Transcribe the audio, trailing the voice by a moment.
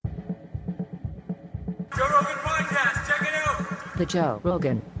Joe Rogan Podcast. Check it out. The Joe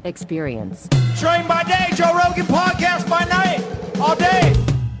Rogan Experience. Train by day, Joe Rogan Podcast by night, all day.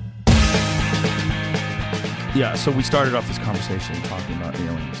 Yeah, so we started off this conversation talking about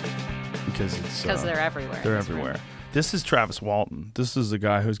aliens because they're everywhere. They're everywhere. This is Travis Walton. This is the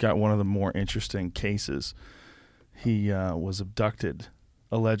guy who's got one of the more interesting cases. He was abducted,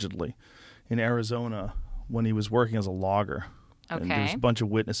 allegedly, in Arizona when he was working as a logger. Okay. And there's a bunch of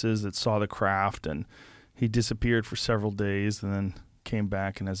witnesses that saw the craft, and he disappeared for several days and then came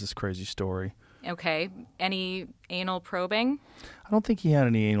back and has this crazy story. Okay. Any anal probing? I don't think he had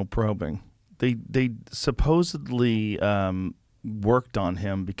any anal probing. They supposedly worked on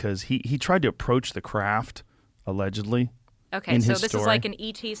him because he tried to approach the craft, allegedly. Okay, so this is like an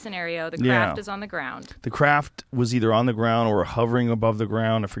ET scenario. The craft is on the ground. The craft was either on the ground or hovering above the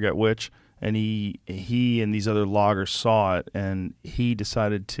ground, I forget which, and he and these other loggers saw it, and he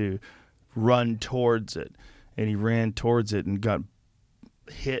decided to run towards it, and he ran towards it and got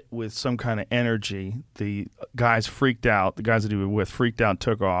hit with some kind of energy. The guys freaked out. The guys that he was with freaked out,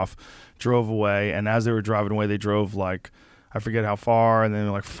 took off, drove away, and as they were driving away, they drove like, I forget how far, and then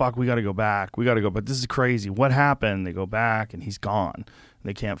they're like, fuck, we got to go back. We got to go, but this is crazy. What happened? They go back, and he's gone.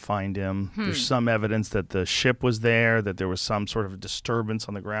 They can't find him. There's some evidence that the ship was there, that there was some sort of disturbance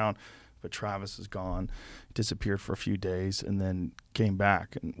on the ground, but Travis is gone, disappeared for a few days, and then came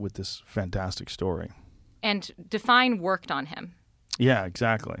back with this fantastic story. And define worked on him. Yeah,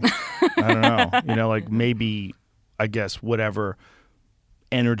 exactly. I don't know. You know, like maybe, I guess, whatever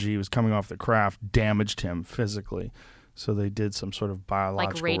energy was coming off the craft damaged him physically. So they did some sort of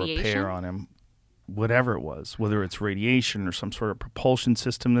biological repair on him. Whatever it was, whether it's radiation or some sort of propulsion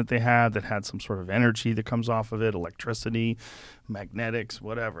system that they had that had some sort of energy that comes off of it, electricity, magnetics,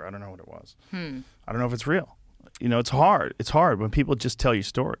 whatever. I don't know what it was. I don't know if it's real. You know, it's hard. It's hard when people just tell you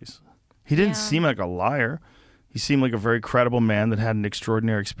stories. He didn't seem like a liar. He seemed like a very credible man that had an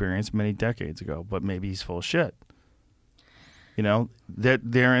extraordinary experience many decades ago, but maybe he's full of shit. You know,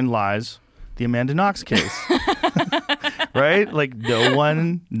 therein lies the Amanda Knox case. Right? Like, no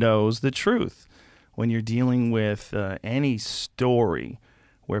one knows the truth. When you're dealing with any story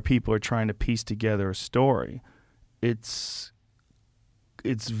where people are trying to piece together a story, it's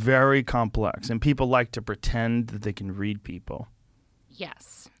very complex. And people like to pretend that they can read people.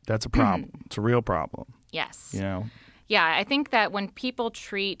 Yes. That's a problem. It's a real problem. Yes. You know? Yeah, I think that when people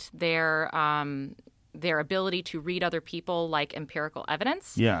treat their ability to read other people like empirical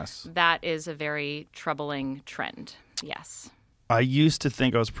evidence, yes, that is a very troubling trend. Yes. I used to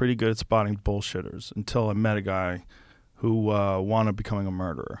think I was pretty good at spotting bullshitters until I met a guy who wound up becoming a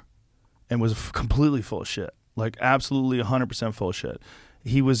murderer and was completely full of shit, like absolutely 100% full of shit.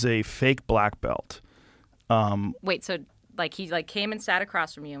 He was a fake black belt. Wait, so like he like came and sat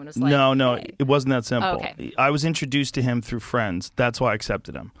across from you and was like, no, hey. It wasn't that simple. Oh, okay. I was introduced to him through friends. That's why I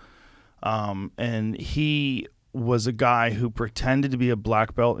accepted him. And he was a guy who pretended to be a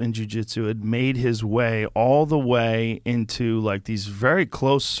black belt in jiu-jitsu, had made his way all the way into like these very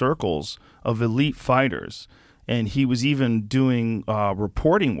close circles of elite fighters. And he was even doing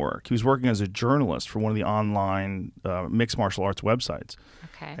reporting work. He was working as a journalist for one of the online mixed martial arts websites.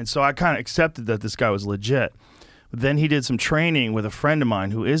 Okay. And so I kind of accepted that this guy was legit. But then he did some training with a friend of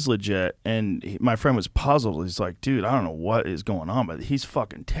mine who is legit, and my friend was puzzled. He's like, dude, I don't know what is going on, but he's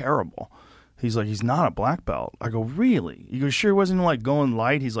fucking terrible. He's like, he's not a black belt. I go, really? He goes, sure, wasn't like going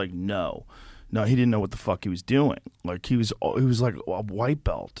light? He's like, no, he didn't know what the fuck he was doing. Like he was like a white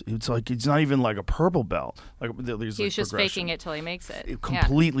belt. It's like it's not even like a purple belt. Like he was just faking it till he makes it.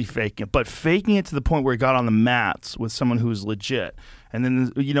 Completely faking it, but faking it to the point where he got on the mats with someone who was legit. And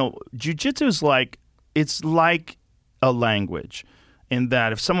then jiu-jitsu is like it's like a language, in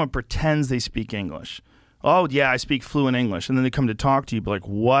that if someone pretends they speak English. Oh, yeah, I speak fluent English. And then they come to talk to you, but like,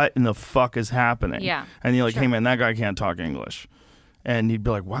 what in the fuck is happening? Yeah. And you're like, hey, man, that guy can't talk English. And you'd be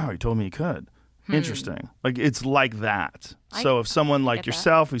like, wow, he told me he could. Interesting. Like, it's like that. So if someone like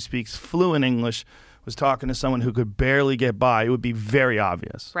yourself who speaks fluent English was talking to someone who could barely get by, it would be very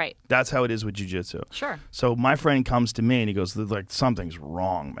obvious. Right. That's how it is with jiu-jitsu. Sure. So my friend comes to me and he goes, like, something's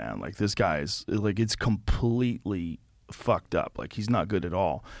wrong, man. Like, this guy's, like, it's completely fucked up. Like, he's not good at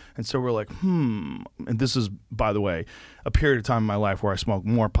all. And so we're like, and this is, by the way, a period of time in my life where I smoked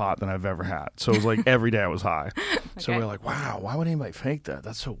more pot than I've ever had. So it was like every day I was high. So we're like, wow, why would anybody fake that?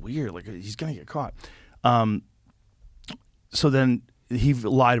 That's so weird. Like, he's gonna get caught. So then he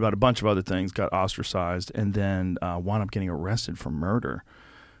lied about a bunch of other things, got ostracized, and then wound up getting arrested for murder.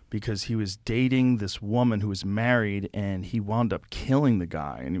 because he was dating this woman who was married, and he wound up killing the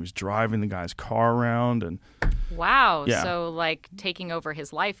guy, and he was driving the guy's car around. And wow. Yeah. So like taking over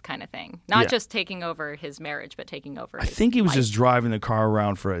his life kind of thing. Not Yeah. just taking over his marriage, but taking over I his think he was life. just driving the car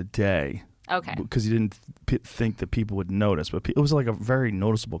around for a day. Okay. Because he didn't think that people would notice. But it was like a very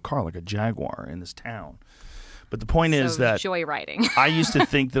noticeable car, like a Jaguar in this town. But the point is that joyriding. I used to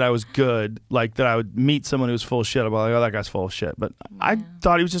think that I was good, like that I would meet someone who was full of shit. I'd be like, oh, that guy's full of shit. But I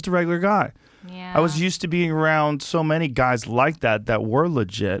thought he was just a regular guy. Yeah. I was used to being around so many guys like that were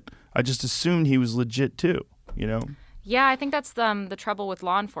legit. I just assumed he was legit too, you know? Yeah, I think that's the trouble with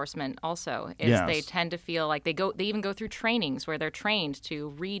law enforcement also is Yes. they tend to feel like they even go through trainings where they're trained to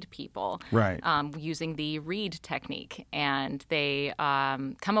read people Right. using the read technique, and they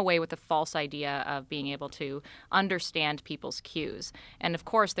come away with a false idea of being able to understand people's cues. And of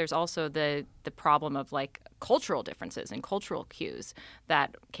course, there's also the problem of like cultural differences and cultural cues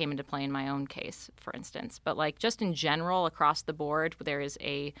that came into play in my own case, for instance. But like just in general across the board, there is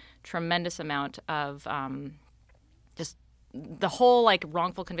a tremendous amount of just the whole like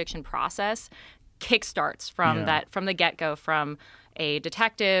wrongful conviction process kickstarts from the get-go, from a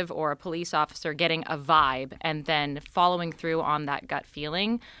detective or a police officer getting a vibe and then following through on that gut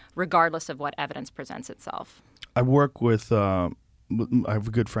feeling regardless of what evidence presents itself. I work with I have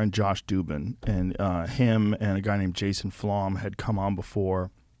a good friend, Josh Dubin, and him and a guy named Jason Flom had come on before,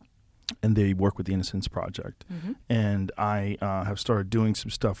 and they work with the Innocence Project. Mm-hmm. And I have started doing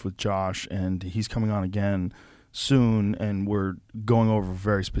some stuff with Josh, and he's coming on again soon, and we're going over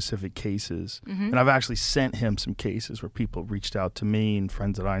very specific cases. Mm-hmm. And I've actually sent him some cases where people reached out to me and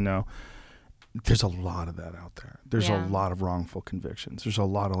friends that I know. There's a lot of that out there. There's a lot of wrongful convictions. There's a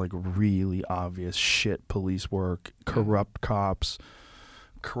lot of like really obvious shit police work, corrupt cops,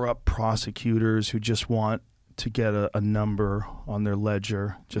 corrupt prosecutors who just want to get a number on their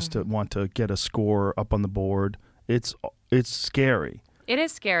ledger, just to want to get a score up on the board. It's scary. It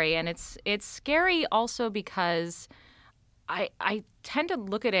is scary, and it's scary also because I tend to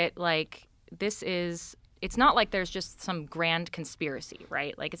look at it like it's not like there's just some grand conspiracy,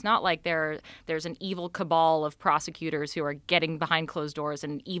 right? Like it's not like there's an evil cabal of prosecutors who are getting behind closed doors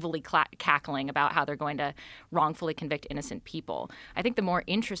and evilly cackling about how they're going to wrongfully convict innocent people. I think the more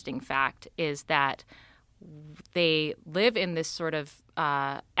interesting fact is that they live in this sort of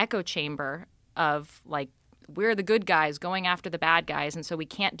echo chamber of like, we're the good guys going after the bad guys, and so we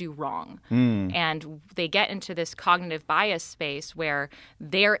can't do wrong. And they get into this cognitive bias space where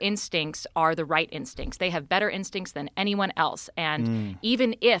their instincts are the right instincts. They have better instincts than anyone else. And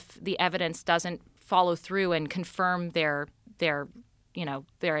even if the evidence doesn't follow through and confirm their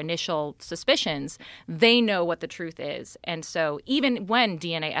initial suspicions, they know what the truth is. And so even when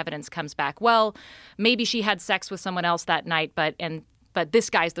DNA evidence comes back, well, maybe she had sex with someone else that night, but this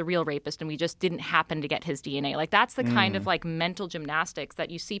guy's the real rapist and we just didn't happen to get his DNA. Like that's the kind of like mental gymnastics that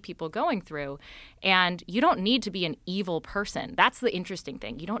you see people going through. And you don't need to be an evil person. That's the interesting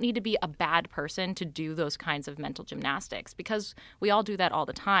thing. You don't need to be a bad person to do those kinds of mental gymnastics, because we all do that all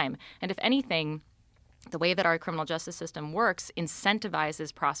the time. And if anything, the way that our criminal justice system works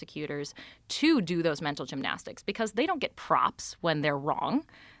incentivizes prosecutors to do those mental gymnastics, because they don't get props when they're wrong.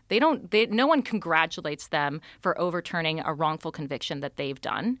 No one congratulates them for overturning a wrongful conviction that they've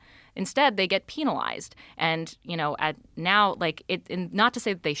done. Instead, they get penalized. And, not to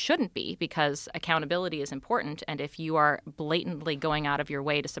say that they shouldn't be, because accountability is important. And if you are blatantly going out of your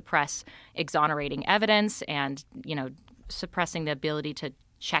way to suppress exonerating evidence and, suppressing the ability to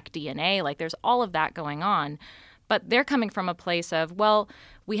check DNA, like there's all of that going on. But they're coming from a place of, well,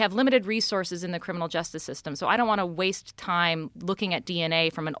 we have limited resources in the criminal justice system, so I don't want to waste time looking at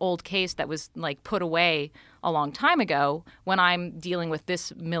DNA from an old case that was like put away a long time ago when I'm dealing with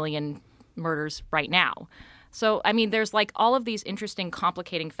this million murders right now. So, I mean, there's like all of these interesting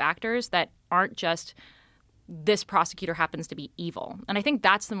complicating factors that aren't just this prosecutor happens to be evil. And I think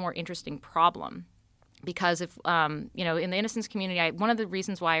that's the more interesting problem. Because if, in the innocence community, one of the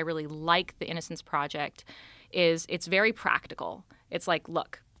reasons why I really like the Innocence Project is it's very practical. It's like,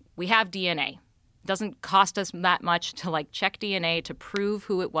 look, we have DNA. It doesn't cost us that much to like check DNA to prove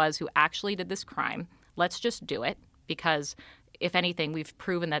who it was who actually did this crime. Let's just do it, because if anything, we've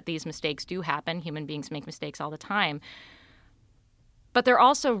proven that these mistakes do happen. Human beings make mistakes all the time. But they're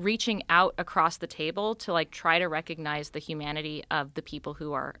also reaching out across the table to like try to recognize the humanity of the people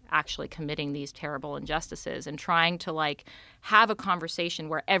who are actually committing these terrible injustices and trying to like have a conversation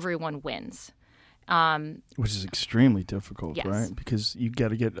where everyone wins. Which is extremely difficult, yes. right? Because you got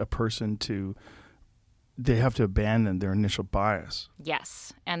to get a person to they have to abandon their initial bias.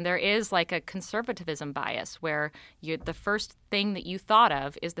 Yes. And there is like a conservatism bias where the first thing that you thought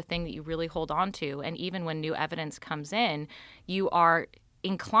of is the thing that you really hold on to. And even when new evidence comes in, you are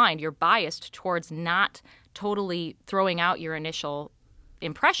inclined, you're biased towards not totally throwing out your initial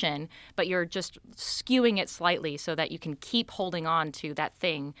impression, but you're just skewing it slightly so that you can keep holding on to that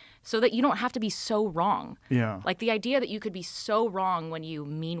thing so that you don't have to be so wrong. Yeah. Like the idea that you could be so wrong when you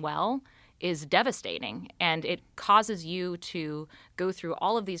mean well is devastating, and it causes you to go through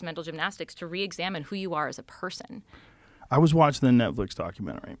all of these mental gymnastics to re-examine who you are as a person. I was watching the Netflix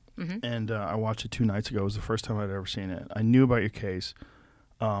documentary, and I watched it 2 nights ago. It was the first time I'd ever seen it. I knew about your case,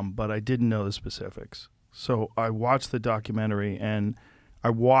 but I didn't know the specifics. So I watched the documentary, and I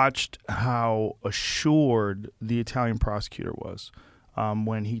watched how assured the Italian prosecutor was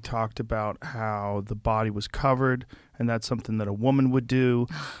when he talked about how the body was covered, and that's something that a woman would do.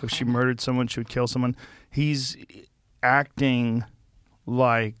 If she murdered someone, she would kill someone. He's acting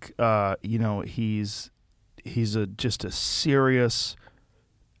like, he's just a serious,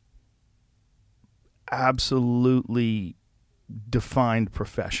 absolutely defined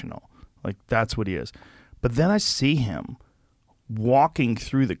professional. Like, that's what he is. But then I see him walking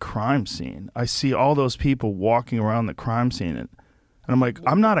through the crime scene. I see all those people walking around the crime scene, and I'm like,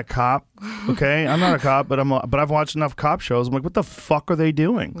 I'm not a cop, okay? I'm not a cop, but I've watched enough cop shows. I'm like, what the fuck are they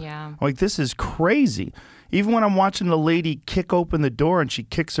doing? Yeah. I'm like, this is crazy. Even when I'm watching the lady kick open the door and she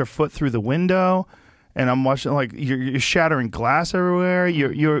kicks her foot through the window, and I'm watching, like, you're shattering glass everywhere.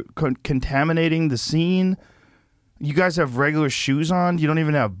 You're contaminating the scene. You guys have regular shoes on. You don't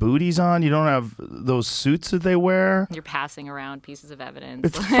even have booties on. You don't have those suits that they wear. You're passing around pieces of evidence.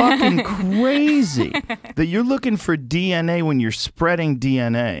 It's fucking crazy that you're looking for DNA when you're spreading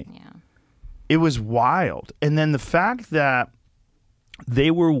DNA. Yeah. It was wild. And then the fact that they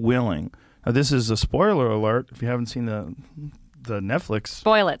were willing. Now, this is a spoiler alert. If you haven't seen the Netflix.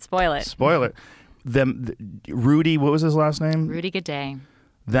 Spoil it. Spoil it. Rudy, what was his last name? Rudy Gaudet.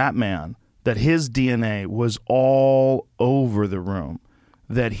 That man. That his DNA was all over the room,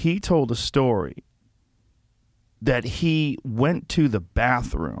 that he told a story that he went to the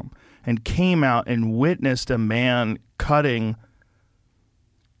bathroom and came out and witnessed a man cutting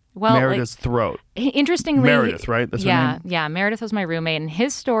Meredith's throat. Interestingly, Meredith, right? That's her name? Yeah. Meredith was my roommate, and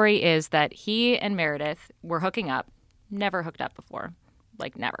his story is that he and Meredith were hooking up, never hooked up before,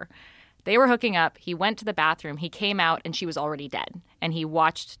 like never. They were hooking up. He went to the bathroom. He came out, and she was already dead, and he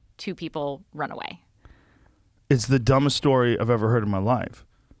watched 2 people run away. It's the dumbest story I've ever heard in my life.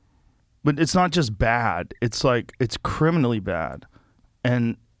 But it's not just bad. It's like, it's criminally bad.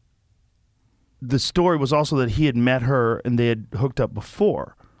 And the story was also that he had met her and they had hooked up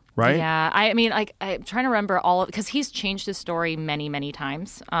before, right? Yeah. I mean, like, I'm trying to remember all of, because he's changed his story many, many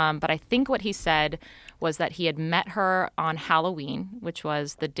times. But I think what he said was that he had met her on Halloween, which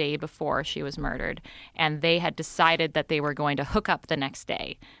was the day before she was murdered, and they had decided that they were going to hook up the next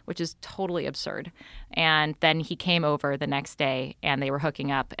day, which is totally absurd. And then he came over the next day, and they were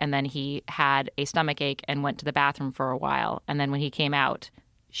hooking up, and then he had a stomachache and went to the bathroom for a while, and then when he came out,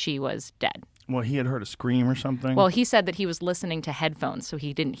 she was dead. Well, he had heard a scream or something? Well, he said that he was listening to headphones, so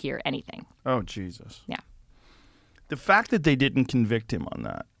he didn't hear anything. Oh, Jesus. Yeah. The fact that they didn't convict him on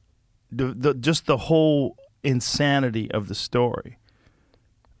that, just the whole insanity of the story,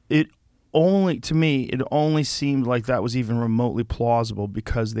 to me, it only seemed like that was even remotely plausible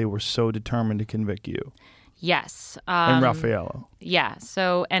because they were so determined to convict you. Yes. And Raffaello. Yeah.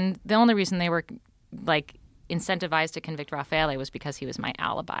 So, and the only reason they were like incentivized to convict Raffaele was because he was my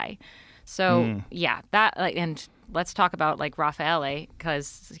alibi. So yeah, that, like, and let's talk about like Raffaele,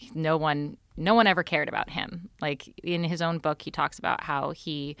 because no one ever cared about him. Like, in his own book, he talks about how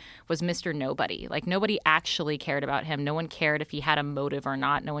he was Mr. Nobody. Like, nobody actually cared about him. No one cared if he had a motive or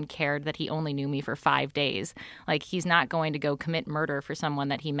not. No one cared that he only knew me for 5 days. Like, he's not going to go commit murder for someone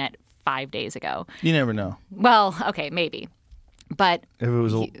that he met 5 days ago. You never know. Well, okay, maybe. But if it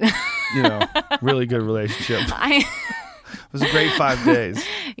was a really good relationship. It was a great 5 days.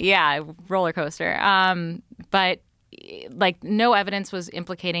 Yeah, roller coaster. But like, no evidence was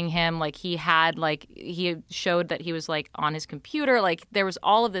implicating him. Like, he showed that he was like on his computer. Like, there was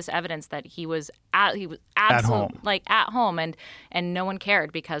all of this evidence that he was absolutely at home. Like at home, and no one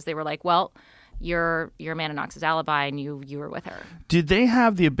cared because they were like, well, you're Amanda Knox's alibi, and you were with her. Did they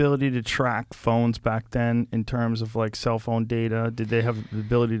have the ability to track phones back then in terms of like cell phone data? Did they have the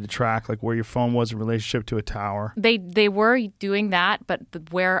ability to track like where your phone was in relationship to a tower? They were doing that, but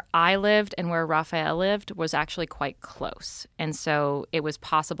where I lived and where Raphael lived was actually quite close, and so it was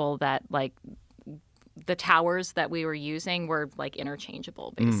possible that like the towers that we were using were like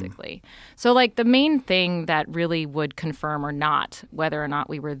interchangeable, basically. So like the main thing that really would confirm or not whether or not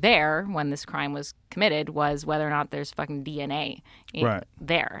we were there when this crime was committed was whether or not there's fucking DNA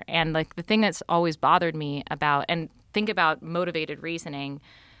there. And like the thing that's always bothered me about, and think about motivated reasoning,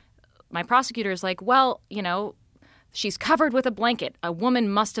 my prosecutor is like, well, you know, she's covered with a blanket. A woman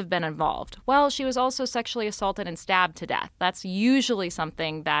must have been involved. Well, she was also sexually assaulted and stabbed to death. That's usually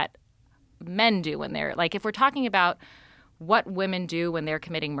something that men do when they're, like, if we're talking about what women do when they're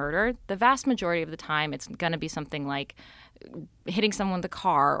committing murder, the vast majority of the time it's going to be something like hitting someone with a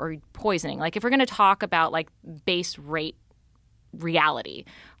car or poisoning. Like, if we're going to talk about, like, base rate reality,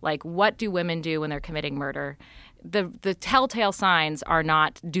 like, what do women do when they're committing murder? The telltale signs are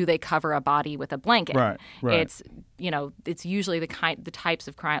not, do they cover a body with a blanket? Right. It's, you know, it's usually the types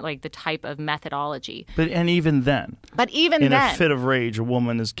of crime, like the type of methodology. But even then, in a fit of rage, a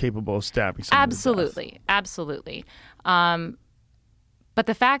woman is capable of stabbing someone. Absolutely. But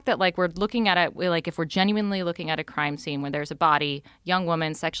the fact that, like, we're looking at it, like, if we're genuinely looking at a crime scene where there's a body, young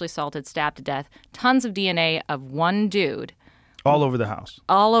woman, sexually assaulted, stabbed to death, tons of DNA of one dude. All over the house.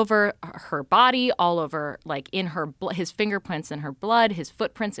 All over her body, all over, like, in her his fingerprints in her blood, his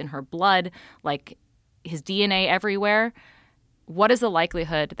footprints in her blood, like, his DNA everywhere. What is the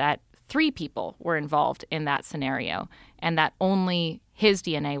likelihood that 3 people were involved in that scenario and that only his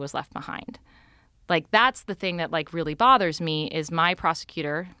DNA was left behind? Like, that's the thing that, like, really bothers me, is my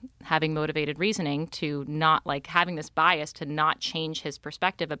prosecutor having motivated reasoning to not, like, having this bias to not change his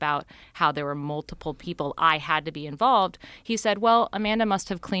perspective about how there were multiple people I had to be involved. He said, well, Amanda must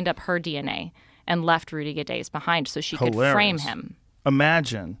have cleaned up her DNA and left Rudy Gades behind so she could frame him.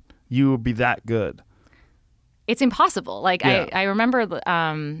 Imagine you would be that good. It's impossible. Like, yeah. I remember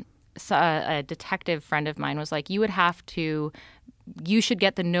a detective friend of mine was like, you should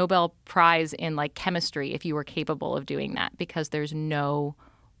get the Nobel Prize in, like, chemistry if you were capable of doing that, because there's no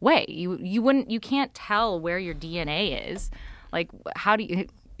way. You can't tell where your DNA is. Like, how do you...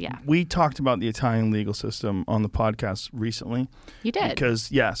 Yeah. We talked about the Italian legal system on the podcast recently. You did?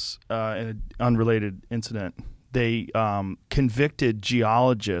 Because, yes, in an unrelated incident, they convicted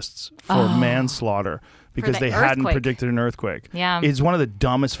geologists for manslaughter because they hadn't predicted an earthquake. Yeah. It's one of the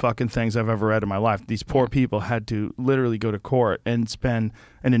dumbest fucking things I've ever read in my life. These poor people had to literally go to court and spend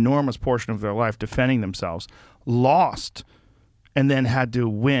an enormous portion of their life defending themselves, lost, and then had to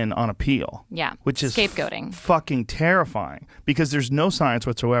win on appeal. Yeah. Which is scapegoating. Fucking terrifying, because there's no science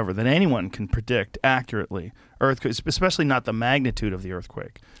whatsoever that anyone can predict accurately earthquakes, especially not the magnitude of the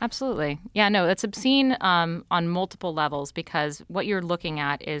earthquake. Absolutely. Yeah, no, that's obscene on multiple levels, because what you're looking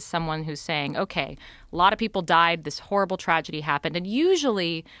at is someone who's saying, okay, a lot of people died, this horrible tragedy happened. And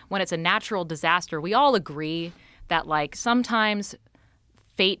usually when it's a natural disaster, we all agree that, like, sometimes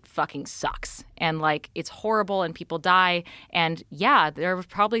fate fucking sucks and, like, it's horrible and people die. And yeah, there were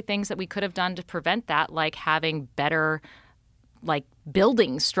probably things that we could have done to prevent that, like having better, like,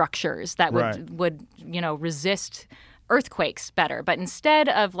 building structures that would you know, resist earthquakes better. But instead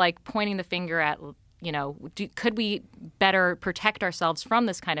of, like, pointing the finger at, you know, could we better protect ourselves from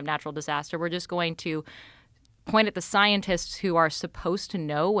this kind of natural disaster, we're just going to point at the scientists who are supposed to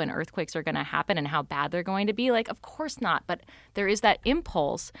know when earthquakes are going to happen and how bad they're going to be. Like, of course not. But there is that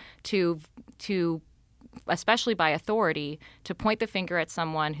impulse to especially by authority, to point the finger at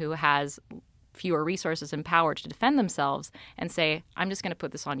someone who has fewer resources and power to defend themselves and say, I'm just going to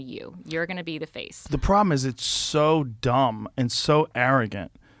put this on you. You're going to be the face. The problem is it's so dumb and so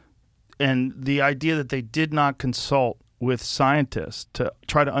arrogant. And the idea that they did not consult with scientists to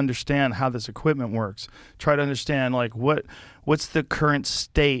try to understand how this equipment works, try to understand, like, what's the current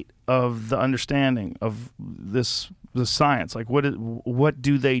state of the understanding of the science, like what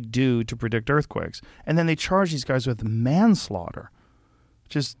do they do to predict earthquakes, and then they charge these guys with manslaughter,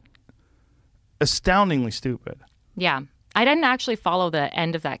 just astoundingly stupid. Yeah. I didn't actually follow the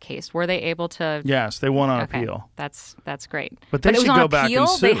end of that case. Were they able to? Yes, they won on appeal. That's great. But they should go back and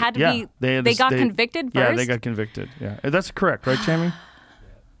sue. They had to be. They got convicted first. Yeah, they got convicted. Yeah, that's correct, right, Jamie?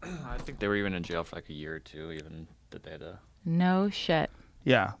 I think they were even in jail for like a year or two, even that they had to. No shit.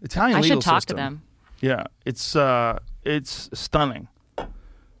 Yeah, Italian legal system. I should talk to them. Yeah, it's stunning.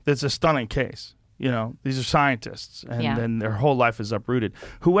 It's a stunning case. You know, these are scientists, and then their whole life is uprooted.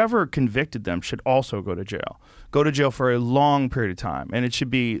 Whoever convicted them should also go to jail. Go to jail for a long period of time, and it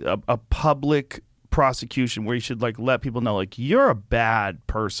should be a public prosecution where you should, like, let people know, like, you're a bad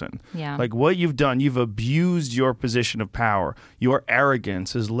person. Yeah. Like, what you've done, you've abused your position of power. Your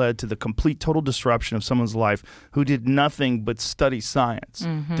arrogance has led to the complete, total disruption of someone's life who did nothing but study science,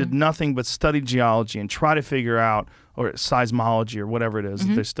 did nothing but study geology and try to figure out, or seismology or whatever it is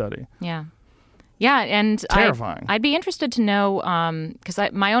that they study. Yeah. Yeah, and Terrifying. I'd be interested to know,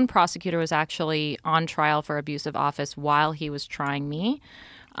 because my own prosecutor was actually on trial for abuse of office while he was trying me.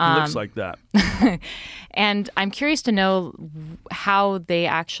 Looks like that. And I'm curious to know how they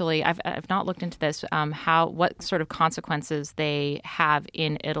actually, I've not looked into this, what sort of consequences they have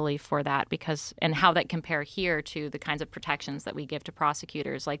in Italy for that, and how that compare here to the kinds of protections that we give to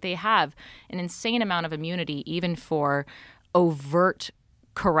prosecutors. Like, they have an insane amount of immunity even for overt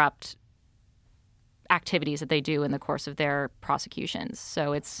corrupt activities that they do in the course of their prosecutions.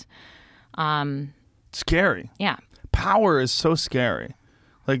 So it's scary. Yeah. Power is so scary.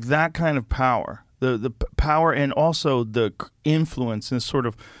 Like, that kind of power, the power, and also the influence and sort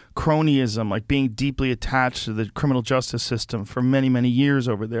of cronyism, like being deeply attached to the criminal justice system for many, many years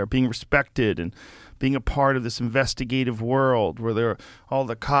over there, being respected and being a part of this investigative world where they're all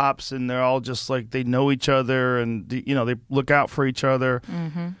the cops and they're all just like, they know each other and, they look out for each other.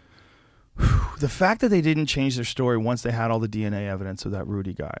 Mm-hmm. The fact that they didn't change their story once they had all the DNA evidence of that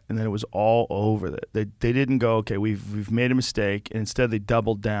Rudy guy, and then it was all over it. They didn't go, okay, we've made a mistake, and instead they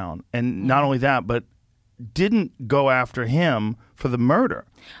doubled down. And not only that, but didn't go after him for the murder.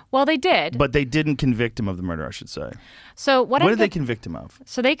 Well, they did. But they didn't convict him of the murder, I should say. So what did they convict him of?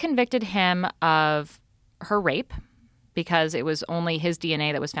 So they convicted him of her rape because it was only his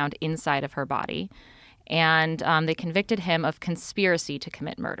DNA that was found inside of her body. And they convicted him of conspiracy to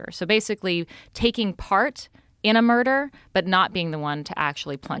commit murder. So basically taking part in a murder, but not being the one to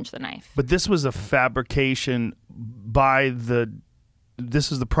actually plunge the knife. But this was a fabrication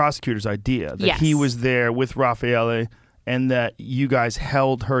this is the prosecutor's idea, that he was there with Raffaele and that you guys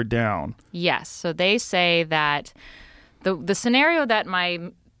held her down. Yes. So they say that the scenario that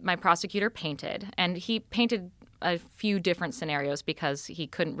my prosecutor painted, and he painted a few different scenarios because he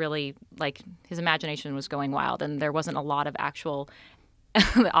couldn't really, his imagination was going wild and there wasn't a lot of actual,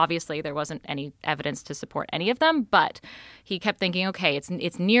 obviously there wasn't any evidence to support any of them, but he kept thinking, okay, it's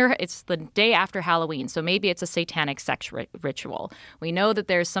the day after Halloween, so maybe it's a satanic sex ritual. We know that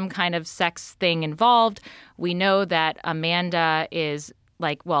there's some kind of sex thing involved. We know that Amanda is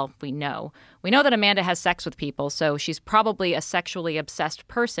we know that Amanda has sex with people, so she's probably a sexually obsessed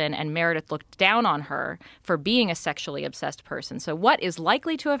person, and Meredith looked down on her for being a sexually obsessed person. So what is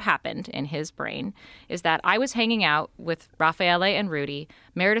likely to have happened in his brain is that I was hanging out with Raffaele and Rudy.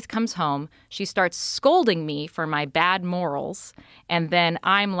 Meredith comes home. She starts scolding me for my bad morals, and then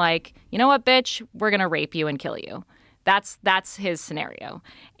I'm like, you know what, bitch? We're going to rape you and kill you. That's his scenario.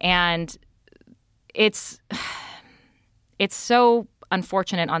 And it's so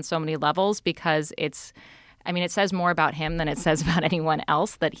unfortunate on so many levels because it says more about him than it says about anyone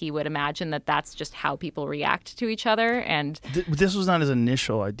else that he would imagine that that's just how people react to each other. And this was not his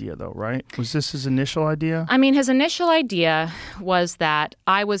initial idea, though, right? Was this his initial idea? His initial idea was that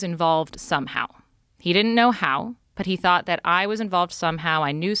I was involved somehow. He didn't know how, but he thought that I was involved somehow.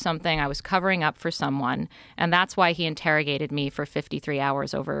 I knew something. I was covering up for someone. And that's why he interrogated me for 53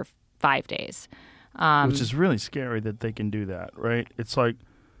 hours over 5 days. Which is really scary that they can do that, right? It's like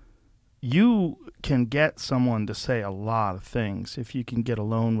you can get someone to say a lot of things if you can get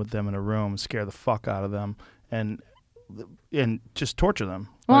alone with them in a room, scare the fuck out of them, and just torture them.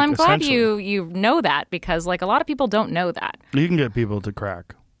 Well, I'm glad you know that because, a lot of people don't know that. You can get people to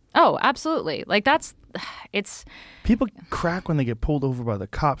crack. Oh, absolutely. People crack when they get pulled over by the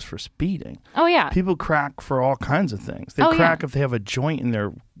cops for speeding. Oh, yeah. People crack for all kinds of things. They crack if they have a joint in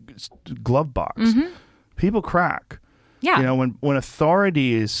their glove box. Mm-hmm. People crack. Yeah. When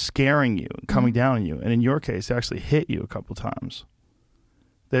authority is scaring you and coming down on you, and in your case, actually hit you a couple times.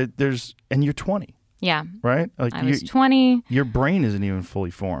 And you're 20. Yeah. Right? I was 20. Your brain isn't even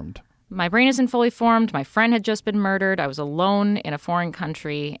fully formed. My brain isn't fully formed. My friend had just been murdered. I was alone in a foreign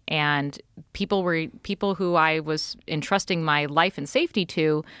country, and people who I was entrusting my life and safety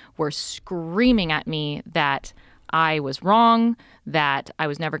to were screaming at me that I was wrong, that I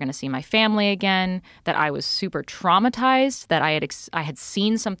was never going to see my family again, that I was super traumatized, that I had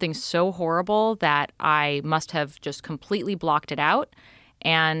seen something so horrible that I must have just completely blocked it out.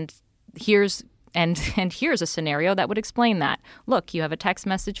 And here's a scenario that would explain that. Look, you have a text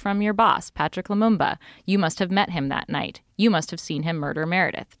message from your boss, Patrick Lumumba. You must have met him that night. You must have seen him murder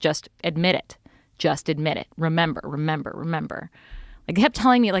Meredith. Just admit it. Just admit it. Remember, remember, remember. They kept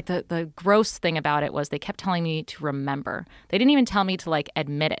telling me, the gross thing about it was they kept telling me to remember. They didn't even tell me to,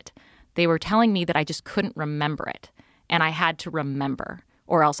 admit it. They were telling me that I just couldn't remember it. And I had to remember,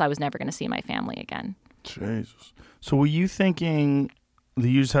 or else I was never going to see my family again. Jesus. So were you thinking that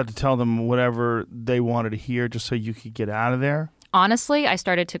you just had to tell them whatever they wanted to hear just so you could get out of there? Honestly, I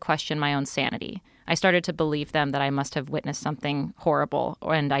started to question my own sanity. I started to believe them that I must have witnessed something horrible,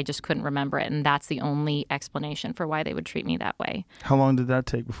 and I just couldn't remember it. And that's the only explanation for why they would treat me that way. How long did that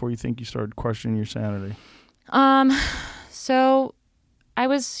take before you think you started questioning your sanity? So I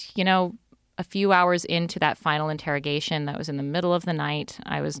was, a few hours into that final interrogation. That was in the middle of the night.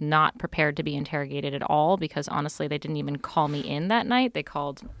 I was not prepared to be interrogated at all because, honestly, they didn't even call me in that night. They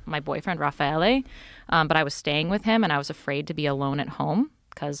called my boyfriend, Raffaele, but I was staying with him, and I was afraid to be alone at home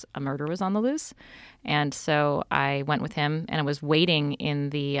because a murder was on the loose. And so I went with him, and I was waiting in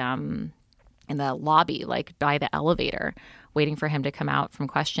the lobby, like by the elevator, waiting for him to come out from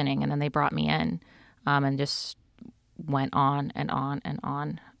questioning. And then they brought me in and just went on and on and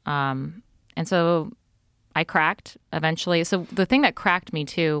on. And so I cracked eventually. So the thing that cracked me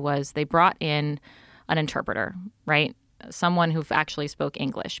too was they brought in an interpreter, right? Someone who actually spoke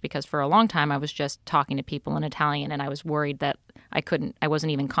English, because for a long time I was just talking to people in Italian, and I was worried that I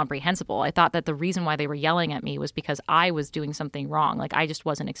wasn't even comprehensible. I thought that the reason why they were yelling at me was because I was doing something wrong. Like I just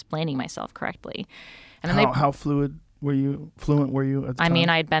wasn't explaining myself correctly. And then how fluent were you at the time? I mean,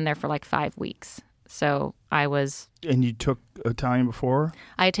 I'd been there for like 5 weeks. So I was... And you took Italian before?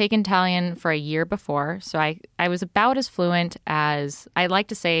 I had taken Italian for a year before. So I was about as fluent as... I like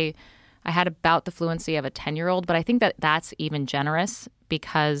to say I had about the fluency of a 10-year-old, but I think that that's even generous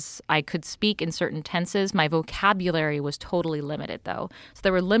because I could speak in certain tenses. My vocabulary was totally limited, though. So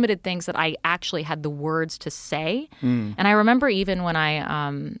there were limited things that I actually had the words to say. And I remember even when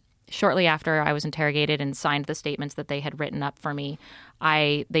I... shortly after I was interrogated and signed the statements that they had written up for me,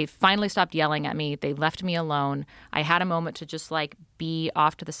 they finally stopped yelling at me. They left me alone. I had a moment to just like be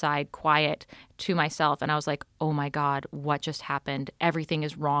off to the side, quiet to myself. And I was like, oh my God, what just happened? Everything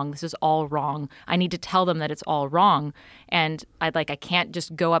is wrong. This is all wrong. I need to tell them that it's all wrong. And I can't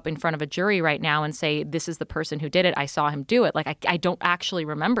just go up in front of a jury right now and say, this is the person who did it. I saw him do it. Like, I don't actually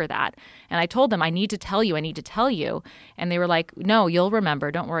remember that. And I told them, I need to tell you. And they were like, no, you'll remember.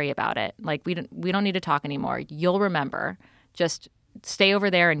 Don't worry about it. Like, we don't need to talk anymore. You'll remember. Just stay over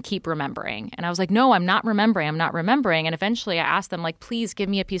there and keep remembering. And I was like, no, I'm not remembering. And eventually I asked them, like, please give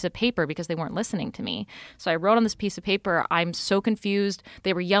me a piece of paper because they weren't listening to me. So I wrote on this piece of paper, I'm so confused.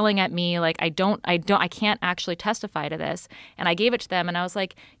 They were yelling at me. Like, I can't actually testify to this. And I gave it to them and I was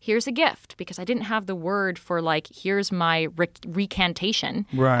like, here's a gift, because I didn't have the word for like, here's my recantation.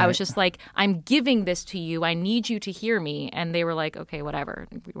 Right. I was just like, I'm giving this to you. I need you to hear me. And they were like, okay, whatever.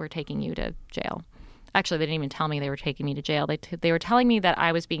 We're taking you to jail. Actually, they didn't even tell me they were taking me to jail. They were telling me that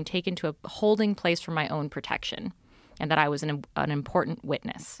I was being taken to a holding place for my own protection and that I was an important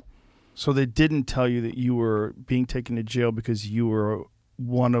witness. So they didn't tell you that you were being taken to jail because you were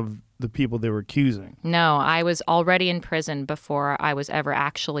one of the people they were accusing? No, I was already in prison before I was ever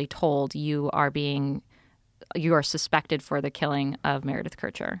actually told you are suspected for the killing of Meredith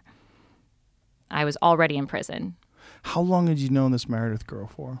Kircher. I was already in prison. How long had you known this Meredith girl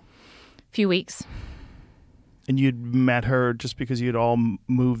for? A few weeks. And you'd met her just because you'd all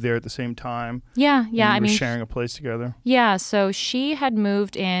moved there at the same time? Yeah. I mean, sharing a place together? Yeah, so she had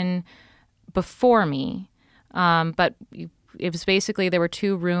moved in before me, but it was basically there were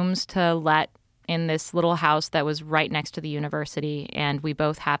 2 rooms to let in this little house that was right next to the university, and we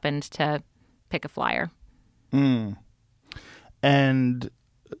both happened to pick a flyer. And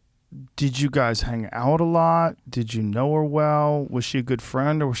did you guys hang out a lot? Did you know her well? Was she a good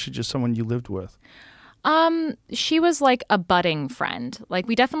friend, or was she just someone you lived with? She was like a budding friend. Like,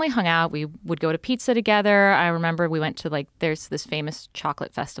 we definitely hung out. We would go to pizza together. I remember we went to there's this famous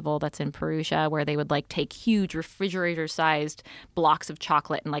chocolate festival that's in Perugia where they would like take huge refrigerator-sized blocks of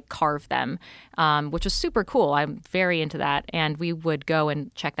chocolate and like carve them, which was super cool. I'm very into that. And we would go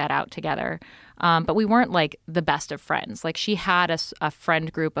and check that out together. But we weren't like the best of friends. Like, she had a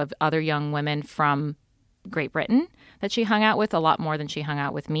friend group of other young women from Great Britain that she hung out with a lot more than she hung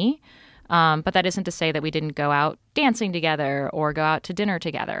out with me. But that isn't to say that we didn't go out dancing together or go out to dinner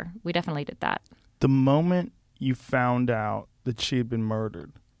together. We definitely did that. The moment you found out that she had been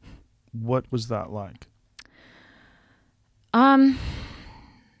murdered, what was that like?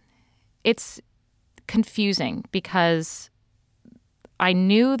 It's confusing because I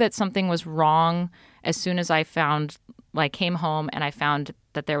knew that something was wrong as soon as I came home and I found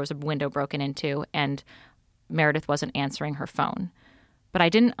that there was a window broken into and Meredith wasn't answering her phone. But I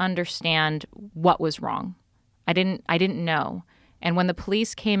didn't understand what was wrong. I didn't know. And when the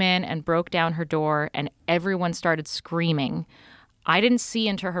police came in and broke down her door and everyone started screaming, I didn't see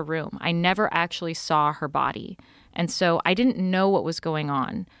into her room. I never actually saw her body. And so I didn't know what was going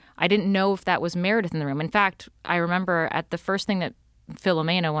on. I didn't know if that was Meredith in the room. In fact, I remember at the first thing that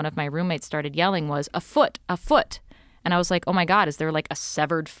Philomena, one of my roommates, started yelling was, "A foot, a foot." And I was like, oh my God, is there like a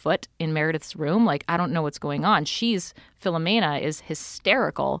severed foot in Meredith's room? Like, I don't know what's going on. Philomena is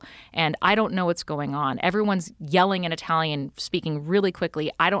hysterical, and I don't know what's going on. Everyone's yelling in Italian, speaking really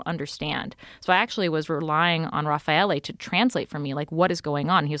quickly. I don't understand. So I actually was relying on Raffaele to translate for me, like, what is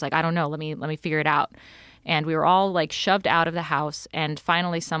going on? He was like, I don't know. Let me figure it out. And we were all like shoved out of the house. And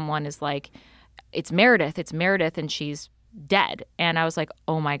finally someone is like, it's Meredith, and she's dead. And I was like,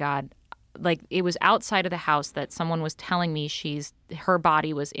 oh my God. Like, it was outside of the house that someone was telling me her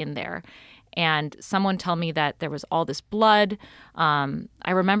body was in there. And someone told me that there was all this blood. I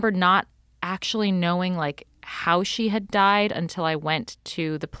remember not actually knowing like how she had died until I went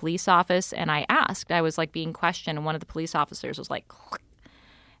to the police office and I asked. I was like being questioned, and one of the police officers was like,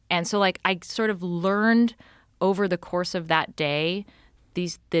 and so like I sort of learned over the course of that day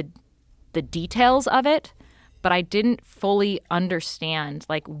the details of it, but I didn't fully understand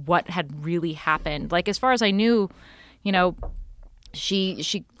like what had really happened. Like, as far as I knew, you know, I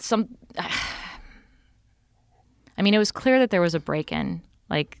mean, it was clear that there was a break-in.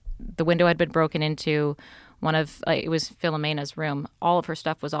 Like, the window had been broken into. It was Filomena's room. All of her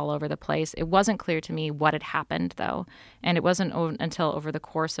stuff was all over the place. It wasn't clear to me what had happened, though. And it wasn't until over the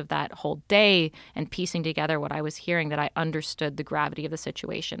course of that whole day and piecing together what I was hearing that I understood the gravity of the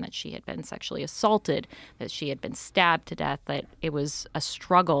situation, that she had been sexually assaulted, that she had been stabbed to death, that it was a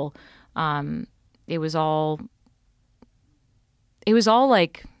struggle. It was all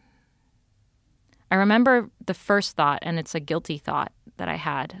like, I remember the first thought, and it's a guilty thought that I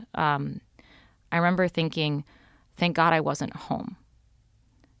had. I remember thinking, thank God I wasn't home,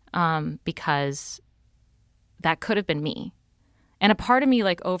 because that could have been me. And a part of me,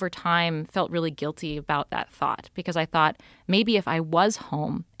 like, over time felt really guilty about that thought, because I thought maybe if I was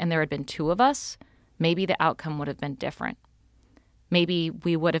home and there had been two of us, maybe the outcome would have been different. Maybe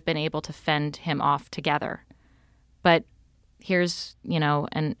we would have been able to fend him off together. But here's, you know,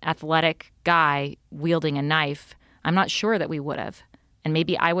 an athletic guy wielding a knife. I'm not sure that we would have. And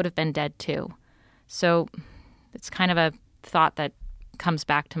maybe I would have been dead too. So it's kind of a thought that comes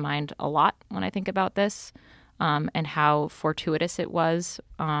back to mind a lot when I think about this, and how fortuitous it was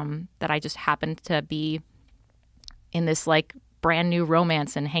that I just happened to be in this like brand new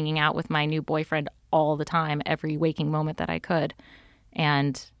romance and hanging out with my new boyfriend all the time, every waking moment that I could.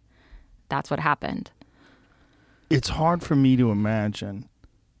 And that's what happened. It's hard for me to imagine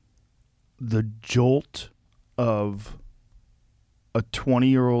the jolt of a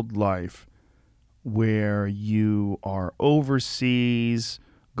 20-year-old life where you are overseas,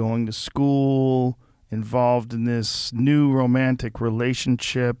 going to school, involved in this new romantic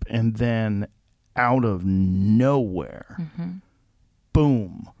relationship, and then out of nowhere,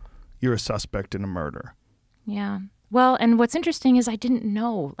 boom, you're a suspect in a murder. Yeah. Well, and what's interesting is I didn't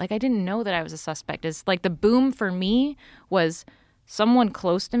know. Like, I didn't know that I was a suspect. It's like the boom for me was someone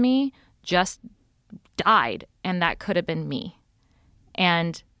close to me just died, and that could have been me.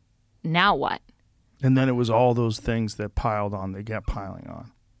 And now what? And then it was all those things that piled on, they kept piling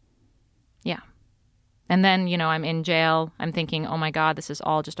on. Yeah. And then, you know, I'm in jail. I'm thinking, oh my God, this is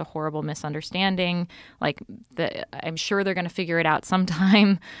all just a horrible misunderstanding. Like, I'm sure they're going to figure it out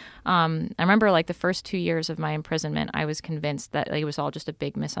sometime. I remember like the first 2 years of my imprisonment, I was convinced that it was all just a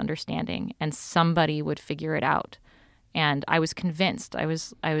big misunderstanding and somebody would figure it out. And I was convinced. I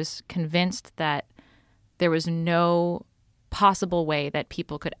was convinced that there was no possible way that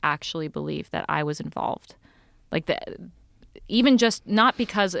people could actually believe that I was involved. Like, even just not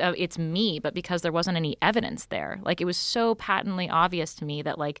because it's me, but because there wasn't any evidence there. Like, it was so patently obvious to me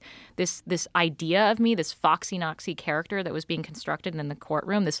that like this idea of me, this Foxy Noxy character that was being constructed in the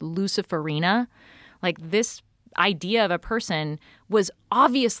courtroom, this Luciferina, like this idea of a person was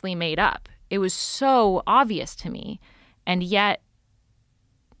obviously made up. It was so obvious to me. And yet.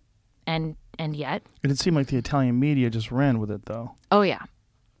 And it seemed like the Italian media just ran with it, though. Oh, yeah.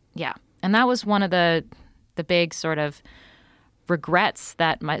 Yeah. And that was one of the big sort of regrets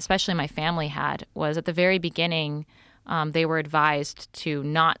that especially my family had, was at the very beginning, they were advised to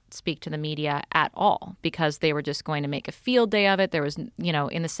not speak to the media at all because they were just going to make a field day of it. There was, you know,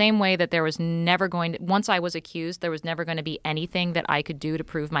 in the same way that there was never going to, once I was accused, there was never going to be anything that I could do to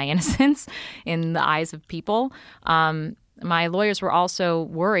prove my innocence in the eyes of people. My lawyers were also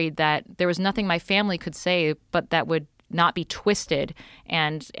worried that there was nothing my family could say, but that would not be twisted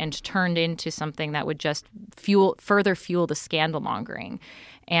and turned into something that would just further fuel the scandal mongering.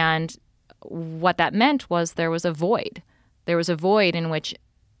 And what that meant was there was a void. There was a void in which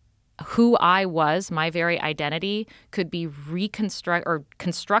who I was, my very identity, could be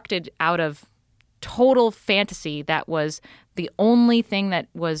constructed out of total fantasy that was the only thing that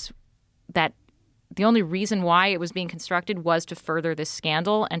the only reason why it was being constructed was to further this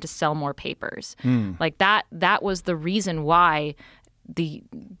scandal and to sell more papers. Like that was the reason why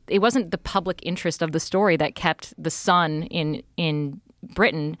it wasn't the public interest of the story that kept the Sun in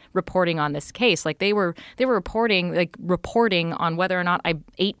Britain reporting on this case. Like they were reporting on whether or not I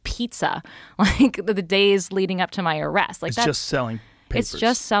ate pizza, like the days leading up to my arrest. Like it's just selling papers. It's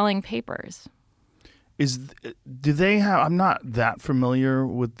just selling papers. Do they have? I'm not that familiar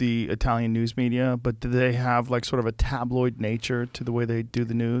with the Italian news media, but do they have like sort of a tabloid nature to the way they do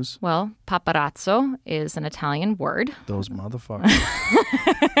the news? Well, paparazzo is an Italian word. Those motherfuckers.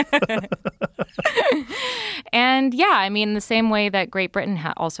 And yeah, I mean, the same way that Great Britain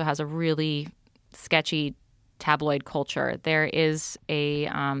also has a really sketchy tabloid culture, there is a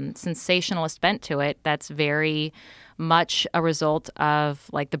sensationalist bent to it that's very much a result of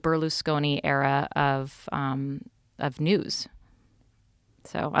like the Berlusconi era of news.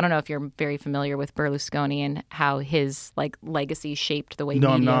 So I don't know if you're very familiar with Berlusconi and how his like legacy shaped the way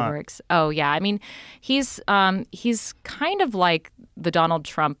media works. Oh yeah, I mean he's kind of like the Donald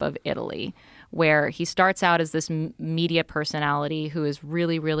Trump of Italy, where he starts out as this media personality who is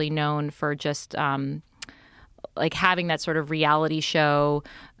really, really known for just like having that sort of reality show,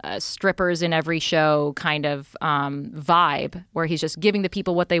 strippers in every show kind of vibe, where he's just giving the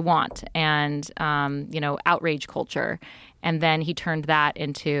people what they want and, outrage culture. And then he turned that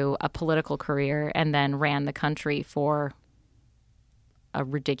into a political career and then ran the country for a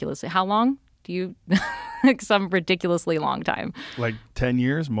ridiculously, how long? Do you, like some ridiculously long time. Like 10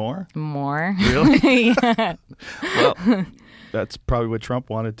 years more? More. Really? Yeah. Well, that's probably what Trump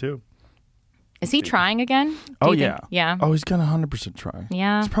wanted too. Is he trying again? Oh, yeah. Yeah. Oh, he's going to 100% try.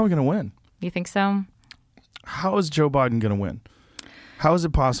 Yeah. He's probably going to win. You think so? How is Joe Biden going to win? How is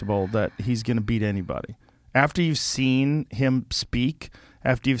it possible that he's going to beat anybody? After you've seen him speak,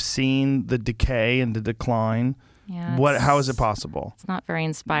 after you've seen the decay and the decline, how is it possible? It's not very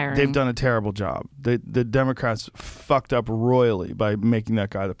inspiring. They've done a terrible job. The Democrats fucked up royally by making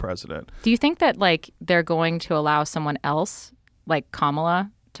that guy the president. Do you think that like they're going to allow someone else, like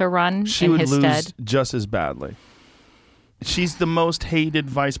Kamala, to run she in would his lose stead? Just as badly. She's the most hated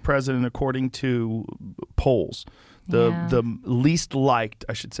vice president according to polls. The least liked,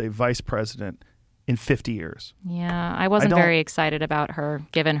 I should say, vice president in 50 years. Yeah, I wasn't very excited about her,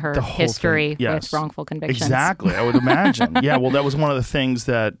 given her history with wrongful convictions. Exactly, I would imagine. Yeah, well, that was one of the things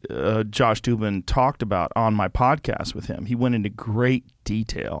that Josh Dubin talked about on my podcast with him. He went into great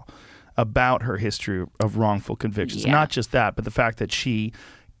detail about her history of wrongful convictions. Yeah. Not just that, but the fact that she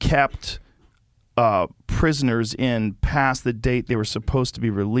kept prisoners in past the date they were supposed to be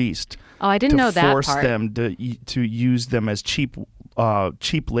released. Oh, I didn't know that part. To force them to use them as cheap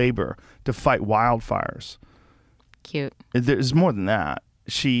labor to fight wildfires. Cute. There's more than that.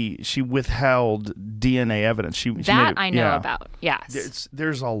 She withheld DNA evidence. She made it, I know about. Yes.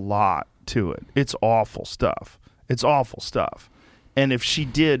 There's a lot to it. It's awful stuff. And if she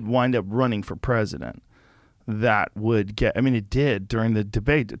did wind up running for president, that would get... I mean, it did during the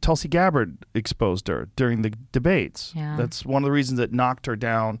debate. Tulsi Gabbard exposed her during the debates. Yeah. That's one of the reasons that knocked her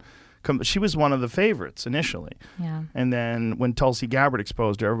down. She was one of the favorites initially. Yeah. And then when Tulsi Gabbard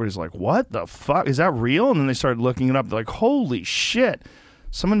exposed her, everybody's like, what the fuck? Is that real? And then they started looking it up. They're like, holy shit.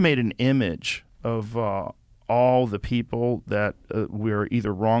 Someone made an image of all the people that were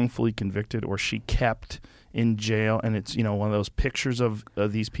either wrongfully convicted or she kept in jail. And it's, one of those pictures of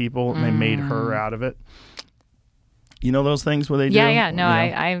these people, and they made her out of it. You know those things where they do? Yeah. No,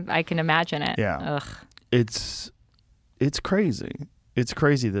 I can imagine it. Yeah. Ugh. It's crazy. It's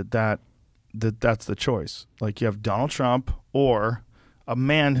crazy that's the choice. Like you have Donald Trump or a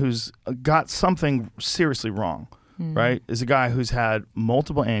man who's got something seriously wrong, right? Is a guy who's had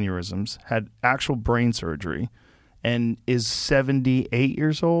multiple aneurysms, had actual brain surgery, and is 78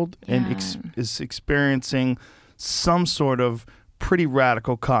 years old and is experiencing some sort of pretty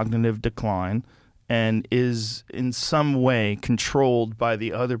radical cognitive decline and is in some way controlled by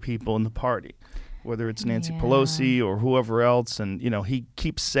the other people in the party, whether it's Nancy Pelosi or whoever else. And, he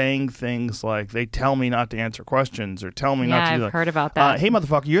keeps saying things like, they tell me not to answer questions or tell me not to do that. I've heard about that. Hey,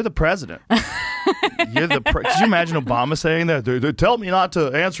 motherfucker, you're the president. Could you imagine Obama saying that? They tell me not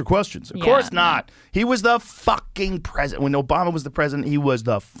to answer questions. Of course not. He was the fucking president. When Obama was the president, he was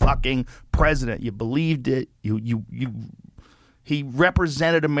the fucking president. You believed it. He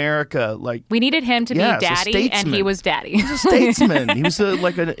represented America like... We needed him to be daddy, and he was daddy. He was a statesman. He was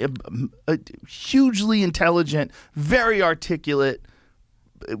a hugely intelligent, very articulate,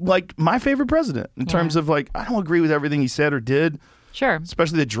 like my favorite president in terms of like, I don't agree with everything he said or did. Sure.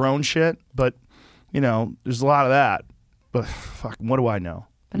 Especially the drone shit. But, there's a lot of that. But fuck, what do I know?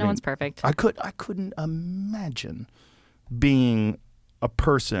 But no one's perfect. I couldn't imagine being a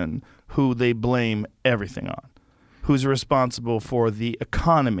person who they blame everything on, who's responsible for the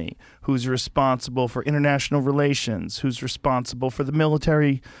economy, who's responsible for international relations, who's responsible for the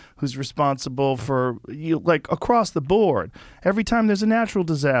military, who's responsible for like across the board. Every time there's a natural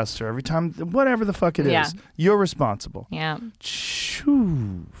disaster, every time whatever the fuck it is, you're responsible. Yeah.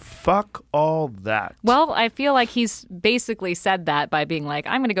 Shoo, fuck all that. Well, I feel like he's basically said that by being like,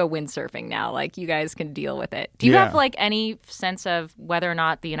 I'm going to go windsurfing now. Like, you guys can deal with it. Do you have like any sense of whether or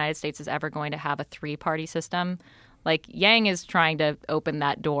not the United States is ever going to have a 3-party system? Like, Yang is trying to open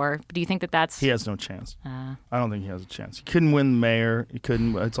that door. Do you think that that's... He has no chance. I don't think he has a chance. He couldn't win the mayor. He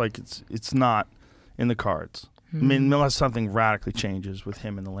couldn't... It's like it's not in the cards. I mean, unless something radically changes with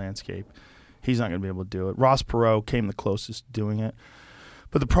him in the landscape, he's not going to be able to do it. Ross Perot came the closest to doing it.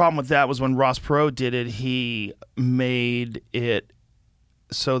 But the problem with that was when Ross Perot did it, he made it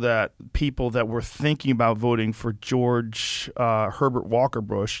so that people that were thinking about voting for George Herbert Walker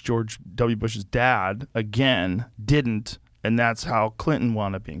Bush, George W. Bush's dad, again, didn't, and that's how Clinton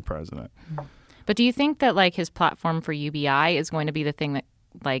wound up being president. But do you think that like his platform for UBI is going to be the thing that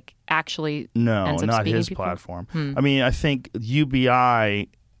like actually ends up not speaking his to people? platform. I mean, I think UBI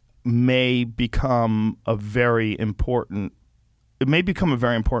may become a very important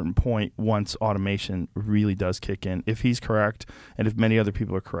point once automation really does kick in. If he's correct, and if many other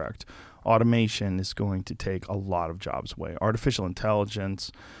people are correct, automation is going to take a lot of jobs away. Artificial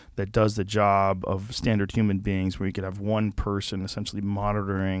intelligence that does the job of standard human beings, where you could have one person essentially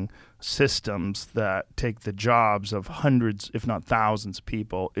monitoring systems that take the jobs of hundreds, if not thousands of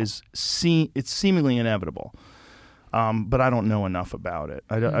people, it's seemingly inevitable. But I don't know enough about it.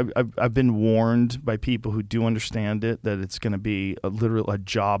 I've been warned by people who do understand it that it's going to be a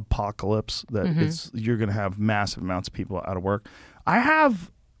job apocalypse, that you're going to have massive amounts of people out of work. I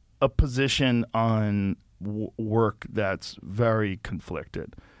have a position on work that's very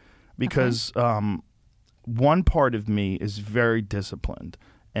conflicted because one part of me is very disciplined,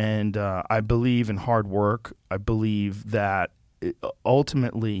 and I believe in hard work. I believe that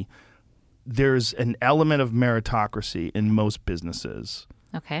ultimately there's an element of meritocracy in most businesses.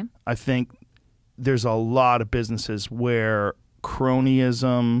 Okay. I think there's a lot of businesses where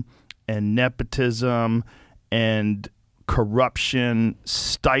cronyism and nepotism and corruption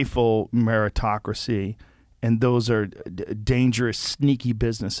stifle meritocracy, and those are dangerous, sneaky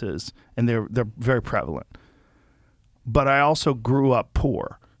businesses, and they're very prevalent. But I also grew up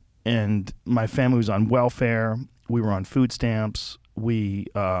poor, and my family was on welfare. We were on food stamps.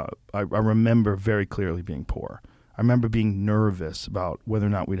 I remember very clearly being poor. I remember being nervous about whether or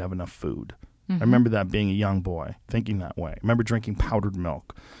not we'd have enough food. I remember that being a young boy, thinking that way. I remember drinking powdered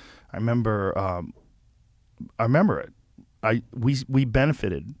milk. I remember it. We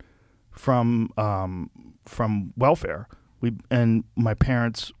benefited from welfare. And my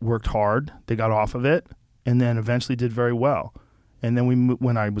parents worked hard. They got off of it, and then eventually did very well. And then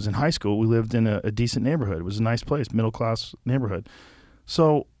when I was in high school, we lived in a decent neighborhood. It was a nice place, middle-class neighborhood.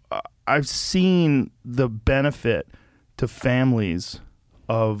 So I've seen the benefit to families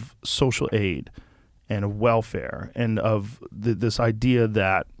of social aid and of welfare and of this idea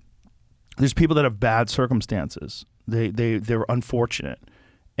that there's people that have bad circumstances. They're unfortunate.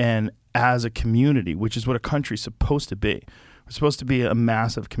 And as a community, which is what a country's supposed to be, we're supposed to be a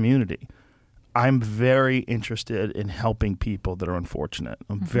massive community. I'm very interested in helping people that are unfortunate.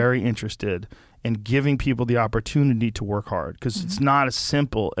 I'm very interested in giving people the opportunity to work hard, because it's not as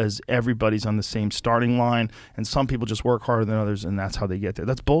simple as everybody's on the same starting line and some people just work harder than others and that's how they get there.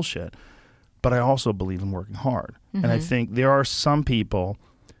 That's bullshit. But I also believe in working hard. And I think there are some people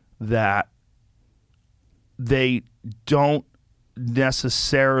that they don't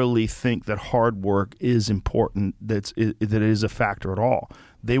necessarily think that hard work is important, that it is a factor at all.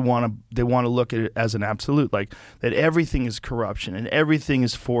 They want to look at it as an absolute, like that everything is corruption and everything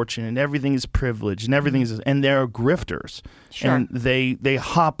is fortune and everything is privilege and everything is, and they're grifters. Sure. And they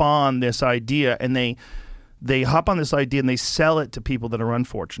hop on this idea and they sell it to people that are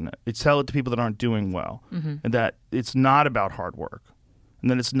unfortunate. They sell it to people that aren't doing well, and that it's not about hard work. And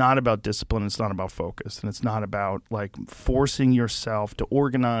then it's not about discipline, it's not about focus, and it's not about like forcing yourself to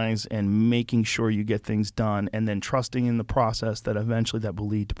organize and making sure you get things done and then trusting in the process that eventually that will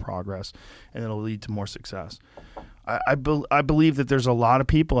lead to progress and it'll lead to more success. I believe that there's a lot of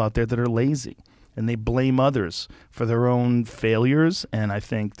people out there that are lazy and they blame others for their own failures, and I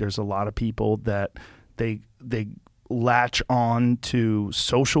think there's a lot of people that they latch on to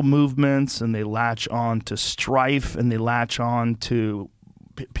social movements and they latch on to strife and they latch on to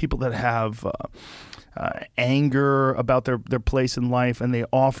people that have anger about their place in life, and they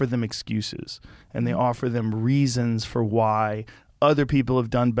offer them excuses, and they offer them reasons for why other people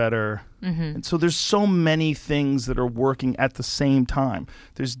have done better. And so there's so many things that are working at the same time.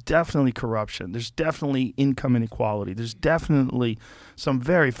 There's definitely corruption. There's definitely income inequality. There's definitely some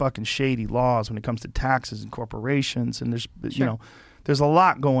very fucking shady laws when it comes to taxes and corporations. And there's, you know, there's a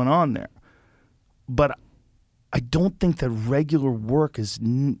lot going on there. But I don't think that regular work is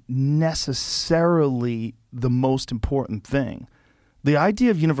necessarily the most important thing. The idea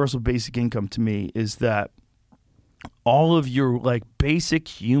of universal basic income to me is that all of your like basic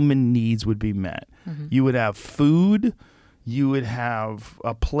human needs would be met. You would have food, you would have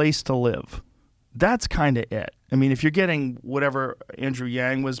a place to live. That's kind of it. I mean, if you're getting whatever Andrew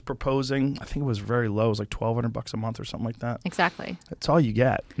Yang was proposing, I think it was very low. It was like $1,200 a month or something like that. Exactly. That's all you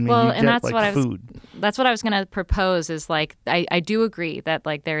get. I mean, Well, you and get that's like what food. that's what I was going to propose is like, I do agree that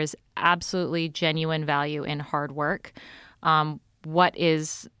like there is absolutely genuine value in hard work. What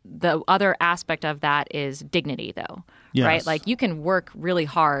is the other aspect of that is dignity, though, Yes. right? Like you can work really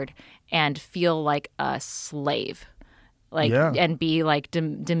hard and feel like a slave, like and be like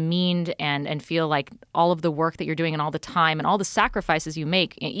demeaned and feel like all of the work that you're doing and all the time and all the sacrifices you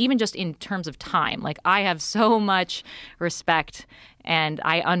make, even just in terms of time. Like I have so much respect and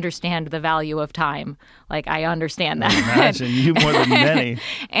I understand the value of time. Like I understand that. Imagine you more than many.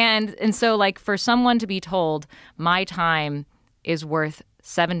 And so like for someone to be told my time is worth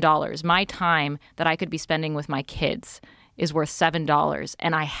 $7. My time that I could be spending with my kids is worth $7,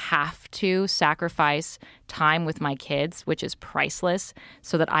 and I have to sacrifice time with my kids, which is priceless,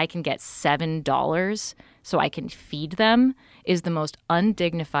 so that I can get $7 so I can feed them, is the most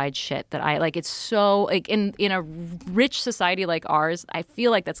undignified shit that I like. It's so like in a rich society like ours, I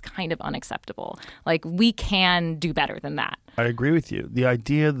feel like that's kind of unacceptable. Like we can do better than that. I agree with you. The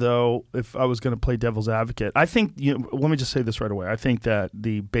idea, though, if I was going to play devil's advocate, I think, let me just say this right away. I think that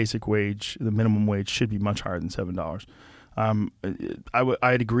the basic wage, the minimum wage, should be much higher than $7.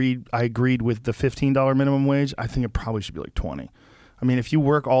 I agreed with the $15 minimum wage. I think it probably should be like 20. I mean, if you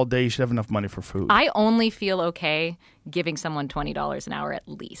work all day, you should have enough money for food. I only feel okay giving someone $20 an hour at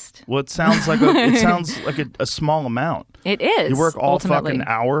least. Well, it sounds like a small amount. It is. You work all ultimately. fucking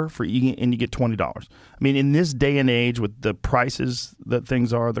hour for eating, and you get $20. I mean, in this day and age, with the prices that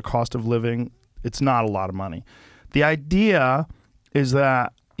things are, the cost of living, it's not a lot of money. The idea is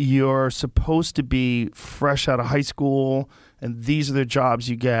that you're supposed to be fresh out of high school, and these are the jobs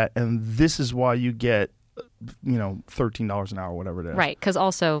you get, and this is why you get, $13 an hour, whatever it is. Right, because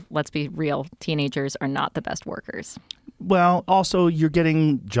also, let's be real, teenagers are not the best workers. Well, also, you're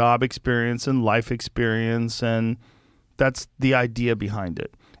getting job experience and life experience, and that's the idea behind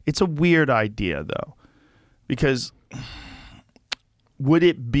it. It's a weird idea, though, because would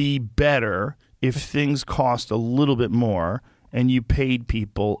it be better if things cost a little bit more and you paid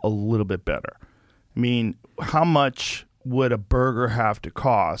people a little bit better? I mean, how much would a burger have to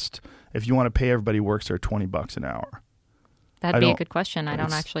cost if you want to pay everybody who works there $20 an hour? That'd be a good question. I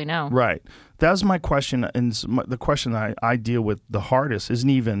don't actually know. Right. That was my question. And the question I deal with the hardest isn't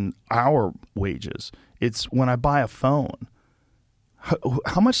even our wages. It's when I buy a phone.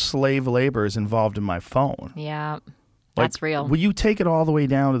 How much slave labor is involved in my phone? Yeah, that's real. Will you take it all the way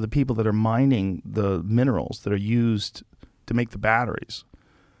down to the people that are mining the minerals that are used to make the batteries?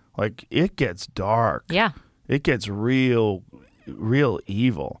 Like, it gets dark. Yeah. It gets real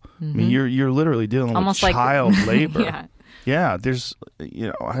evil. I mean, you're literally dealing almost with child labor. Yeah. Yeah, there's,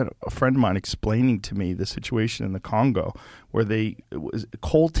 I had a friend of mine explaining to me the situation in the Congo where it was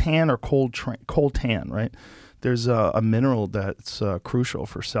coltan or coltan, right? There's a mineral that's crucial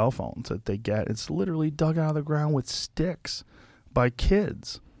for cell phones that they get. It's literally dug out of the ground with sticks by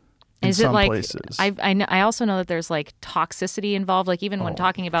kids. Is in it some like places. I also know that there's like toxicity involved, like even when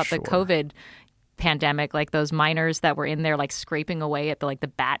talking about the COVID pandemic, like those miners that were in there like scraping away at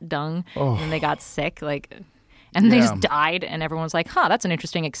the bat dung and they got sick, and they just died, and everyone's like, that's an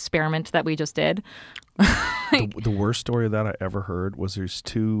interesting experiment that we just did. The worst story of that I ever heard was there's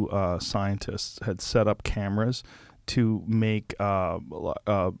two scientists had set up cameras to make I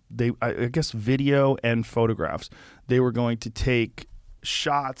guess video and photographs. They were going to take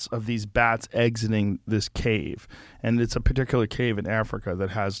shots of these bats exiting this cave, and it's a particular cave in Africa that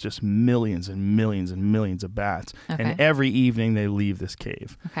has just millions and millions and millions of bats. And every evening they leave this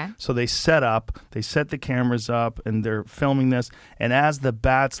cave. So they set the cameras up, and they're filming this, and as the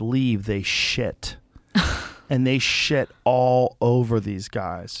bats leave, they shit. And they shit all over these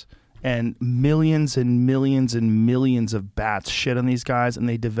guys, and millions and millions and millions of bats shit on these guys, and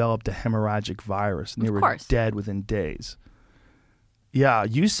they developed a hemorrhagic virus, and they were dead within days. Yeah,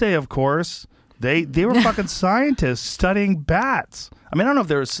 you say of course, They were fucking scientists studying bats. I mean, I don't know if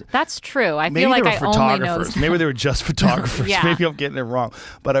there's. That's true. I Maybe feel like they were I only know. photographers. Maybe they were just photographers. Yeah. Maybe I'm getting it wrong.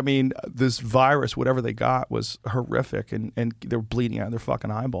 But I mean, this virus, whatever they got, was horrific, and they were bleeding out of their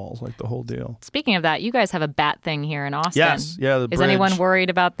fucking eyeballs, like the whole deal. Speaking of that, you guys have a bat thing here in Austin. Yes, yeah. The Is bridge. anyone worried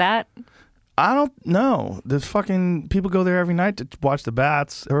about that? I don't know. The fucking people go there every night to watch the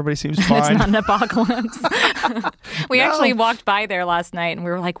bats. Everybody seems fine. It's not an apocalypse. We No. actually walked by there last night, and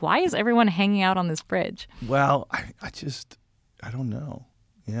we were like, "Why is everyone hanging out on this bridge?" Well, I don't know.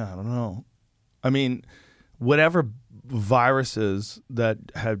 Yeah, I don't know. I mean, whatever viruses that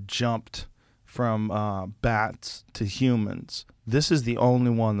have jumped from bats to humans, this is the only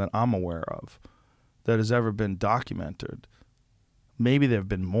one that I'm aware of that has ever been documented. Maybe there have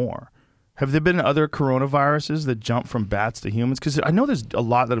been more. Have there been other coronaviruses that jump from bats to humans? Because I know there's a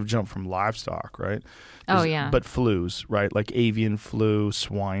lot that have jumped from livestock, right? Oh, yeah. But flus, right? Like avian flu,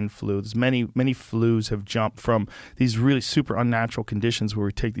 swine flu. There's many flus have jumped from these really super unnatural conditions where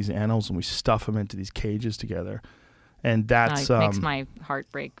we take these animals and we stuff them into these cages together. And that's... It makes my heart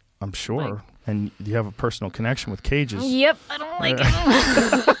break. I'm sure. And you have a personal connection with cages. Yep, I don't like them.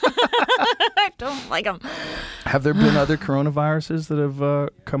 I don't like them. Have there been other coronaviruses that have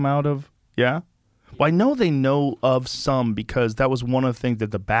come out of... Yeah? Well, I know they know of some because that was one of the things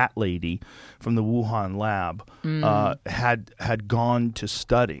that the bat lady from the Wuhan lab had gone to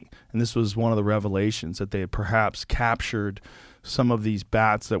study. And this was one of the revelations, that they had perhaps captured some of these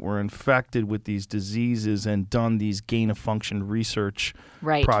bats that were infected with these diseases and done these gain-of-function research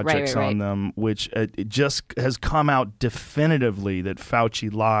projects on them, which it just has come out definitively that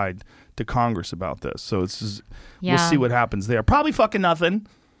Fauci lied to Congress about this. So we'll see what happens there. Probably fucking nothing.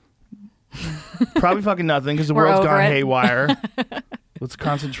 Probably fucking nothing because the We're world's over gone it. haywire. Let's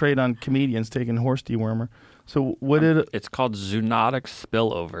concentrate on comedians taking horse dewormer. So what did It's called zoonotic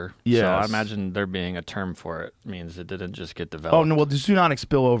spillover. Yes. So I imagine there being a term for it means it didn't just get developed. Oh no, well the zoonotic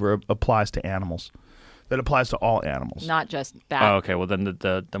spillover applies to animals. That applies to all animals. Not just bat. Oh, okay. Well, then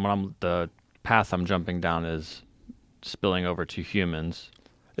the path I'm jumping down is spilling over to humans.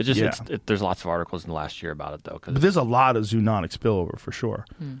 It just there's lots of articles in the last year about it though. But there's a lot of zoonotic spillover for sure.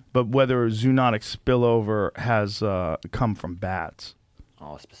 But whether zoonotic spillover has come from bats.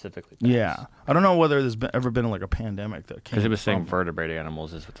 Oh, specifically. Yeah. I don't know whether there's ever been like a pandemic that came Because it was saying from vertebrate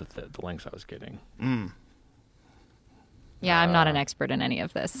animals is what the links I was getting. Yeah, I'm not an expert in any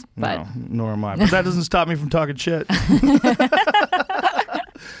of this, but No, nor am I. But that doesn't stop me from talking shit.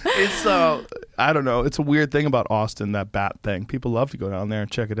 It's I don't know. It's a weird thing about Austin, that bat thing. People love to go down there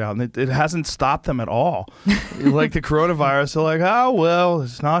and check it out, and it hasn't stopped them at all. Like the coronavirus, they're like, oh well,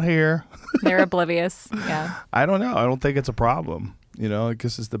 it's not here. they're oblivious. Yeah. I don't know. I don't think it's a problem. You know, I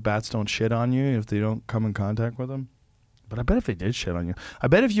guess it's the bats don't shit on you if they don't come in contact with them. But I bet if they did shit on you, I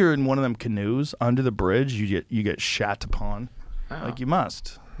bet if you're in one of them canoes under the bridge, you get shat upon. Like you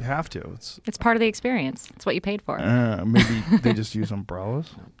must. You have to. It's part of the experience. It's what you paid for. Maybe they just use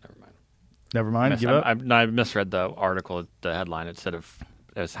umbrellas. Never mind. Never mind. Give up. I misread the article, the headline. It said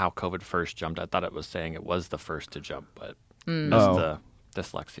as how COVID first jumped. I thought it was saying it was the first to jump, but missed the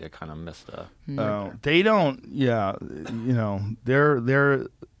dyslexia. Kind of missed the. Oh, they don't. Yeah, you know, they're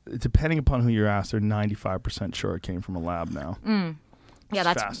depending upon who you ask, they're 95% sure it came from a lab now. Yeah, It's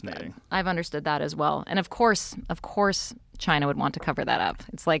that's fascinating. I've understood that as well. And of course, China would want to cover that up.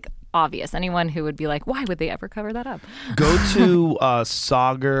 It's like obvious. Anyone who would be like, why would they ever cover that up? Go to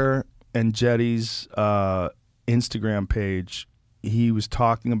Sagar and Jetty's Instagram page. He was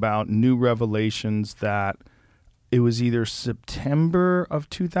talking about new revelations that it was either September of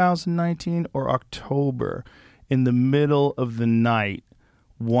 2019 or October. In the middle of the night,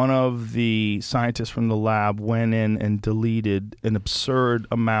 one of the scientists from the lab went in and deleted an absurd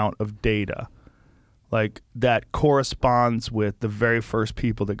amount of data, like that corresponds with the very first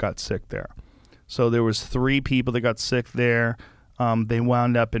people that got sick there. So there was 3 people that got sick there. They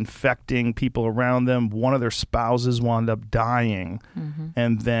wound up infecting people around them. One of their spouses wound up dying.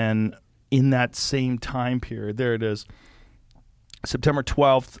 And then in that same time period, there it is, September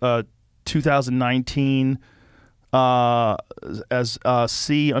 12th, 2019, as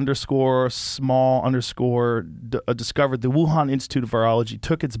C_small_ discovered, the Wuhan Institute of Virology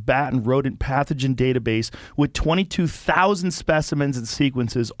took its bat and rodent pathogen database with 22,000 specimens and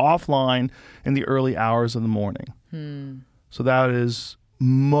sequences offline in the early hours of the morning. So that is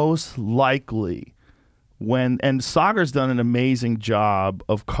most likely and Sagar's done an amazing job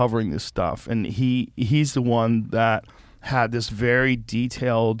of covering this stuff, and he's the one that had this very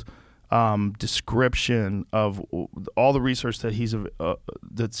detailed description of all the research that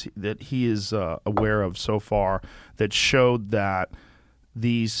he is aware of so far that showed that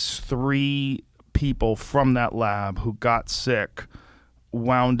these 3 people from that lab who got sick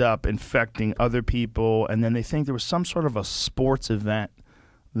wound up infecting other people, and then they think there was some sort of a sports event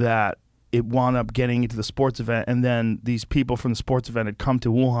that it wound up getting into the sports event, and then these people from the sports event had come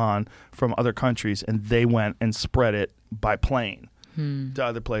to Wuhan from other countries, and they went and spread it by plane to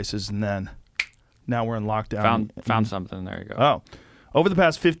other places, and then now we're in lockdown. Found something. There you go. Oh. Over the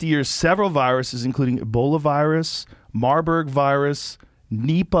past 50 years, several viruses, including Ebola virus, Marburg virus,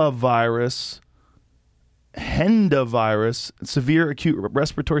 Nipah virus, Hendra virus, severe acute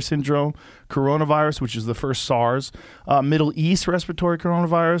respiratory syndrome, coronavirus, which is the first SARS, Middle East respiratory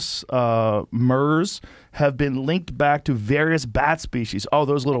coronavirus, MERS, have been linked back to various bat species. Oh,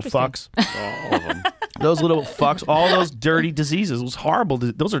 those little fucks. All of them. Those little fucks, all those dirty diseases. Those horrible.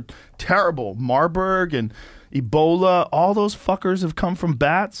 Those are terrible. Marburg and Ebola, all those fuckers have come from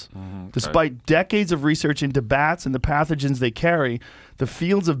bats. Despite decades of research into bats and the pathogens they carry, the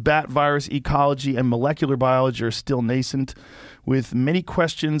fields of bat virus ecology and molecular biology are still nascent, with many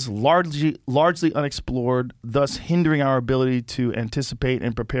questions largely unexplored, thus hindering our ability to anticipate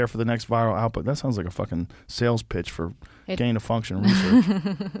and prepare for the next viral output. That sounds like a fucking sales pitch for gain of function research.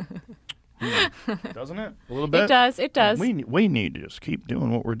 Doesn't it? A little bit? It does. We need to just keep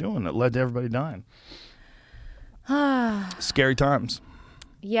doing what we're doing that led to everybody dying. Scary times.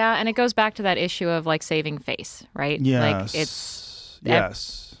 Yeah, and it goes back to that issue of like saving face, right? Yes.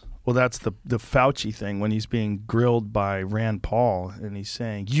 Yes. Well, that's the Fauci thing when he's being grilled by Rand Paul and he's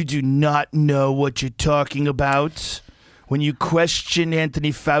saying, "You do not know what you're talking about. When you question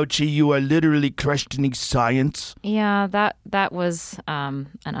Anthony Fauci, you are literally questioning science." Yeah, that was an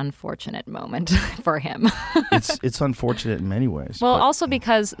unfortunate moment for him. It's unfortunate in many ways. Well, also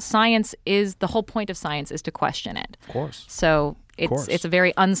because the whole point of science is to question it. Of course. So it's a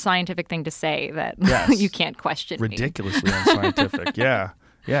very unscientific thing to say that you can't question me. Ridiculously unscientific. Yeah.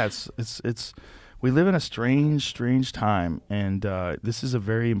 Yeah, it's we live in a strange time, and this is a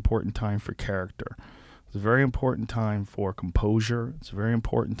very important time for character. It's a very important time for composure. It's a very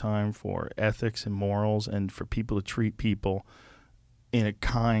important time for ethics and morals and for people to treat people in a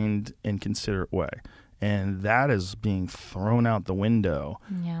kind and considerate way. And that is being thrown out the window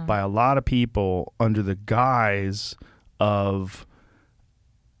by a lot of people under the guise of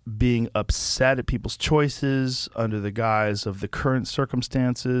being upset at people's choices, under the guise of the current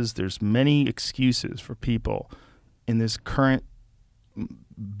circumstances. There's many excuses for people in this current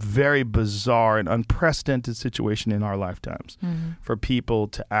very bizarre and unprecedented situation in our lifetimes for people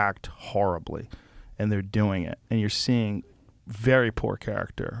to act horribly, and they're doing it. And you're seeing very poor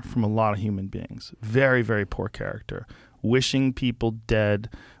character from a lot of human beings. Very, very poor character. Wishing people dead,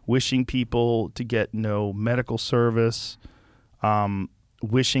 wishing people to get no medical service,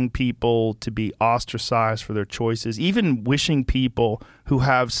 wishing people to be ostracized for their choices, even wishing people who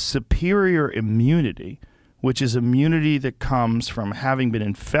have superior immunity, which is immunity that comes from having been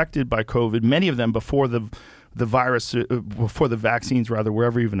infected by COVID, many of them before the virus, before the vaccines rather, were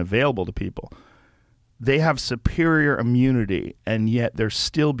ever even available to people. They have superior immunity, and yet they're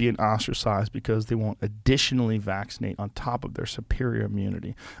still being ostracized because they won't additionally vaccinate on top of their superior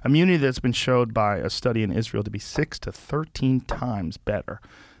immunity. Immunity that's been showed by a study in Israel to be 6 to 13 times better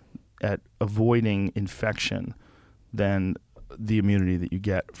at avoiding infection than the immunity that you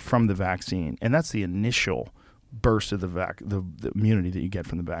get from the vaccine. And that's the initial burst of the immunity that you get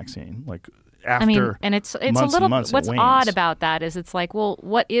from the vaccine. Like after and it's months a little and months, what's it wanes. odd about that is it's like, well,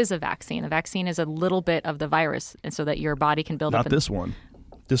 what is a vaccine? A vaccine is a little bit of the virus, and so that your body can build up. Not this one.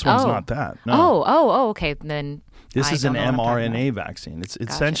 This one's not that. No. Okay. Then This is an mRNA vaccine. It's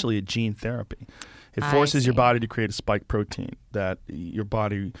essentially a gene therapy. It forces your body to create a spike protein that your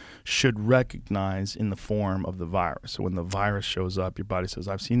body should recognize in the form of the virus. So when the virus shows up, your body says,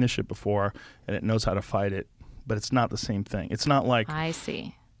 "I've seen this shit before," and it knows how to fight it. But it's not the same thing. It's not like I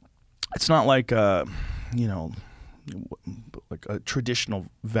see. It's not like like a traditional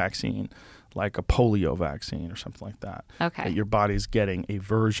vaccine, like a polio vaccine or something like that. Okay. That your body's getting a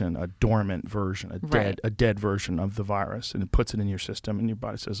version, a dormant version, a dead version of the virus, and it puts it in your system, and your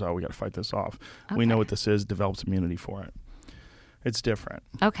body says, "Oh, we got to fight this off." Okay. We know what this is, develops immunity for it. It's different.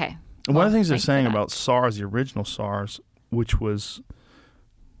 Okay. And one of the things they're saying about SARS, the original SARS, which was,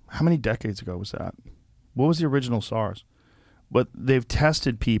 how many decades ago was that? What was the original SARS? But they've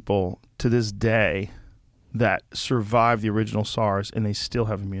tested people to this day that survived the original SARS, and they still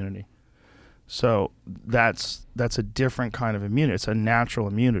have immunity. So that's a different kind of immunity. It's a natural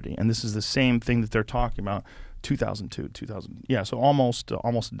immunity, and this is the same thing that they're talking about. 2002, 2000, yeah. So almost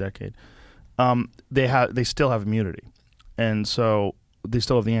a decade. They still have immunity, and so they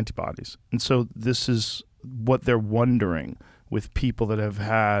still have the antibodies. And so this is what they're wondering with people that have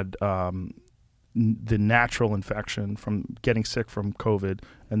had the natural infection from getting sick from COVID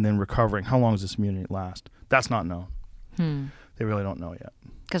and then recovering. How long does this immunity last? That's not known. They really don't know yet.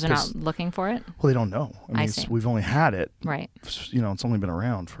 Because they're not looking for it? Well, they don't know. I mean, we've only had it. Right. It's only been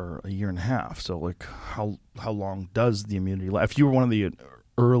around for a year and a half. So, like, how long does the immunity last? If you were one of the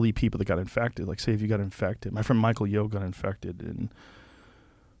early people that got infected, like, say if you got infected, my friend Michael Yo got infected in,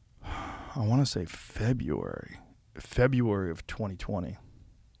 I want to say February of 2020.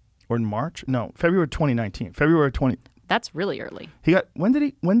 Or in March? No, February 2019. That's really early.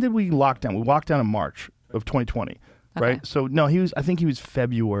 When did we lock down? We locked down in March of 2020. Okay. Right? So no, I think he was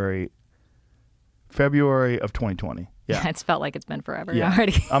February of 2020. Yeah. It's felt like it's been forever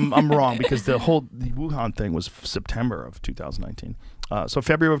already. I'm wrong because the Wuhan thing was September of 2019. So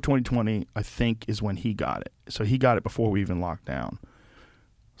February of 2020, I think, is when he got it. So he got it before we even locked down.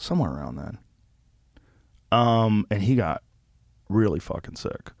 Somewhere around then. And he got really fucking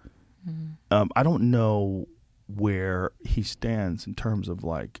sick. I don't know where he stands in terms of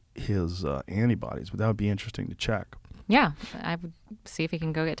like his antibodies, but that would be interesting to check. Yeah, I would see if he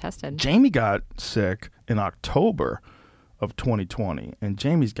can go get tested. Jamie got sick in October of 2020, and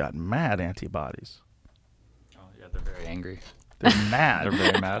Jamie's got mad antibodies. Oh, yeah, they're very angry. They're mad. They're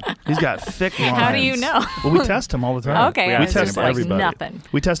very mad. He's got thick lines. How do you know? Well, we test him all the time. Okay, we it's test just like everybody. nothing.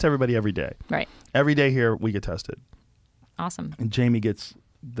 We test everybody every day. Right. Every day here, we get tested. Awesome. And Jamie gets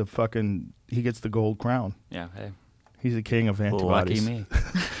he gets the gold crown. Yeah, hey. He's the king of antibodies. Lucky me.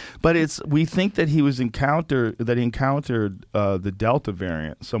 But we think that he encountered the Delta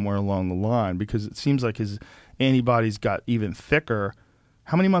variant somewhere along the line because it seems like his antibodies got even thicker.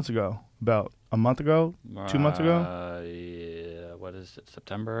 How many months ago? About a month ago? 2 months ago? Yeah, what is it?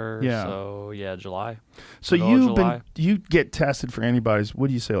 September? Yeah. So yeah, July. So you get tested for antibodies. What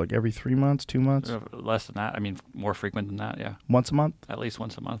do you say? Like every 3 months, 2 months? Less than that. I mean, more frequent than that. Yeah. Once a month? At least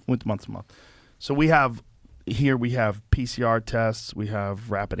once a month. Once a month. So we have PCR tests, we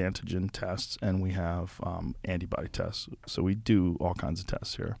have rapid antigen tests, and we have antibody tests. So we do all kinds of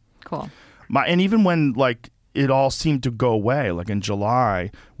tests here. Cool. And even when like it all seemed to go away, like in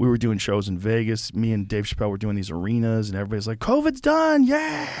July, we were doing shows in Vegas. Me and Dave Chappelle were doing these arenas, and everybody's like, "COVID's done,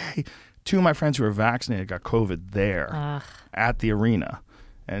 yay!" 2 of my friends who were vaccinated got COVID there at the arena,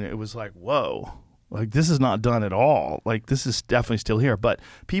 and it was like, whoa. Like, this is not done at all. Like, this is definitely still here. But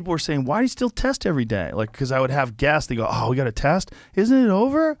people were saying, why do you still test every day? Like, because I would have guests. They go, oh, we got to test? Isn't it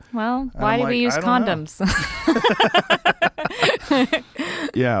over? Well, why do we use condoms?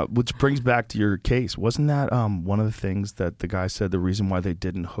 Yeah, which brings back to your case. Wasn't that one of the things that the guy said the reason why they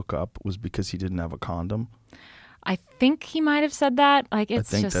didn't hook up was because he didn't have a condom? I think he might have said that. Like,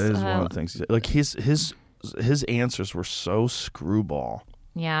 it's I think just, that is one of the things he said. Like, his answers were so screwball.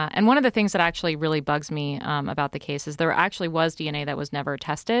 Yeah, and one of the things that actually really bugs me about the case is there actually was DNA that was never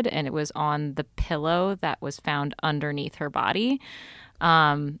tested, and it was on the pillow that was found underneath her body,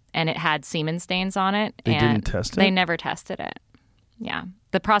 and it had semen stains on it. They didn't test it? They never tested it. Yeah.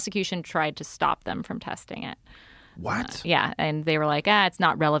 The prosecution tried to stop them from testing it. What? Yeah, and they were like, it's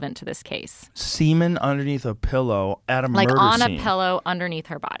not relevant to this case. Semen underneath a pillow at a murder scene. Like on a pillow underneath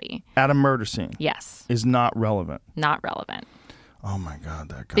her body. At a murder scene. Yes. Is not relevant. Not relevant. Oh, my God,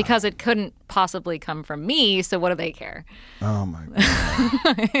 that guy. Because it couldn't possibly come from me, so what do they care? Oh, my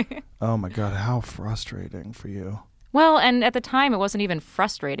God. Oh, my God, how frustrating for you. Well, and at the time, it wasn't even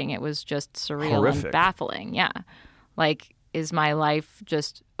frustrating. It was just surreal Horrific. And baffling. Yeah. Like, is my life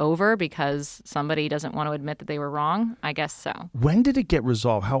just over because somebody doesn't want to admit that they were wrong? I guess so. When did it get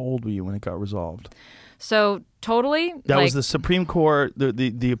resolved? How old were you when it got resolved? So totally. That was the Supreme Court,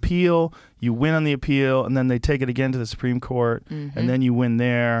 the appeal. You win on the appeal, and then they take it again to the Supreme Court, and then you win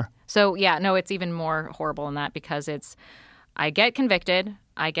there. So, yeah, no, it's even more horrible than that because I get convicted,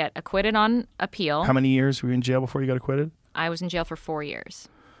 I get acquitted on appeal. How many years were you in jail before you got acquitted? I was in jail for 4 years.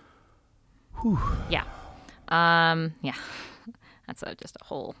 Whew. Yeah. Yeah. That's just a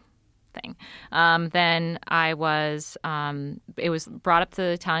whole thing. Then I was, it was brought up to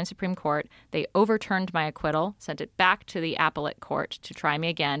the Italian Supreme Court. They overturned my acquittal, sent it back to the appellate court to try me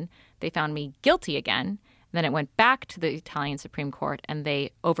again. They found me guilty again. Then it went back to the Italian Supreme Court, and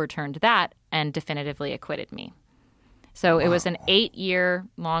they overturned that and definitively acquitted me. So it was an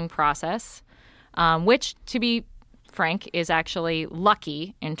 8-year-long process, which, to be frank, is actually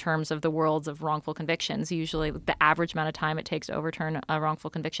lucky in terms of the worlds of wrongful convictions. Usually the average amount of time it takes to overturn a wrongful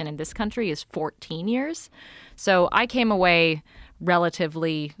conviction in this country is 14 years. So I came away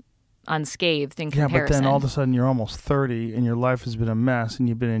relatively unscathed in comparison. Yeah, but then all of a sudden you're almost 30 and your life has been a mess and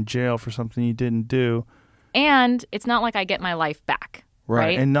you've been in jail for something you didn't do. And it's not like I get my life back.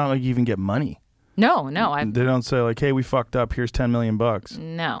 Right. And not like you even get money. No. They don't say like, hey, we fucked up. Here's $10 million.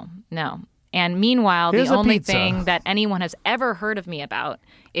 No. And meanwhile, Here's the a only pizza. thing that anyone has ever heard of me about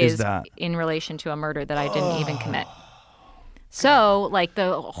is that? in relation to a murder that I didn't even commit. So, like,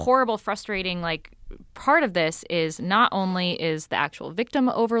 the horrible, frustrating, like, part of this is not only is the actual victim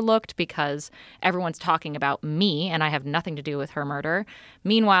overlooked because everyone's talking about me and I have nothing to do with her murder.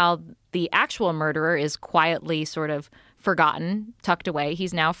 Meanwhile, the actual murderer is quietly sort of forgotten, tucked away.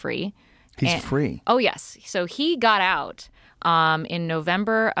 He's now free. He's free. Oh, yes. So he got out in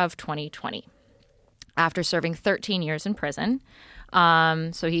November of 2020 after serving 13 years in prison.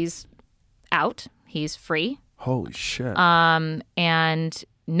 So he's out. He's free. Holy shit. And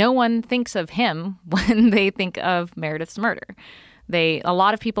no one thinks of him when they think of Meredith's murder. A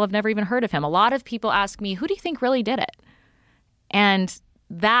lot of people have never even heard of him. A lot of people ask me, who do you think really did it? And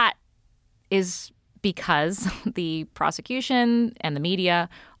that is because the prosecution and the media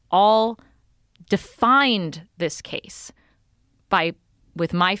all defined this case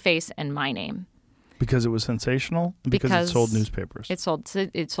with my face and my name. Because it was sensational? Because it sold newspapers? It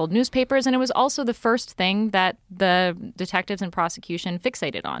sold newspapers, and it was also the first thing that the detectives and prosecution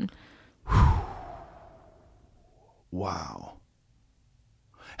fixated on. Wow.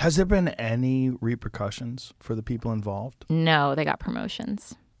 Has there been any repercussions for the people involved? No, they got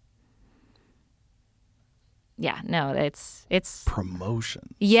promotions. Yeah, no, it's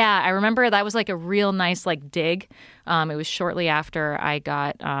Promotions. Yeah, I remember that was like a real nice like dig. It was shortly after I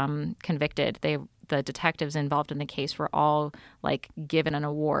got convicted. The detectives involved in the case were all like given an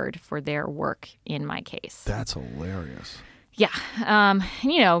award for their work in my case. That's hilarious. Yeah.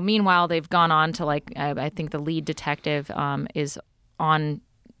 Meanwhile, they've gone on to like I think the lead detective is on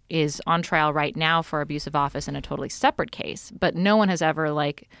trial right now for abuse of office in a totally separate case, but no one has ever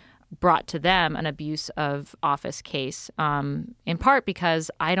like brought to them an abuse of office case, in part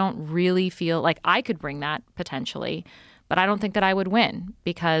because I don't really feel like I could bring that potentially, but I don't think that I would win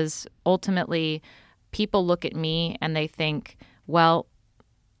because ultimately people look at me and they think, well,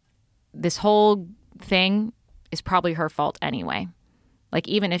 this whole thing is probably her fault anyway. Like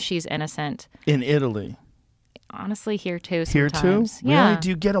even if she's innocent. In Italy? Honestly, here too Here sometimes. too? Yeah. Really? Do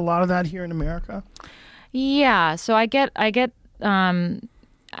you get a lot of that here in America? Yeah. So I get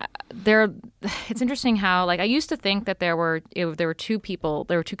it's interesting how like I used to think that there were two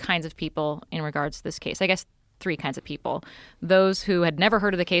kinds of people in regards to this case. I guess three kinds of people. Those who had never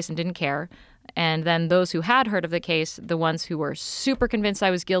heard of the case and didn't care, and then those who had heard of the case, the ones who were super convinced I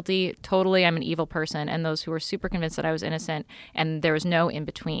was guilty, totally I'm an evil person, and those who were super convinced that I was innocent, and there was no in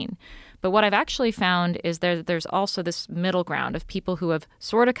between. But what I've actually found is there's also this middle ground of people who have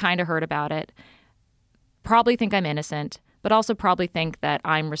sort of kind of heard about it, probably think I'm innocent, but also probably think that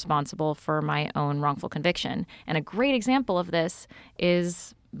I'm responsible for my own wrongful conviction. And a great example of this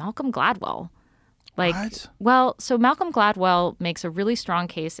is Malcolm Gladwell. What? Well, so Malcolm Gladwell makes a really strong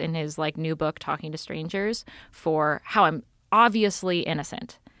case in his like new book, Talking to Strangers, for how I'm obviously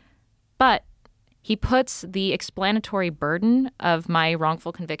innocent. But he puts the explanatory burden of my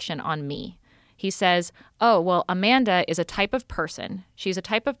wrongful conviction on me. He says, oh, well, Amanda is a type of person. She's a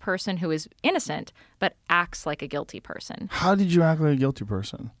type of person who is innocent, but acts like a guilty person. How did you act like a guilty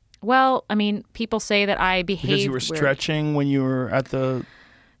person? Well, I mean, people say that I behaved Because you were weird. stretching when you were at the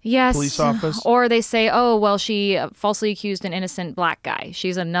Yes. police office? Or they say, oh, well, she falsely accused an innocent black guy.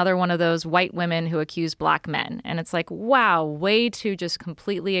 She's another one of those white women who accuse black men. And it's like, wow, way to just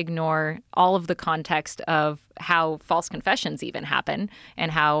completely ignore all of the context of how false confessions even happen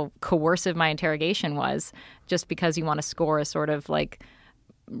and how coercive my interrogation was just because you want to score a sort of like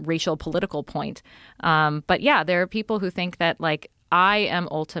racial political point. But yeah, there are people who think that like I am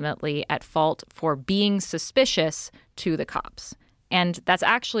ultimately at fault for being suspicious to the cops. And that's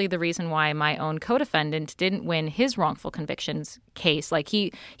actually the reason why my own co-defendant didn't win his wrongful convictions case. Like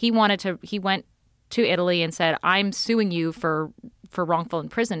he went to Italy and said, I'm suing you for wrongful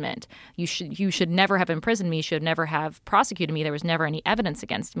imprisonment. You should never have imprisoned me. You should never have prosecuted me. There was never any evidence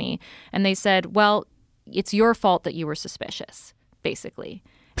against me. And they said, well, it's your fault that you were suspicious, basically.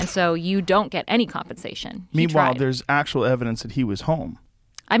 And so you don't get any compensation. Meanwhile, there's actual evidence that he was home.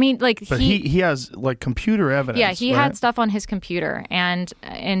 I mean, like But he has like computer evidence. Yeah, he right? had stuff on his computer,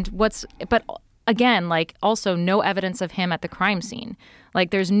 but again, like also no evidence of him at the crime scene.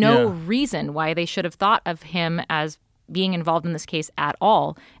 Like there's no reason why they should have thought of him as being involved in this case at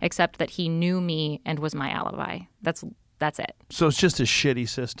all, except that he knew me and was my alibi. That's it. So it's just a shitty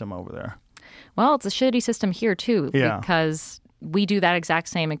system over there. Well, it's a shitty system here too, Yeah. because we do that exact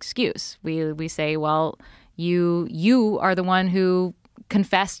same excuse. We say, well, you are the one who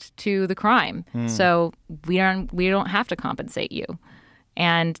confessed to the crime, so we don't have to compensate you.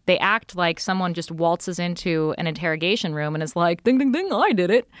 And they act like someone just waltzes into an interrogation room and is like, ding, ding, ding, I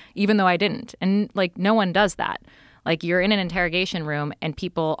did it, even though I didn't. And like, no one does that. Like, you're in an interrogation room and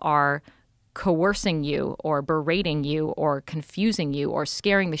people are coercing you or berating you or confusing you or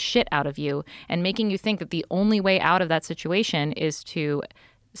scaring the shit out of you and making you think that the only way out of that situation is to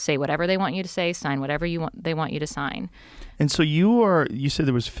say whatever they want you to say, sign whatever they want you to sign. And so you said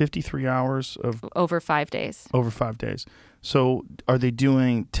there was 53 hours of... Over 5 days. Over 5 days. So are they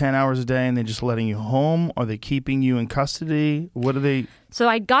doing 10 hours a day and they're just letting you home? Are they keeping you in custody? What are they... So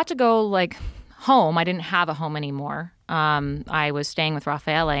I got to go, like, home. I didn't have a home anymore. I was staying with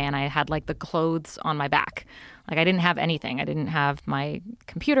Raffaele and I had, like, the clothes on my back. Like, I didn't have anything. I didn't have my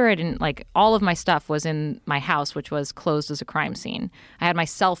computer. I didn't, like, all of my stuff was in my house, which was closed as a crime scene. I had my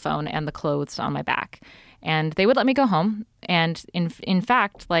cell phone and the clothes on my back. And they would let me go home. And in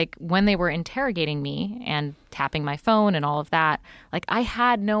fact, like, when they were interrogating me and tapping my phone and all of that, like, I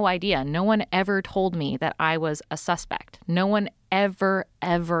had no idea. No one ever told me that I was a suspect. No one ever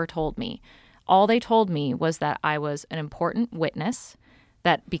told me. All they told me was that I was an important witness,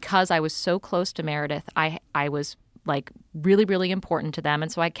 that because I was so close to Meredith, I was, like, really, really important to them.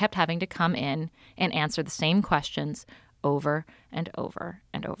 And so I kept having to come in and answer the same questions over and over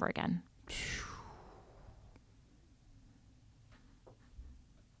and over again.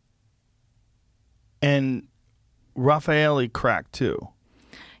 And Raffaele cracked too.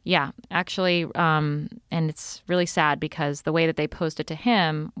 Yeah, actually, and it's really sad because the way that they posed it to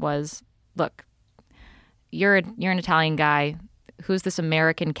him was, look, you're an Italian guy. Who's this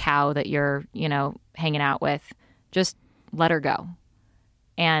American cow that you're, hanging out with? Just let her go.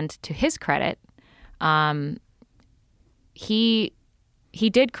 And to his credit, he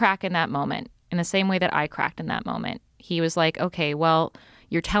did crack in that moment in the same way that I cracked in that moment. He was like, okay, well,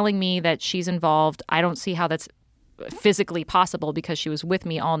 you're telling me that she's involved. I don't see how that's physically possible because she was with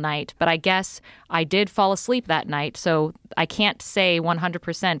me all night. But I guess I did fall asleep that night. So I can't say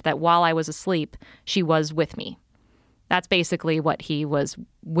 100% that while I was asleep, she was with me. That's basically what he was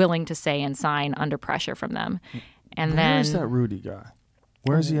willing to say and sign under pressure from them. And Where is that Rudy guy?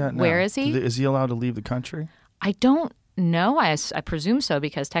 Where is he at now? Where is he? Is he allowed to leave the country? I don't know. I presume so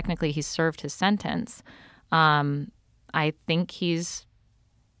because technically he's served his sentence. I think he's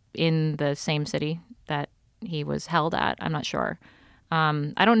in the same city that he was held at. I'm not sure.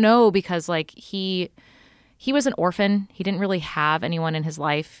 I don't know because, like, he was an orphan. He didn't really have anyone in his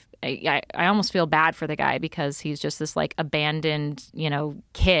life. I almost feel bad for the guy because he's just this, like, abandoned,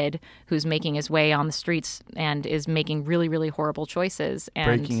 kid who's making his way on the streets and is making really, really horrible choices. And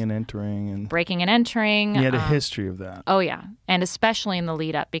breaking and entering. He had a history of that. Oh, yeah. And especially in the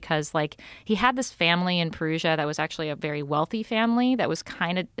lead up because, like, he had this family in Perugia that was actually a very wealthy family that was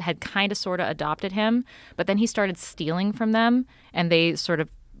had sort of adopted him. But then he started stealing from them and they sort of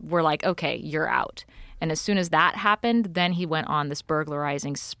were like, okay, you're out. And as soon as that happened, then he went on this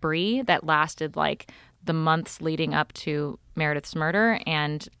burglarizing spree that lasted, like, the months leading up to Meredith's murder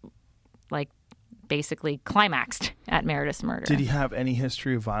and, like, basically climaxed at Meredith's murder. Did he have any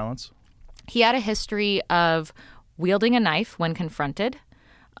history of violence? He had a history of wielding a knife when confronted.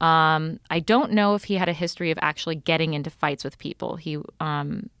 I don't know if he had a history of actually getting into fights with people.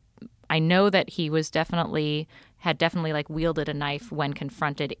 I know that he was definitely like wielded a knife when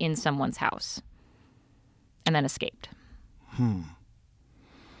confronted in someone's house. And then escaped. And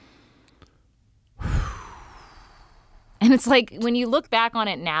it's like, when you look back on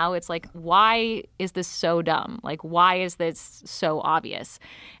it now, it's like, why is this so dumb? Like, why is this so obvious?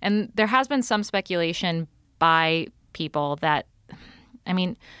 And there has been some speculation by people that, I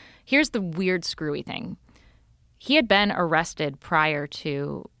mean, here's the weird, screwy thing. He had been arrested prior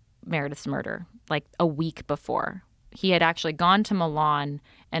to Meredith's murder, like a week before. He had actually gone to Milan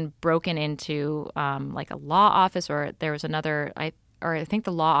and broken into like a law office, or there was another, I think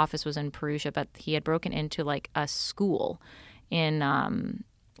the law office was in Perugia, but he had broken into like a school in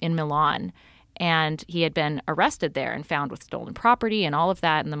Milan. And he had been arrested there and found with stolen property and all of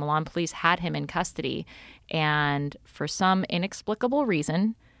that. And the Milan police had him in custody. And for some inexplicable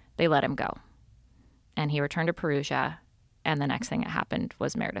reason, they let him go. And he returned to Perugia. And the next thing that happened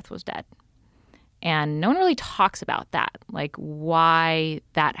was Meredith was dead. And no one really talks about that, like why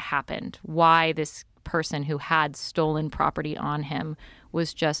that happened, why this person who had stolen property on him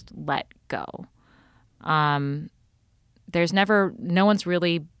was just let go. No one's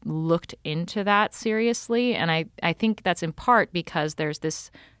really looked into that seriously. And I think that's in part because there's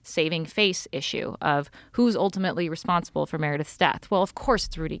this saving face issue of who's ultimately responsible for Meredith's death. Well, of course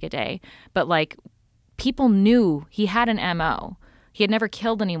it's Rudy Gaudet, but like people knew he had an MO. He had never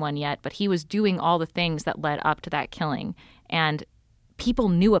killed anyone yet, but he was doing all the things that led up to that killing. And people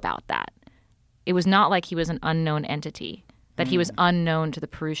knew about that. It was not like he was an unknown entity, that he was unknown to the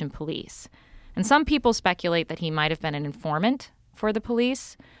Peruvian police. And some people speculate that he might have been an informant for the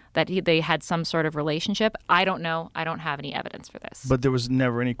police, that they had some sort of relationship. I don't know. I don't have any evidence for this. But there was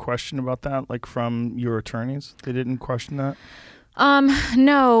never any question about that, like from your attorneys? They didn't question that?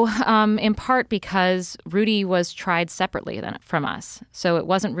 No, in part because Rudy was tried separately from us. So there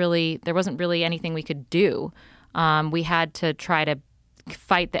wasn't really anything we could do. We had to try to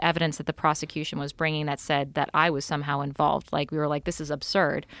fight the evidence that the prosecution was bringing that said that I was somehow involved. Like, we were like, this is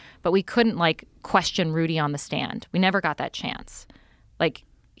absurd. But we couldn't, like, question Rudy on the stand. We never got that chance. Like,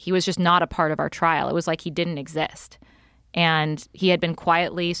 he was just not a part of our trial. It was like he didn't exist. And he had been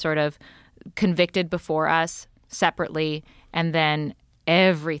quietly sort of convicted before us separately, and then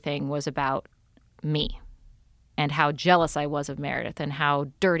everything was about me and how jealous I was of Meredith and how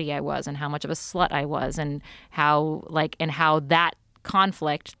dirty I was and how much of a slut I was and how that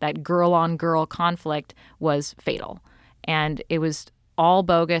conflict, that girl-on-girl conflict, was fatal. And it was all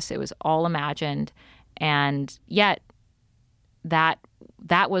bogus. It was all imagined. And yet that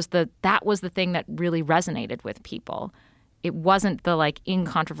was the thing that really resonated with people. It wasn't the, like,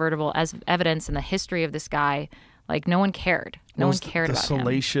 incontrovertible as evidence in the history of this guy. Like, no one cared. No one cared about him. The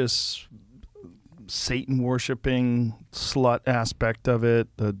salacious, Satan-worshipping slut aspect of it,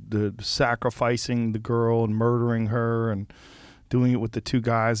 the sacrificing the girl and murdering her and doing it with the two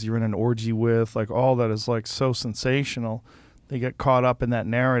guys you're in an orgy with, like, all that is, like, so sensational. They get caught up in that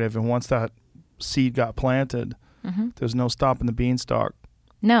narrative, and once that seed got planted, there's no stopping the beanstalk.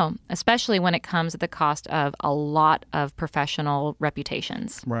 No, especially when it comes at the cost of a lot of professional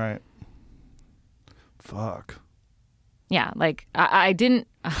reputations. Right. Fuck. Yeah, like, I didn't,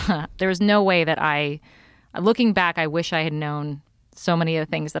 there was no way that looking back, I wish I had known so many of the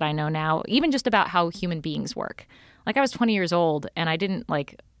things that I know now, even just about how human beings work. Like, I was 20 years old, and I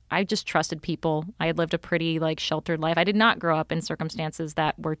just trusted people. I had lived a pretty, like, sheltered life. I did not grow up in circumstances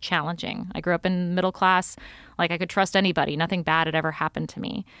that were challenging. I grew up in middle class. Like, I could trust anybody. Nothing bad had ever happened to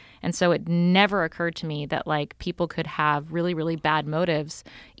me. And so it never occurred to me that, like, people could have really, really bad motives,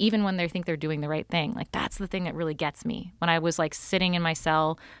 even when they think they're doing the right thing. Like, that's the thing that really gets me. When I was, like, sitting in my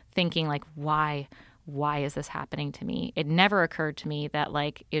cell thinking, like, why is this happening to me? It never occurred to me that,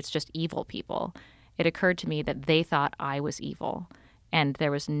 like, it's just evil people. It occurred to me that they thought I was evil, and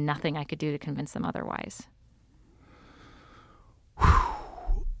there was nothing I could do to convince them otherwise.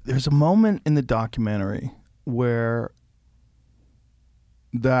 There's a moment in the documentary where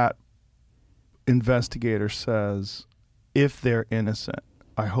that investigator says, if they're innocent,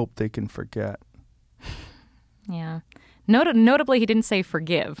 I hope they can forget. Yeah. Notably, he didn't say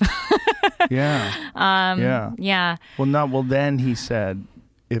forgive. Yeah. Yeah. Well, then he said,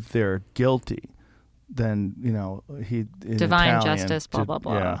 if they're guilty, then, he divine Italian, justice, blah, blah,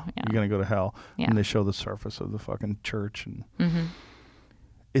 blah. Yeah, you're gonna go to hell. Yeah. And they show the surface of the fucking church, and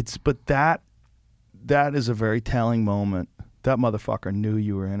but that is a very telling moment. That motherfucker knew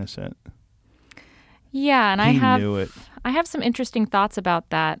you were innocent. Yeah, and he knew it. I have some interesting thoughts about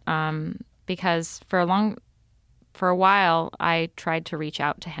that, because for a while I tried to reach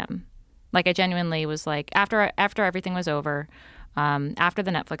out to him. Like, I genuinely was like, after everything was over, after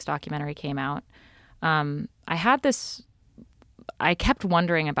the Netflix documentary came out, I kept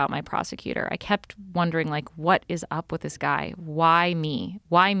wondering about my prosecutor. I kept wondering, like, what is up with this guy? Why me?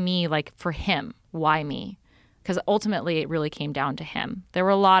 Why me? Like, for him, why me? Because ultimately it really came down to him. There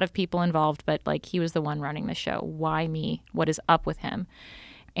were a lot of people involved, but, like, he was the one running the show. Why me? What is up with him?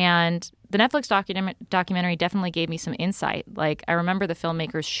 And the Netflix documentary definitely gave me some insight. Like, I remember the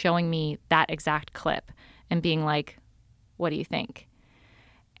filmmakers showing me that exact clip and being like, what do you think?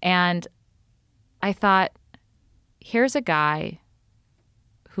 And I thought, here's a guy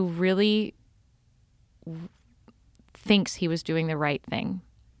who really thinks he was doing the right thing,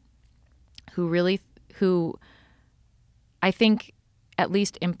 who I think, at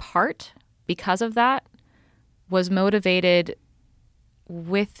least in part because of that, was motivated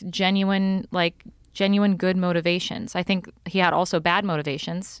with genuine good motivations. I think he had also bad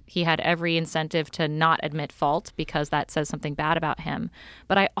motivations. He had every incentive to not admit fault because that says something bad about him.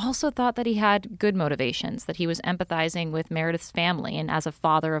 But I also thought that he had good motivations, that he was empathizing with Meredith's family. And as a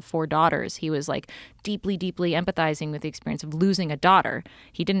father of 4 daughters, he was, like, deeply, deeply empathizing with the experience of losing a daughter.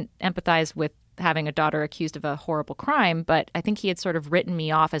 He didn't empathize with having a daughter accused of a horrible crime, but I think he had sort of written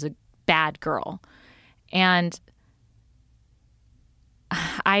me off as a bad girl. And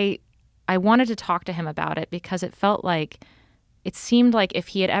I wanted to talk to him about it because it seemed like if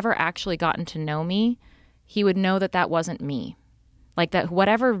he had ever actually gotten to know me, he would know that that wasn't me. Like that,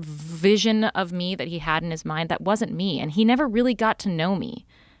 whatever vision of me that he had in his mind, that wasn't me. And he never really got to know me.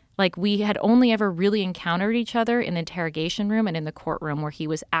 Like we had only ever really encountered each other in the interrogation room and in the courtroom where he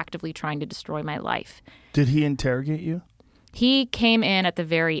was actively trying to destroy my life. Did he interrogate you? He came in at the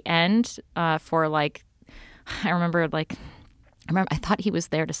very end for like, I thought he was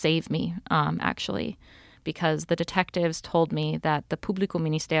there to save me, actually, because the detectives told me that the Público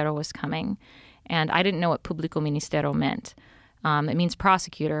Ministerio was coming, and I didn't know what Público Ministerio meant. It means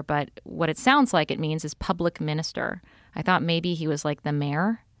prosecutor, but what it sounds like it means is public minister. I thought maybe he was like the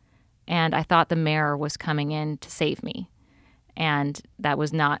mayor, and I thought the mayor was coming in to save me. And that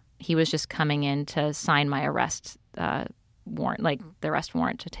was not, he was just coming in to sign my arrest warrant, like the arrest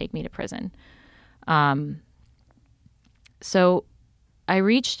warrant to take me to prison. So I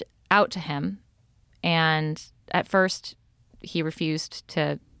reached out to him, and at first he refused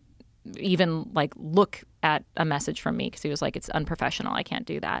to even like look at a message from me because he was like, it's unprofessional. I can't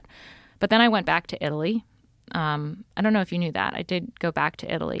do that. But then I went back to Italy. I don't know if you knew that. I did go back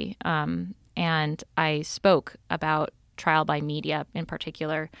to Italy, and I spoke about trial by media in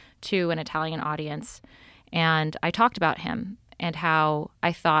particular to an Italian audience. And I talked about him and how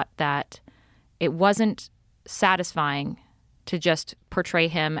I thought that it wasn't satisfying to just portray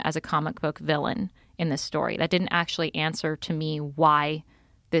him as a comic book villain in this story. That didn't actually answer to me why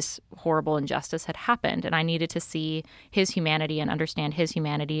this horrible injustice had happened. And I needed to see his humanity and understand his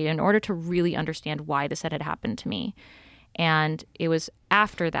humanity in order to really understand why this had happened to me. And it was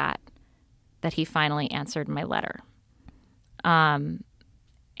after that that he finally answered my letter. And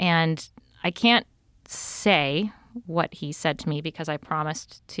I can't say what he said to me because I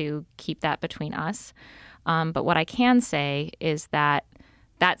promised to keep that between us. But what I can say is that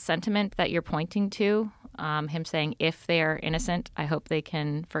that sentiment that you're pointing to, him saying, if they are innocent, I hope they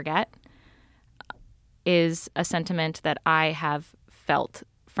can forget, is a sentiment that I have felt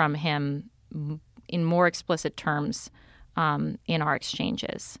from him in more explicit terms in our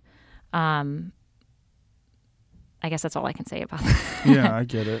exchanges. I guess that's all I can say about that. Yeah, I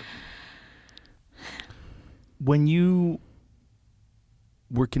get it. When you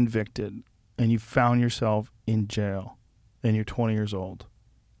were convicted and you found yourself in jail and you're 20 years old,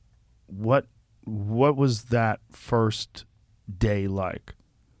 what was that first day like?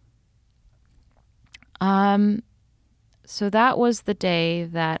 So that was the day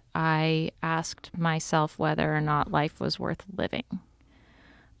that I asked myself whether or not life was worth living.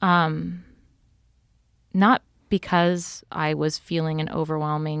 Not because I was feeling an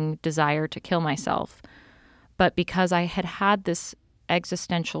overwhelming desire to kill myself, but because I had had this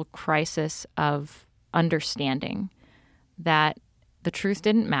existential crisis of understanding that the truth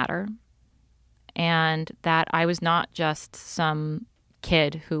didn't matter and that I was not just some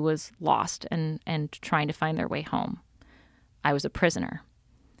kid who was lost and trying to find their way home. I was a prisoner,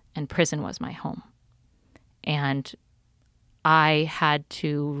 and prison was my home. And I had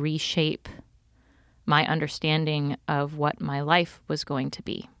to reshape my understanding of what my life was going to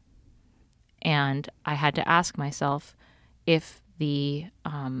be. And I had to ask myself if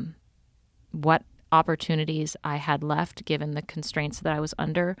what opportunities I had left, given the constraints that I was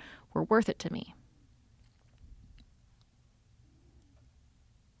under, were worth it to me.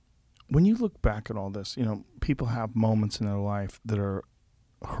 When you look back at all this, people have moments in their life that are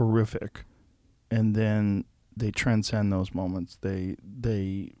horrific, and then they transcend those moments.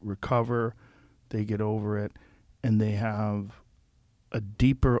 They recover, they get over it, and they have a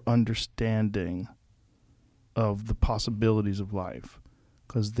deeper understanding of the possibilities of life,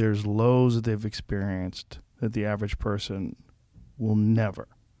 because there's lows that they've experienced that the average person will never.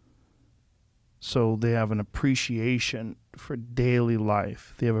 So they have an appreciation for daily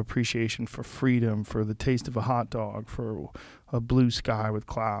life. They have appreciation for freedom, for the taste of a hot dog, for a blue sky with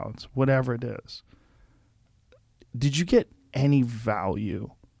clouds, whatever it is. Did you get any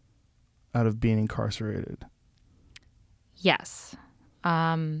value out of being incarcerated? Yes.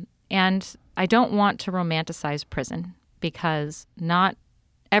 And I don't want to romanticize prison because not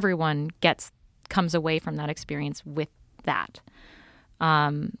everyone comes away from that experience with that.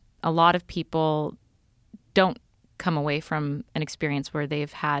 A lot of people don't come away from an experience where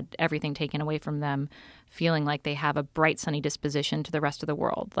they've had everything taken away from them feeling like they have a bright, sunny disposition to the rest of the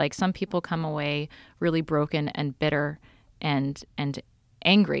world. Like some people come away really broken and bitter and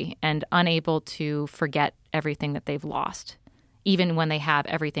angry and unable to forget everything that they've lost, even when they have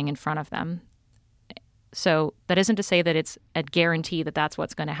everything in front of them. So that isn't to say that it's a guarantee that that's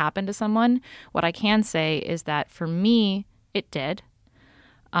what's going to happen to someone. What I can say is that for me, it did.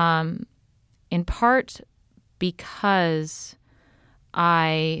 In part because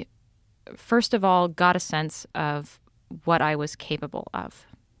I, first of all, got a sense of what I was capable of.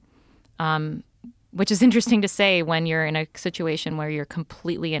 Which is interesting to say when you're in a situation where you're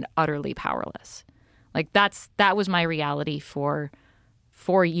completely and utterly powerless. Like that was my reality for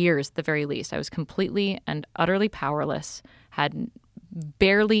 4 years at the very least. I was completely and utterly powerless, had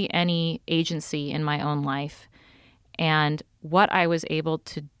barely any agency in my own life. And what I was able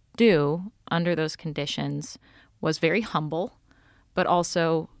to do under those conditions was very humble, but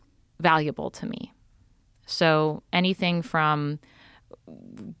also valuable to me. So anything from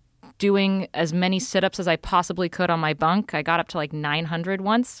doing as many sit-ups as I possibly could on my bunk. I got up to like 900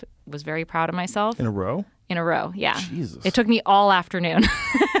 once. Was very proud of myself. In a row? In a row, yeah. Jesus. It took me all afternoon.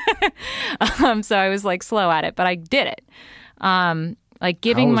 So I was like slow at it, but I did it. Like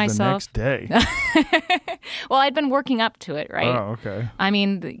giving How was myself the next day? Well, I'd been working up to it, right? Oh, okay. I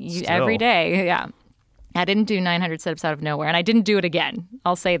mean, every day, yeah. I didn't do 900 sit-ups out of nowhere, and I didn't do it again.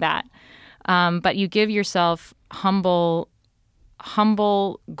 I'll say that. But you give yourself humble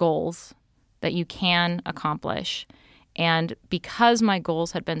goals that you can accomplish. And because my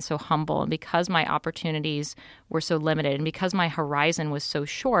goals had been so humble, and because my opportunities were so limited, and because my horizon was so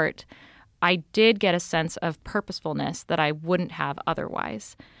short, I did get a sense of purposefulness that I wouldn't have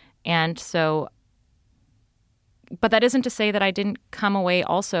otherwise. And so, but that isn't to say that I didn't come away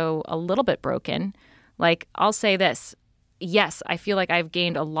also a little bit broken. Like, I'll say this. Yes, I feel like I've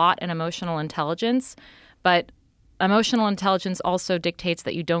gained a lot in emotional intelligence, but emotional intelligence also dictates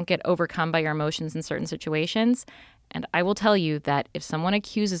that you don't get overcome by your emotions in certain situations. And I will tell you that if someone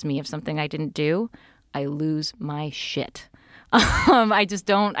accuses me of something I didn't do, I lose my shit. I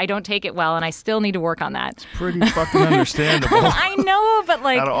don't take it well, and I still need to work on that. It's pretty fucking understandable. I know, but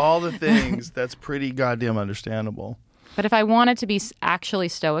like... Out of all the things, that's pretty goddamn understandable. But if I wanted to be actually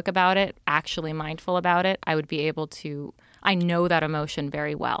stoic about it, actually mindful about it, I would be able to... I know that emotion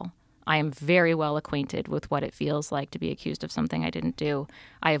very well. I am very well acquainted with what it feels like to be accused of something I didn't do.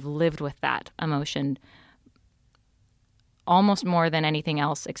 I have lived with that emotion almost more than anything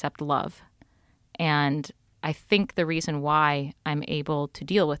else except love. And I think the reason why I'm able to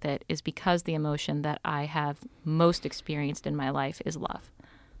deal with it is because the emotion that I have most experienced in my life is love.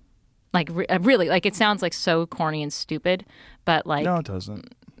 Like, really, like, it sounds like so corny and stupid, but like... No, it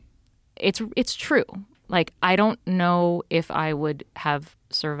doesn't. It's true. Like, I don't know if I would have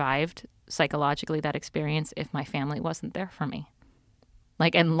survived psychologically that experience if my family wasn't there for me.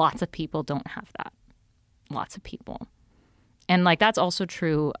 Like, and lots of people don't have that. Lots of people. And like, that's also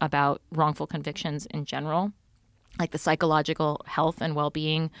true about wrongful convictions in general. Like, the psychological health and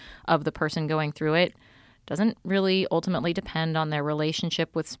well-being of the person going through it doesn't really ultimately depend on their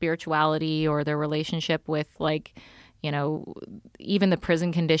relationship with spirituality or their relationship with, like, you know, even the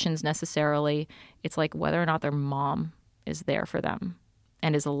prison conditions necessarily. It's like whether or not their mom is there for them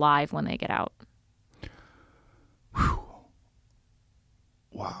and is alive when they get out. Whew.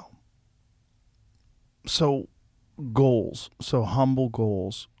 Wow. So goals, so humble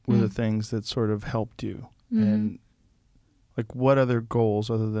goals were the things that sort of helped you. And like, what other goals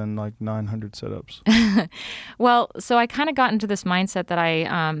other than like 900 sit-ups? Well, so I kind of got into this mindset that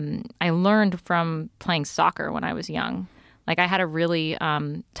I learned from playing soccer when I was young. Like, I had a really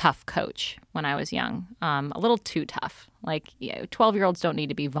tough coach when I was young, a little too tough. Like, 12-year-olds don't need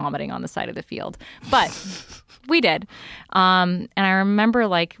to be vomiting on the side of the field, but we did. And I remember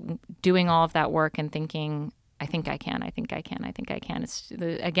like doing all of that work and thinking, I think I can.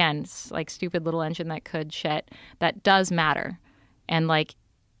 It's like stupid little engine that could shit. That does matter. And like,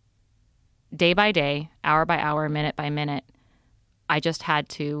 day by day, hour by hour, minute by minute, I just had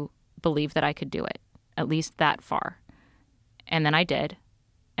to believe that I could do it, at least that far. And then I did.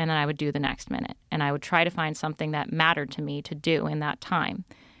 And then I would do the next minute. And I would try to find something that mattered to me to do in that time.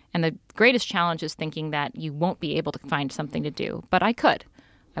 And the greatest challenge is thinking that you won't be able to find something to do. But I could.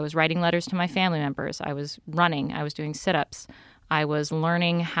 I was writing letters to my family members. I was running. I was doing sit-ups. I was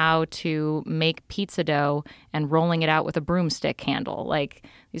learning how to make pizza dough and rolling it out with a broomstick handle. Like,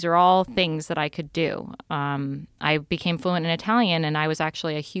 these are all things that I could do. I became fluent in Italian, and I was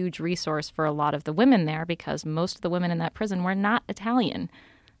actually a huge resource for a lot of the women there because most of the women in that prison were not Italian.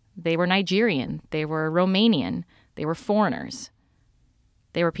 They were Nigerian. They were Romanian. They were foreigners.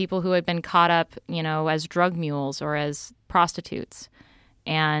 They were people who had been caught up, as drug mules or as prostitutes.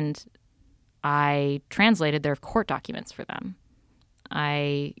 And I translated their court documents for them.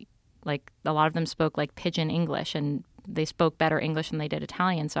 A lot of them spoke like pidgin English, and they spoke better English than they did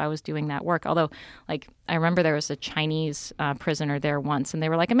Italian, so I was doing that work. Although, like, I remember there was a Chinese prisoner there once, and they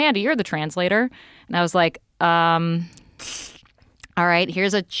were like, Amanda, you're the translator. And I was like, all right,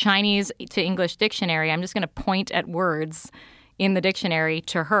 here's a Chinese to English dictionary. I'm just going to point at words in the dictionary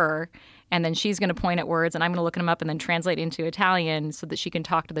to her, And then she's going to point at words, and I'm going to look them up and then translate into Italian so that she can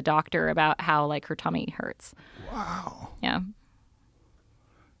talk to the doctor about how, like, her tummy hurts. Wow. Yeah.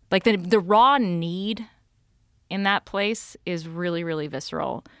 Like, the raw need in that place is really, really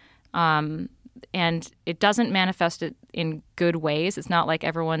visceral. And it doesn't manifest it in good ways. It's not like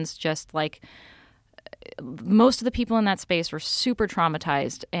everyone's just, like... Most of the people in that space were super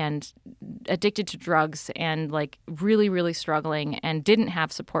traumatized and addicted to drugs and like really, really struggling and didn't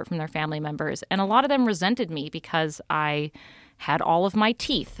have support from their family members. And a lot of them resented me because I had all of my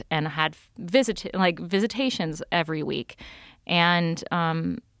teeth and had visitations every week. And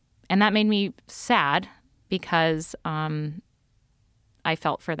that made me sad because I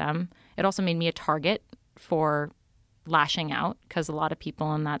felt for them. It also made me a target for lashing out because a lot of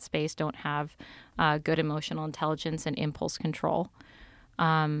people in that space don't have good emotional intelligence and impulse control.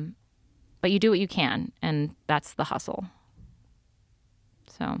 But you do what you can, and that's the hustle.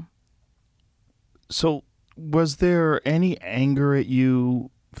 So was there any anger at you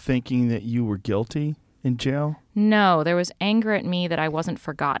thinking that you were guilty in jail? No, there was anger at me that I wasn't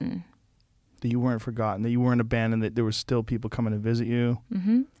forgotten. That you weren't forgotten, that you weren't abandoned, that there were still people coming to visit you.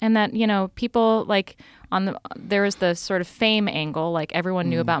 Mm-hmm. And that, people like there was the sort of fame angle, like everyone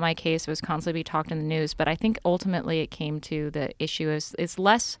knew about my case. It was constantly being talked in the news. But I think ultimately it came to the issue it's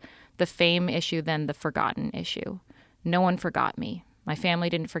less the fame issue than the forgotten issue. No one forgot me. My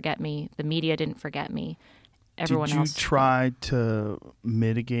family didn't forget me. The media didn't forget me. Everyone else. Did you try to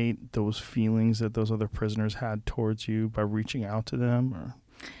mitigate those feelings that those other prisoners had towards you by reaching out to them, or?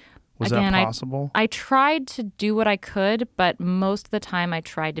 Was that possible? I tried to do what I could, but most of the time I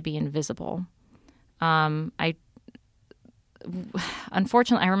tried to be invisible.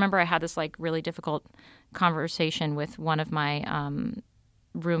 Unfortunately, I remember I had this like really difficult conversation with one of my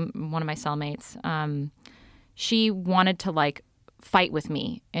cellmates. She wanted to like fight with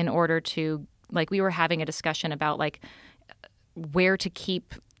me in order to we were having a discussion about like where to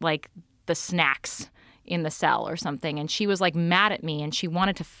keep like the snacks in the cell or something, and she was like mad at me and she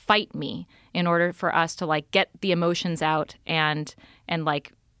wanted to fight me in order for us to like get the emotions out and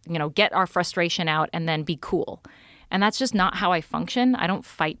like get our frustration out and then be cool. And that's just not how I function. I don't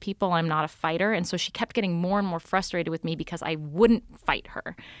fight people. I'm not a fighter. And so she kept getting more and more frustrated with me because I wouldn't fight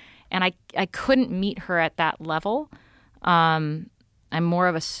her, and I couldn't meet her at that level. I'm more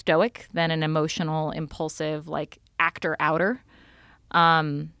of a stoic than an emotional, impulsive like actor outer.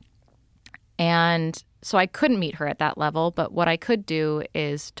 And so I couldn't meet her at that level, but what I could do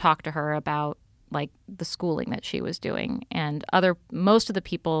is talk to her about like the schooling that she was doing. And most of the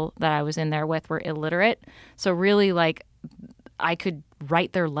people that I was in there with were illiterate. So really like I could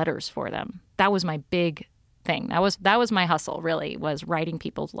write their letters for them. That was my big thing. That was my hustle, really, was writing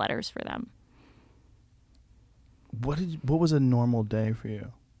people's letters for them. What was a normal day for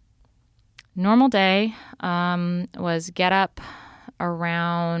you? Normal day was get up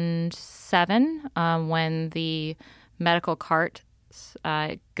around 7 when the medical cart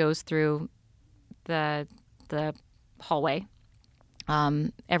goes through the hallway.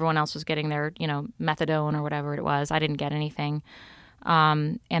 Everyone else was getting their methadone or whatever it was. I didn't get anything.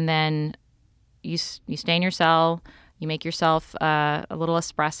 And then you stay in your cell. You make yourself a little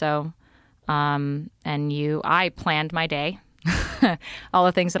espresso, and I planned my day, all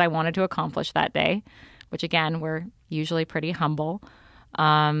the things that I wanted to accomplish that day, which again were usually pretty humble.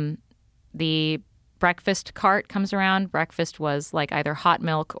 The breakfast cart comes around. Breakfast was like either hot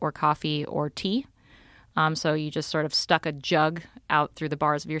milk or coffee or tea. So you just sort of stuck a jug out through the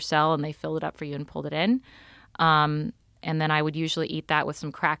bars of your cell and they filled it up for you and pulled it in. And then I would usually eat that with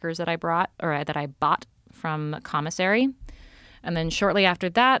some crackers that I bought from commissary. And then shortly after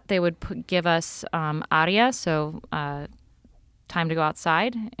that, they would give us aria, so time to go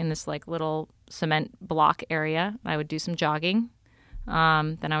outside in this like little cement block area. I would do some jogging.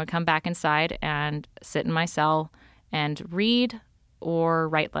 Then I would come back inside and sit in my cell and read or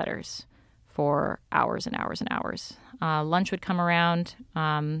write letters for hours and hours and hours. Lunch would come around.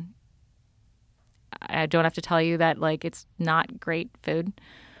 I don't have to tell you that like it's not great food.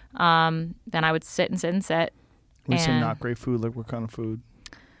 Then I would sit. When you say not great food, like what kind of food?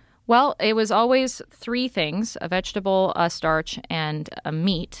 Well, it was always 3 things: a vegetable, a starch, and a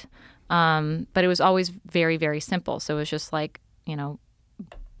meat. But it was always very, very simple. So it was just like,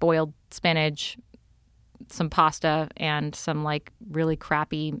 boiled spinach, some pasta, and some like really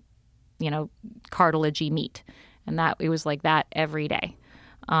crappy, cartilagey meat. And it was like that every day.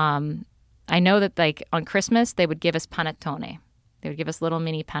 I know that like on Christmas, they would give us panettone. They would give us little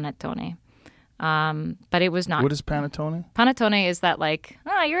mini panettone. But it was not. What is panettone? Panettone is that like,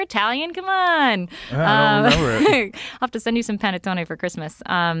 oh, you're Italian? Come on. I don't remember it. I'll have to send you some panettone for Christmas.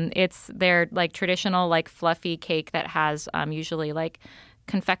 It's their like traditional like fluffy cake that has usually like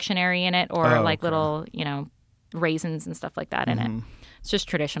confectionery in it or like little, raisins and stuff like that in it. It's just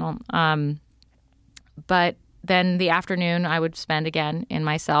traditional. But then the afternoon I would spend again in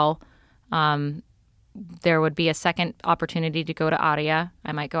my cell. There would be a second opportunity to go to Aria.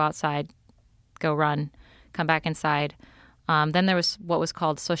 I might go outside, go run, come back inside. Then there was what was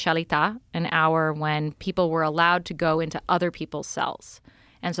called socialità, an hour when people were allowed to go into other people's cells.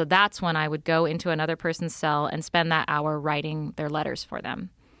 And so that's when I would go into another person's cell and spend that hour writing their letters for them.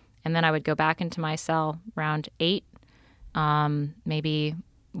 And then I would go back into my cell around 8, maybe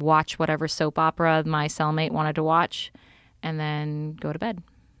watch whatever soap opera my cellmate wanted to watch, and then go to bed.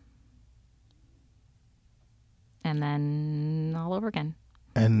 And then all over again.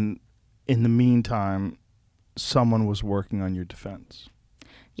 And in the meantime, someone was working on your defense.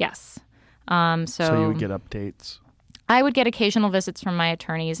 Yes. So you would get updates? I would get occasional visits from my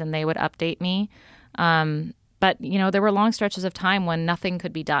attorneys, and they would update me. But, there were long stretches of time when nothing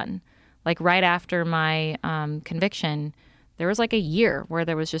could be done. Like right after my conviction, there was like a year where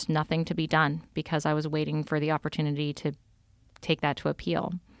there was just nothing to be done because I was waiting for the opportunity to take that to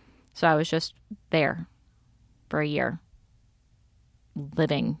appeal. So I was just there for a year,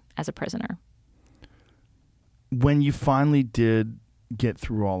 living as a prisoner. When you finally did get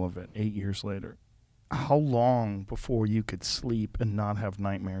through all of it 8 years later, how long before you could sleep and not have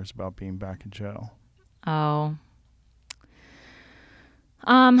nightmares about being back in jail? Oh.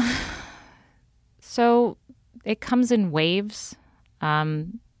 So it comes in waves. There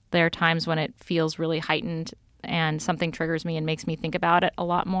are times when it feels really heightened and something triggers me and makes me think about it a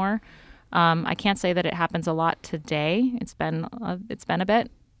lot more. I can't say that it happens a lot today. It's been a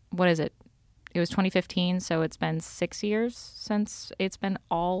bit. What is it? It was 2015, so it's been 6 years since it's been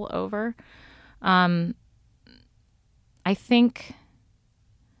all over. I think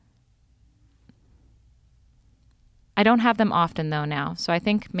I don't have them often though now. So I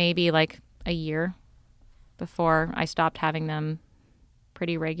think maybe like a year before I stopped having them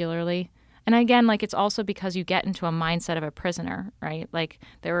pretty regularly. And again, like it's also because you get into a mindset of a prisoner, right? Like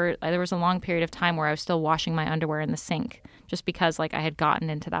there was a long period of time where I was still washing my underwear in the sink just because like I had gotten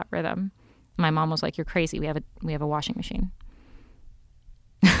into that rhythm. My mom was like, "You're crazy. We have a washing machine."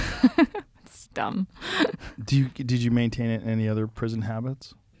 It's dumb. Did you maintain any other prison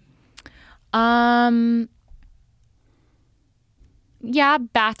habits? Yeah,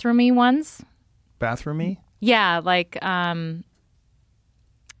 bathroomy ones. Bathroomy? Yeah, like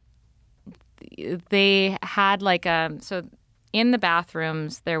they had like so in the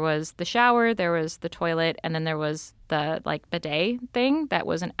bathrooms there was the shower, there was the toilet, and then there was the like bidet thing that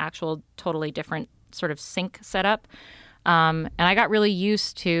was an actual totally different sort of sink setup. And I got really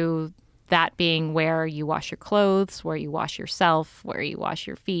used to that being where you wash your clothes, where you wash yourself, where you wash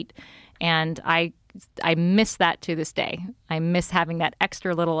your feet. And I miss that to this day. I miss having that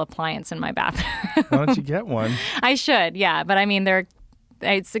extra little appliance in my bathroom. Why don't you get one? I should, yeah. But I mean,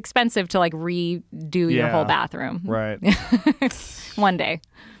 it's expensive to like redo your whole bathroom. Right. One day.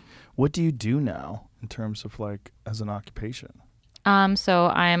 What do you do now in terms of like as an occupation? So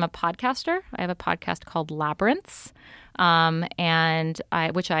I am a podcaster. I have a podcast called Labyrinths, and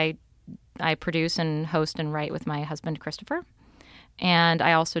which I produce and host and write with my husband, Christopher. And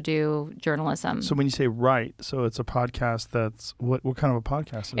I also do journalism. So when you say write, so it's a podcast that's, what kind of a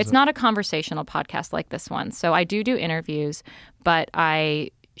podcast is it? It's not a conversational podcast like this one. So I do interviews, but I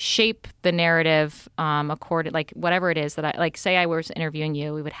shape the narrative according, like whatever it is that I, like say I was interviewing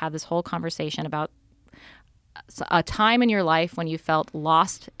you, we would have this whole conversation about a time in your life when you felt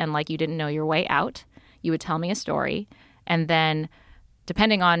lost and like you didn't know your way out. You would tell me a story, and then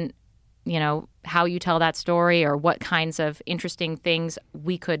depending on how you tell that story or what kinds of interesting things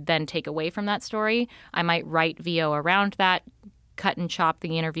we could then take away from that story, I might write VO around that, cut and chop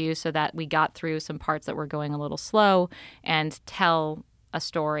the interview so that we got through some parts that were going a little slow, and tell a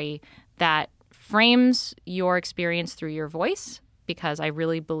story that frames your experience through your voice, because I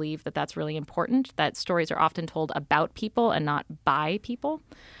really believe that that's really important, that stories are often told about people and not by people.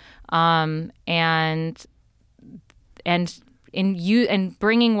 And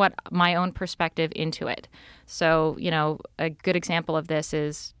bringing what my own perspective into it. So, a good example of this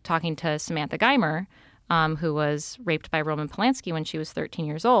is talking to Samantha Geimer, who was raped by Roman Polanski when she was 13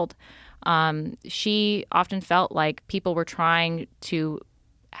 years old. She often felt like people were trying to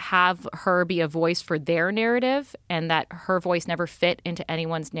have her be a voice for their narrative, and that her voice never fit into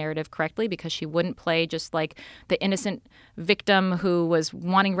anyone's narrative correctly because she wouldn't play just like the innocent victim who was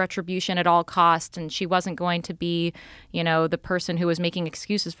wanting retribution at all costs, and she wasn't going to be, the person who was making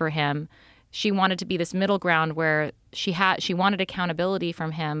excuses for him. She wanted to be this middle ground where she wanted accountability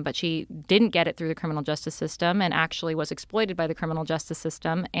from him, but she didn't get it through the criminal justice system and actually was exploited by the criminal justice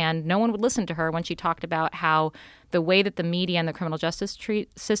system. And no one would listen to her when she talked about how the way that the media and the criminal justice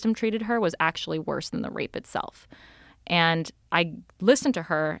system treated her was actually worse than the rape itself. And I listened to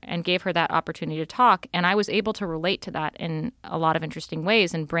her and gave her that opportunity to talk, and I was able to relate to that in a lot of interesting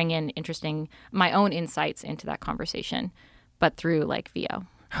ways and bring in my own insights into that conversation, but through VO.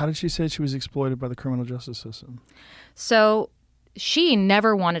 How did she say she was exploited by the criminal justice system? So she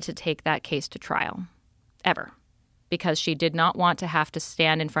never wanted to take that case to trial, ever, because she did not want to have to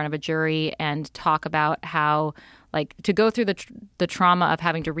stand in front of a jury and talk about how, to go through the trauma of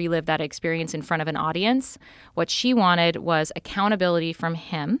having to relive that experience in front of an audience. What she wanted was accountability from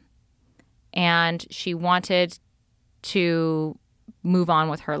him, and she wanted to move on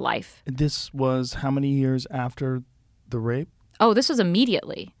with her life. This was how many years after the rape? Oh, this was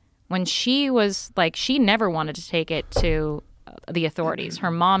immediately. When she was she never wanted to take it to the authorities.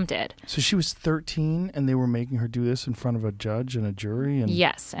 Her mom did. So she was 13 and they were making her do this in front of a judge and a jury?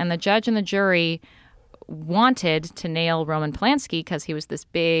 Yes. And the judge and the jury wanted to nail Roman Polanski because he was this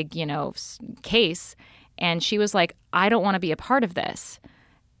big, case. And she was like, I don't want to be a part of this.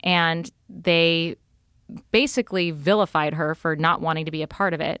 And they basically vilified her for not wanting to be a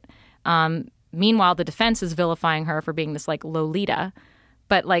part of it. Meanwhile, the defense is vilifying her for being this Lolita.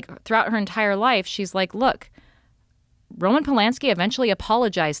 But throughout her entire life, she's like, look, Roman Polanski eventually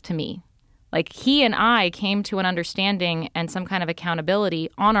apologized to me. He and I came to an understanding and some kind of accountability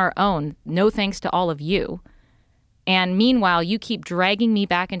on our own, no thanks to all of you. And meanwhile, you keep dragging me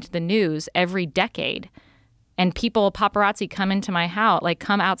back into the news every decade. And paparazzi come into my house,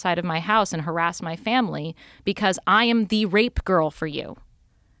 come outside of my house and harass my family because I am the rape girl for you.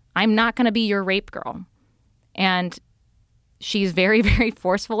 I'm not going to be your rape girl. And she's very, very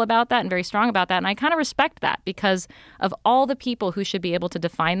forceful about that and very strong about that. And I kind of respect that because of all the people who should be able to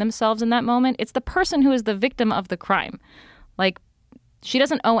define themselves in that moment, it's the person who is the victim of the crime. She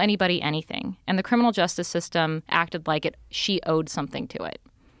doesn't owe anybody anything. And the criminal justice system acted like she owed something to it.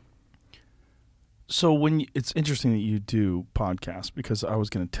 So it's interesting that you do podcasts because I was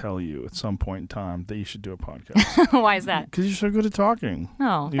going to tell you at some point in time that you should do a podcast. Why is that? Because you're so good at talking.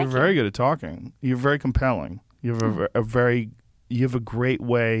 Oh, you're very good at talking. You're very compelling. You have you have a great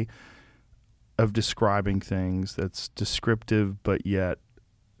way of describing things that's descriptive but yet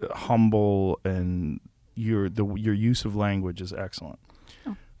humble, and your use of language is excellent.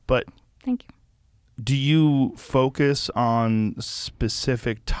 Oh, but thank you. Do you focus on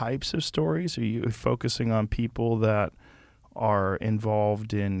specific types of stories? Are you focusing on people that are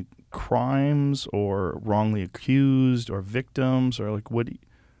involved in crimes or wrongly accused or victims, or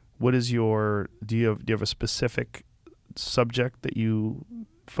what is your do you have a specific subject that you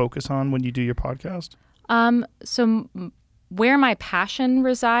focus on when you do your podcast? So where my passion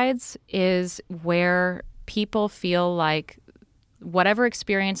resides is where people feel like whatever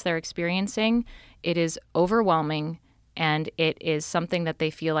experience they're experiencing, it is overwhelming and it is something that they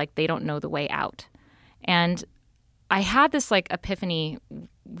feel like they don't know the way out. And I had this epiphany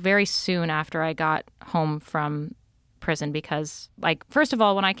very soon after I got home from prison because first of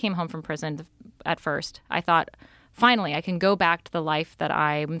all, when I came home from prison at first, I thought, finally, I can go back to the life that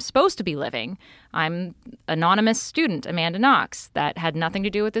I'm supposed to be living. I'm anonymous student, Amanda Knox, that had nothing to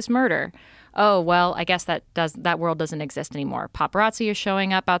do with this murder. Oh, well, I guess that world doesn't exist anymore. Paparazzi is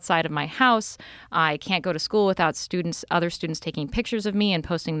showing up outside of my house. I can't go to school without other students taking pictures of me and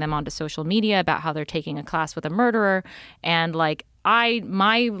posting them onto social media about how they're taking a class with a murderer. And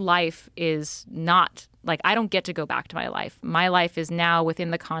my life is not I don't get to go back to my life. My life is now within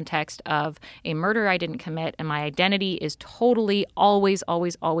the context of a murder I didn't commit, and my identity is totally always,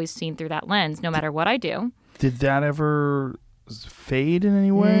 always, always seen through that lens, no matter what I do. Did that ever fade in any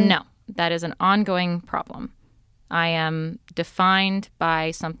way? No, that is an ongoing problem. I am defined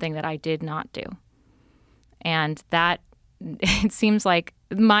by something that I did not do. And that, it seems like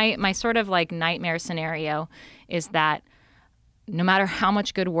my sort of nightmare scenario is that no matter how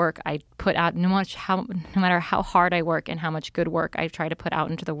much good work I put out, no matter how hard I work and how much good work I try to put out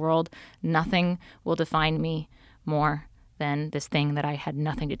into the world, nothing will define me more than this thing that I had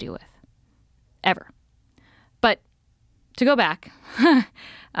nothing to do with, ever. But to go back,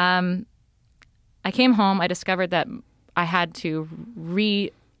 I came home. I discovered that I had to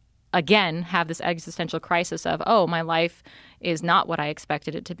again have this existential crisis of, oh, my life is not what I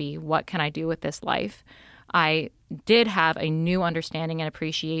expected it to be. What can I do with this life? I did have a new understanding and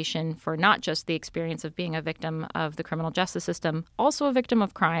appreciation for not just the experience of being a victim of the criminal justice system, also a victim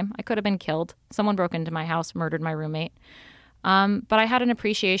of crime. I could have been killed. Someone broke into my house, murdered my roommate. But I had an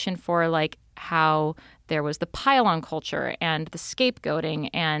appreciation for like how there was the pile-on culture and the scapegoating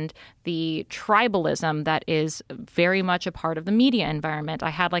and the tribalism that is very much a part of the media environment.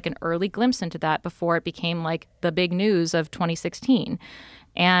 I had like an early glimpse into that before it became like the big news of 2016.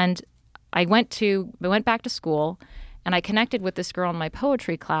 And I went back to school and I connected with this girl in my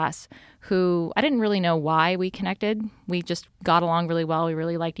poetry class who I didn't really know why we connected. We just got along really well. We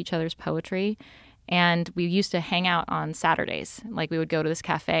really liked each other's poetry. And we used to hang out on Saturdays. Like we would go to this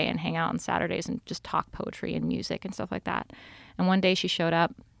cafe and hang out on Saturdays and just talk poetry and music and stuff like that. And one day she showed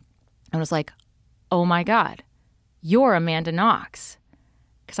up and was like, oh my God, you're Amanda Knox.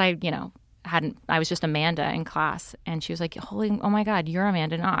 Because I was just Amanda in class. And she was like, oh my God, you're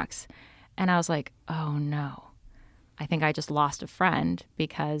Amanda Knox. And I was like, oh no, I think I just lost a friend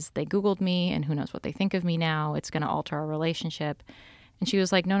because they Googled me and who knows what they think of me now. It's going to alter our relationship. And she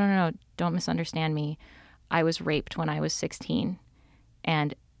was like, no, don't misunderstand me. I was raped when I was 16.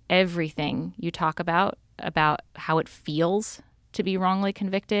 And everything you talk about how it feels to be wrongly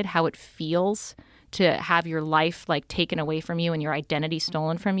convicted, how it feels to have your life like taken away from you and your identity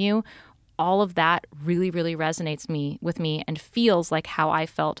stolen from you, all of that really, really resonates with me and feels like how I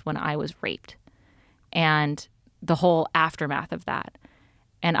felt when I was raped and the whole aftermath of that.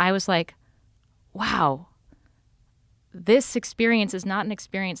 And I was like, wow, this experience is not an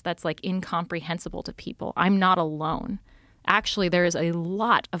experience that's like incomprehensible to people. I'm not alone. Actually, there is a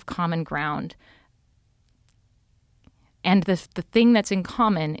lot of common ground. And the thing that's in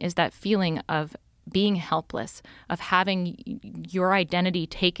common is that feeling of being helpless, of having your identity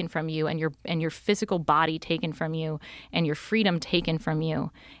taken from you and your physical body taken from you and your freedom taken from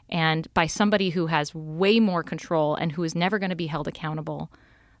you, and by somebody who has way more control and who is never going to be held accountable.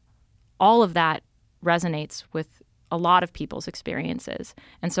 All of that resonates with a lot of people's experiences.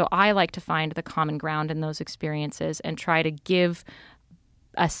 And so I like to find the common ground in those experiences and try to give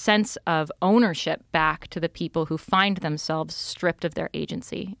a sense of ownership back to the people who find themselves stripped of their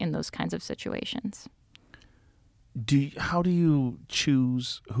agency in those kinds of situations. How do you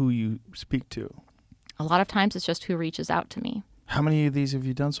choose who you speak to? A lot of times it's just who reaches out to me. How many of these have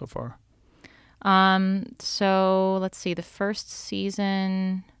you done so far? So let's see. The first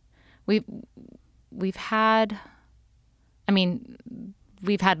season, we've had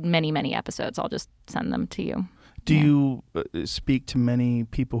many, many episodes. I'll just send them to you. Do you speak to many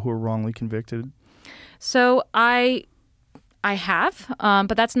people who are wrongly convicted? So I have,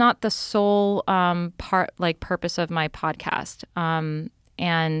 but that's not the sole purpose of my podcast.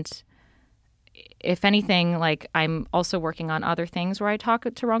 And if anything, like I'm also working on other things where I talk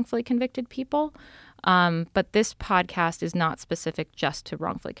to wrongfully convicted people. But this podcast is not specific just to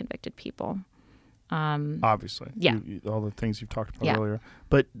wrongfully convicted people. Obviously. Yeah. All the things you've talked about earlier.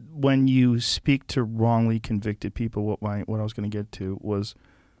 But when you speak to wrongly convicted people, what I was going to get to was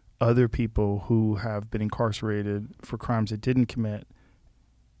other people who have been incarcerated for crimes they didn't commit.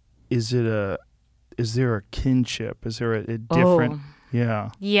 Is there a kinship? Is there a different? Oh.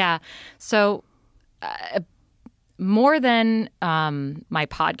 Yeah. Yeah. So more than my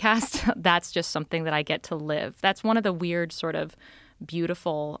podcast, that's just something that I get to live. That's one of the weird sort of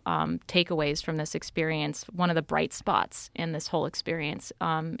beautiful takeaways from this experience. One of the bright spots in this whole experience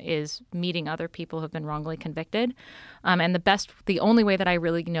is meeting other people who have been wrongly convicted. And the only way that I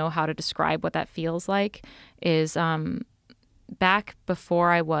really know how to describe what that feels like is back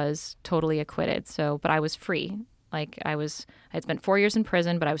before I was totally acquitted. But I was free. Like I had spent 4 years in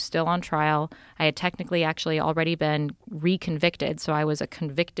prison, but I was still on trial. I had technically actually already been reconvicted. So I was a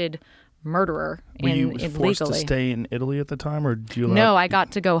convicted murderer Were you forced legally. to stay in Italy at the time, or do you? No, I got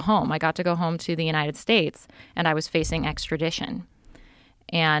to go home. I got to go home to the United States, and I was facing extradition.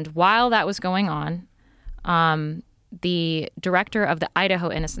 And while that was going on, the director of the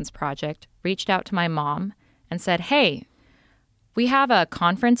Idaho Innocence Project reached out to my mom and said, "Hey, we have a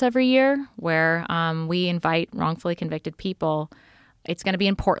conference every year where we invite wrongfully convicted people. It's going to be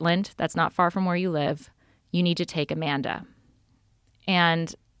in Portland. That's not far from where you live. You need to take Amanda."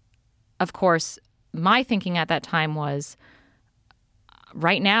 And of course, my thinking at that time was,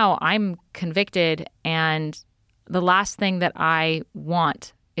 right now I'm convicted, and the last thing that I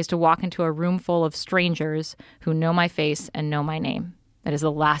want is to walk into a room full of strangers who know my face and know my name. That is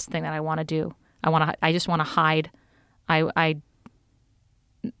the last thing that I want to do. I just want to hide.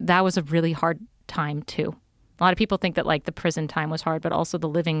 That was a really hard time too. A lot of people think that like the prison time was hard, but also the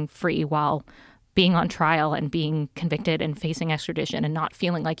living free while being on trial and being convicted and facing extradition and not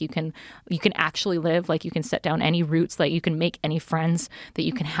feeling like you can actually live, like you can set down any roots, that you can make any friends, that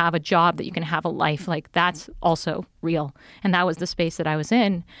you can have a job, that you can have a life. Like that's also real. And that was the space that I was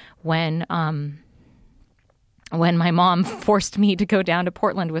in when my mom forced me to go down to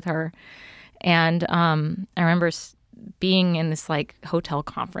Portland with her. And I remember being in this like hotel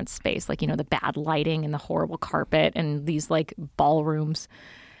conference space, like, you know, the bad lighting and the horrible carpet and these like ballrooms.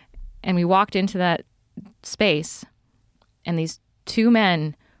 And we walked into that space and these two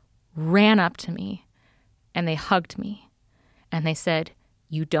men ran up to me and they hugged me and they said,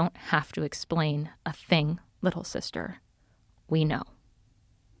 "You don't have to explain a thing, little sister. We know."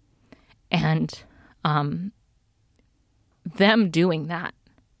 And them doing that,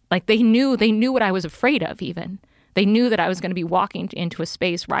 like they knew what I was afraid of even. They knew that I was going to be walking into a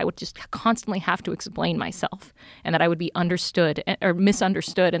space where I would just constantly have to explain myself and that I would be understood or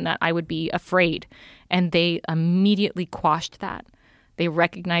misunderstood and that I would be afraid. And they immediately quashed that. They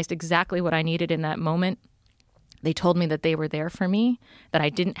recognized exactly what I needed in that moment. They told me that they were there for me, that I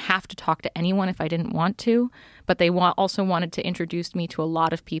didn't have to talk to anyone if I didn't want to, but they also wanted to introduce me to a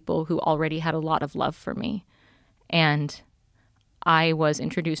lot of people who already had a lot of love for me. And I was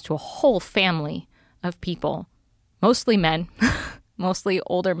introduced to a whole family of people, mostly men, mostly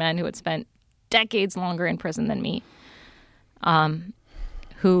older men who had spent decades longer in prison than me,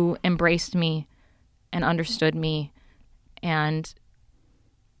 who embraced me and understood me and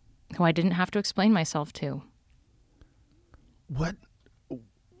who I didn't have to explain myself to. What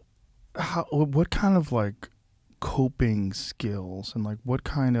kind of like coping skills and like what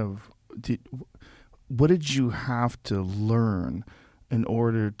did you have to learn in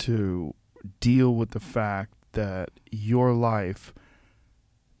order to deal with the fact that your life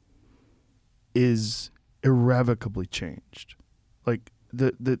is irrevocably changed? Like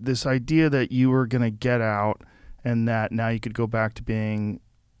this idea that you were going to get out and that now you could go back to being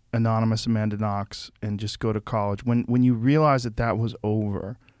anonymous Amanda Knox and just go to college. When you realize that was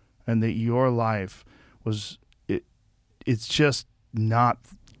over and that your life was, it's just not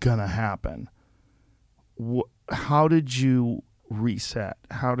going to happen. How did you reset?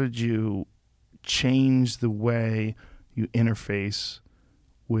 How did you change the way you interface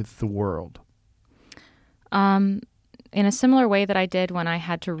with the world? In a similar way that I did when I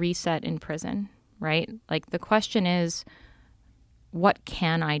had to reset in prison, right? Like the question is, what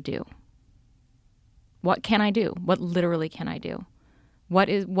can I do? What can I do? What literally can I do? What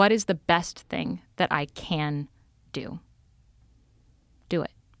is the best thing that I can do? Do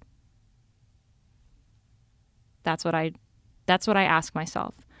it. That's what I ask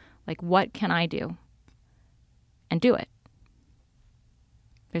myself. Like, what can I do? And do it.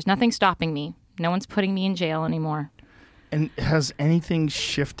 There's nothing stopping me. No one's putting me in jail anymore. And has anything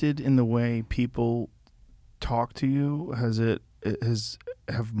shifted in the way people talk to you?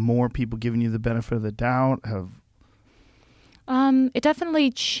 Have more people given you the benefit of the doubt? It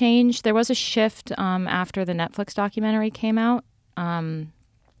definitely changed. There was a shift after the Netflix documentary came out. I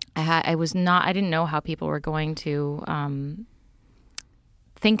didn't know how people were going to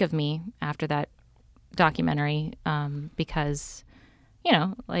think of me after that documentary because, you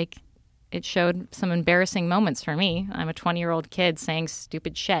know, like it showed some embarrassing moments for me. I'm a 20-year-old kid saying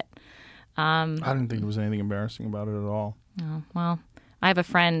stupid shit. I didn't think there was anything embarrassing about it at all. Oh, well, I have a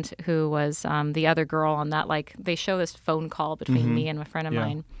friend who was the other girl on that, like, they show this phone call between me and a friend of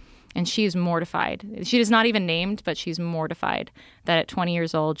mine, and she's mortified. She is not even named, but she's mortified that at 20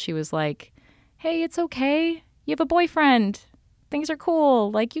 years old, she was like, "Hey, it's okay. You have a boyfriend. Things are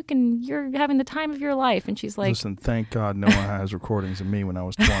cool. Like, you're having the time of your life." And she's like, "Listen, thank God no one has recordings of me when I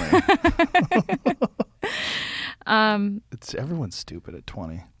was 20. Everyone's stupid at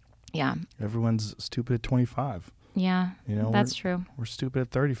 20. Yeah. Everyone's stupid at 25. Yeah, you know, that's true. We're stupid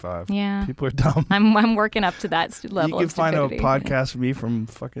at 35. Yeah. People are dumb. I'm working up to that level You of can find a stupidity. podcast of me from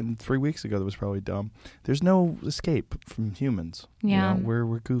fucking 3 weeks ago that was probably dumb. There's no escape from humans. Yeah. You know,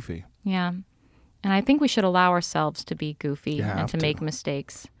 we're goofy. Yeah. And I think we should allow ourselves to be goofy and to make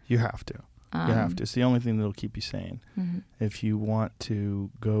mistakes. You have to. You have to. It's the only thing that'll keep you sane. Mm-hmm. If you want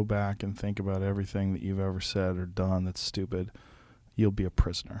to go back and think about everything that you've ever said or done that's stupid, you'll be a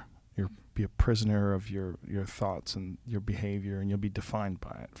prisoner. You'll be a prisoner of your thoughts and your behavior, and you'll be defined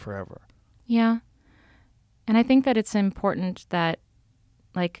by it forever. Yeah. And I think that it's important that,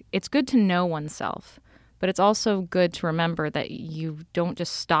 like, it's good to know oneself, but it's also good to remember that you don't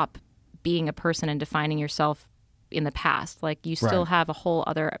just stop being a person and defining yourself in the past. Like, you still have a whole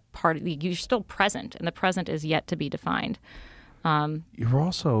other part. You're still present, and the present is yet to be defined. You're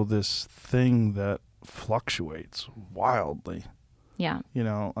also this thing that fluctuates wildly. Yeah. You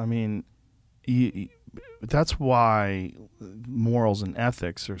know, I mean, that's why morals and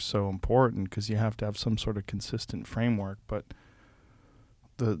ethics are so important, because you have to have some sort of consistent framework. But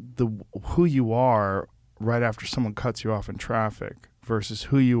the who you are right after someone cuts you off in traffic versus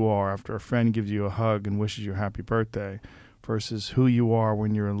who you are after a friend gives you a hug and wishes you a happy birthday versus who you are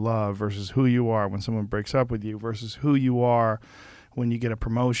when you're in love versus who you are when someone breaks up with you versus who you are when you get a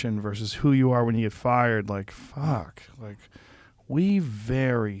promotion versus who you are when you get fired. Like, fuck. Like, we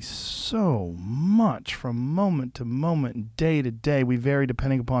vary so much from moment to moment and day to day. We vary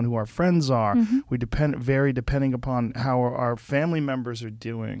depending upon who our friends are. We vary depending upon how our family members are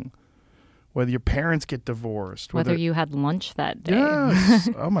doing. Whether your parents get divorced. Whether you had lunch that day. Yes.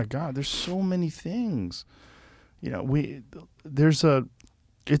 Oh, my God. There's so many things. You know,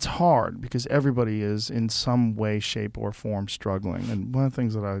 it's hard because everybody is in some way, shape, or form struggling. And one of the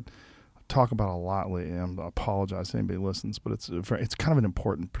things that I talk about a lot lately, and I apologize to anybody who listens, but it's kind of an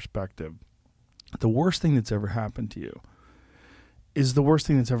important perspective. The worst thing that's ever happened to you is the worst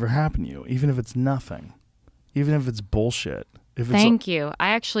thing that's ever happened to you, even if it's nothing, even if it's bullshit. Thank you. I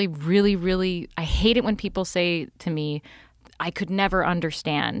actually really, really, I hate it when people say to me, I could never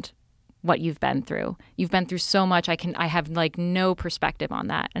understand what you've been through. You've been through so much. I have like no perspective on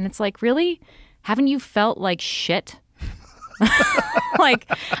that. And it's like, really? Haven't you felt like shit? Like,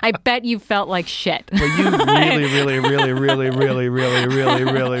 I bet you felt like shit. Well, you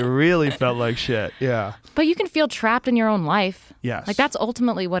really felt like shit. Yeah. But you can feel trapped in your own life. Yes. Like, that's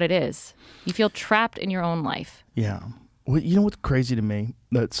ultimately what it is. You feel trapped in your own life. Yeah. Well, you know what's crazy to me?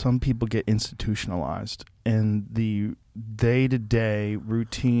 That some people get institutionalized, and the day-to-day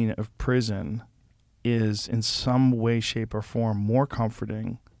routine of prison is in some way, shape, or form more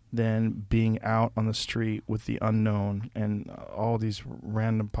comforting than being out on the street with the unknown and all these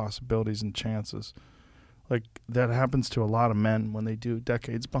random possibilities and chances. Like, that happens to a lot of men when they do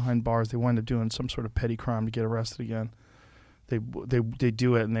decades behind bars. They wind up doing some sort of petty crime to get arrested again. They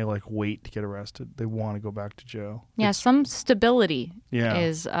do it and they like wait to get arrested. They want to go back to jail. Yeah, some stability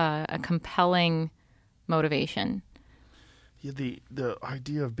is a compelling motivation. Yeah, the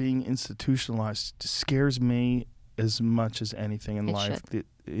idea of being institutionalized scares me as much as anything in life.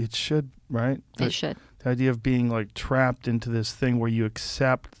 It should, right? It should. The idea of being like trapped into this thing where you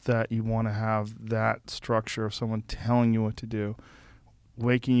accept that you want to have that structure of someone telling you what to do,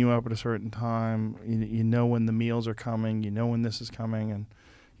 waking you up at a certain time. You know when the meals are coming. You know when this is coming, and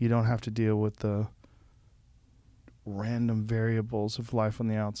you don't have to deal with the random variables of life on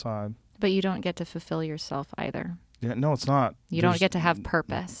the outside. But you don't get to fulfill yourself either. Yeah, no, it's not. You don't get to have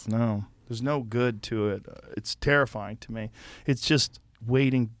purpose. No, there's no good to it. It's terrifying to me. It's just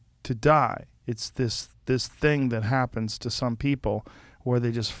waiting to die. It's this thing that happens to some people where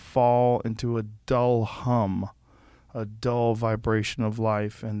they just fall into a dull hum, a dull vibration of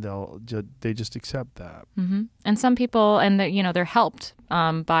life, and they just accept that. Mm-hmm. And some people, and they're helped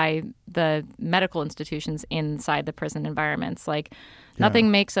by the medical institutions inside the prison environments. Like,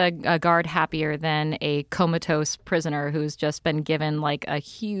 nothing makes a guard happier than a comatose prisoner who's just been given like a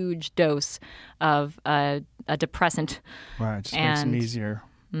huge dose of a depressant. Right, it just makes them easier.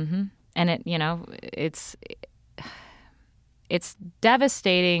 Mm-hmm. And it's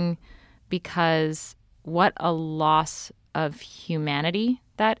devastating because what a loss of humanity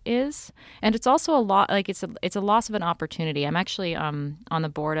that is. And it's also a lot, like it's a loss of an opportunity. I'm actually on the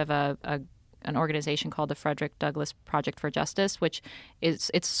board of an organization called the Frederick Douglass Project for Justice, which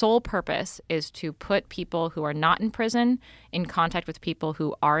is its sole purpose is to put people who are not in prison in contact with people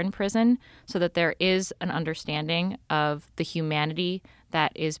who are in prison, so that there is an understanding of the humanity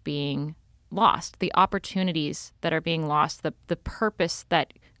that is being lost, the opportunities that are being lost, the purpose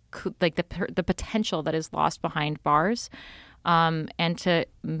that could, like the potential that is lost behind bars, and to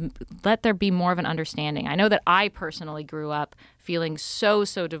let there be more of an understanding. I know that I personally grew up feeling so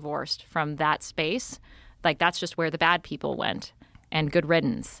divorced from that space. Like, that's just where the bad people went, and good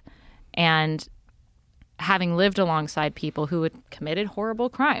riddance. And having lived alongside people who had committed horrible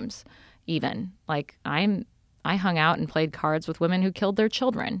crimes, even, like I hung out and played cards with women who killed their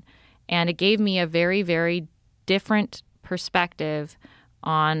children. And it gave me a very, very different perspective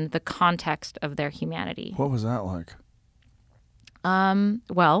on the context of their humanity. What was that like?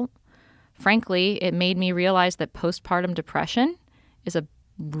 Well, frankly, it made me realize that postpartum depression is a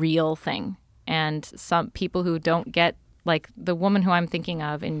real thing. And some people who don't get, like the woman who I'm thinking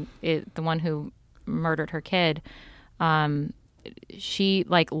of, the one who murdered her kid, she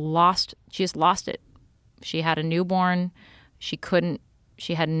just lost it. She had a newborn. She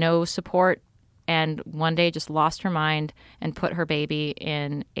had no support, and one day just lost her mind and put her baby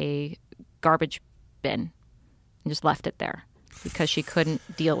in a garbage bin and just left it there because she couldn't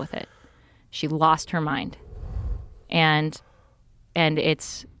deal with it. She lost her mind. And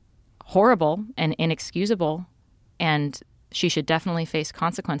it's horrible and inexcusable, and she should definitely face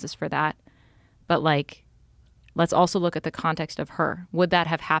consequences for that. But like, let's also look at the context of her. Would that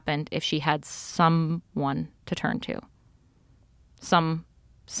have happened if she had someone to turn to?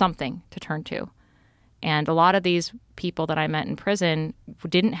 Something to turn to. And a lot of these people that I met in prison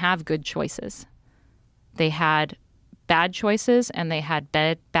didn't have good choices. They had bad choices, and they had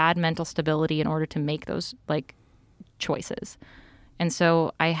bad mental stability in order to make those like choices. And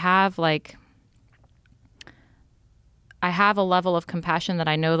so I have a level of compassion that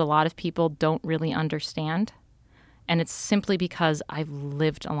I know that a lot of people don't really understand. And it's simply because I've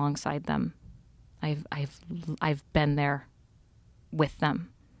lived alongside them. I've been there with them.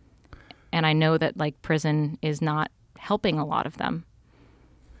 And I know that like prison is not helping a lot of them.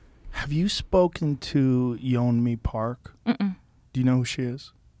 Have you spoken to Yeonmi Park? Mm-mm. Do you know who she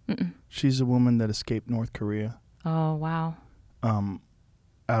is? Mm-mm. She's a woman that escaped North Korea. Oh, wow.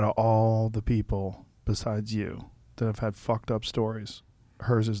 Out of all the people besides you that have had fucked up stories,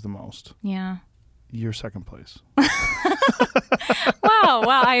 hers is the most. Yeah. You're second place. Wow.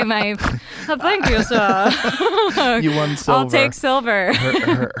 Thank you, sir. You won silver. I'll take silver.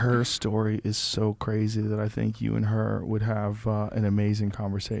 Her story is so crazy that I think you and her would have an amazing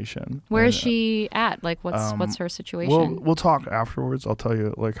conversation. Where is she at? Like, what's her situation? We'll talk afterwards. I'll tell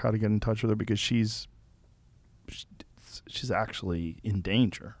you like how to get in touch with her, because she's actually in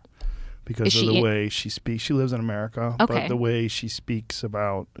danger because of the way she speaks. She lives in America, but the way she speaks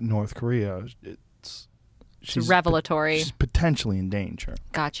about North Korea, she's revelatory. She's potentially in danger.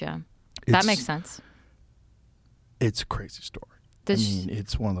 Gotcha. That makes sense. It's a crazy story.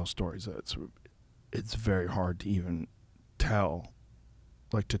 It's one of those stories that it's very hard to even tell,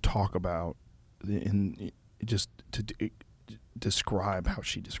 like to talk about, to describe how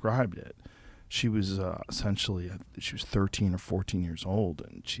she described it. She was essentially, she was 13 or 14 years old,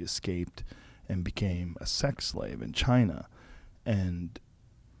 and she escaped and became a sex slave in China, and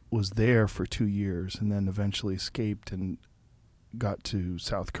was there for 2 years, and then eventually escaped and got to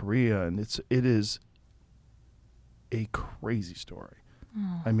South Korea. And it is a crazy story.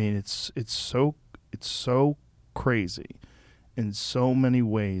 Oh. I mean, it's so crazy in so many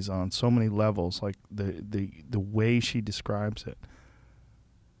ways, on so many levels, like the way she describes it.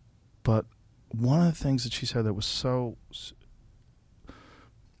 But one of the things that she said that was so,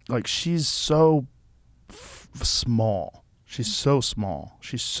 like, she's so small. She's so small.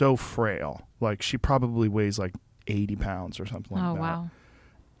 She's so frail. Like, she probably weighs like 80 pounds or something like that. Oh,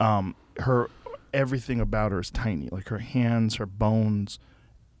 wow. Her, everything about her is tiny. Like, her hands, her bones,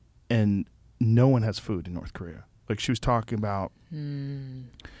 and no one has food in North Korea. Like, she was talking about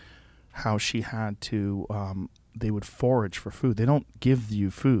how she had to, they would forage for food. They don't give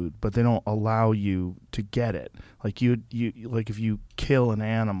you food, but they don't allow you to get it. Like, you like if you kill an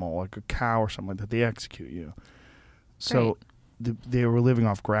animal, like a cow or something like that, they execute you. So they were living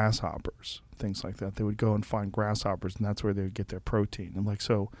off grasshoppers, things like that. They would go and find grasshoppers, and that's where they would get their protein. And like,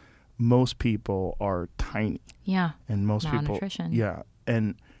 so most people are tiny. Yeah. And most people, malnutrition. yeah.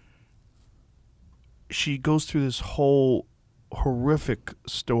 And she goes through this whole horrific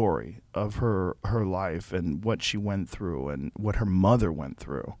story of her life and what she went through and what her mother went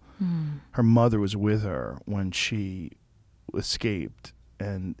through. Her mother was with her when she escaped.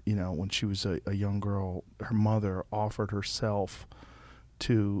 And, you know, when she was a young girl, her mother offered herself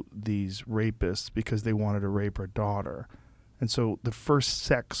to these rapists because they wanted to rape her daughter. And so the first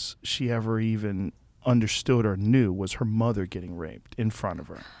sex she ever even understood or knew was her mother getting raped in front of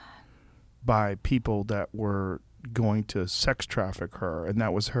her by people that were going to sex traffic her, and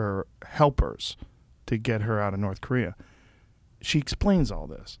that was her helpers to get her out of North Korea. She explains all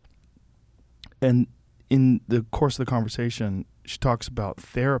this. And in the course of the conversation, she talks about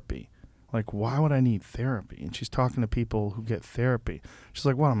therapy. Like, why would I need therapy? And she's talking to people who get therapy. She's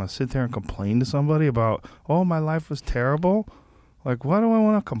like, what, I'm going to sit there and complain to somebody about, oh, my life was terrible? Like, why do I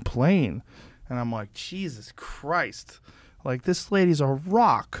want to complain? And I'm like, Jesus Christ. Like, this lady's a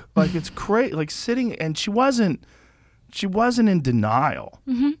rock. Like, it's great. Like, sitting, and she wasn't in denial.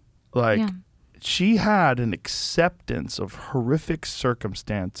 Mm-hmm. Like, she had an acceptance of horrific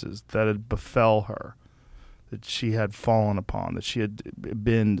circumstances that had befell her, that she had fallen upon, that she had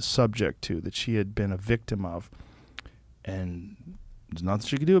been subject to, that she had been a victim of. And there's nothing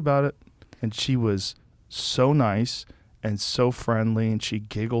she could do about it. And she was so nice and so friendly, and she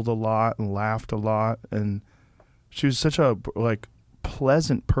giggled a lot and laughed a lot. And she was such a, like,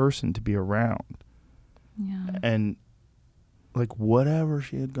 pleasant person to be around. Yeah. And like whatever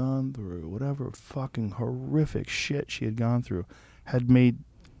she had gone through, whatever fucking horrific shit she had gone through, had made,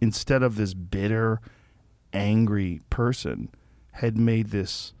 instead of this bitter, angry person, had made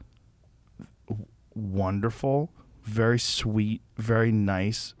this wonderful, very sweet, very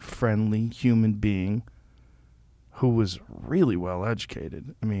nice, friendly human being who was really well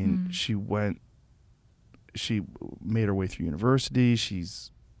educated. I mean, she made her way through university. She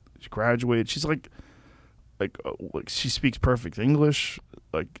graduated. She's like she speaks perfect English.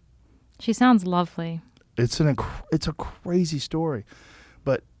 Like, she sounds lovely. It's a crazy story,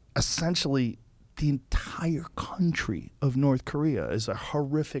 but essentially the entire country of North Korea is a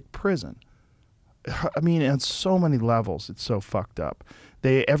horrific prison. I mean, on so many levels, it's so fucked up.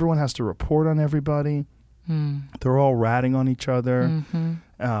 Everyone has to report on everybody. They're all ratting on each other.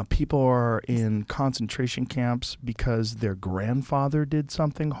 People are in concentration camps because their grandfather did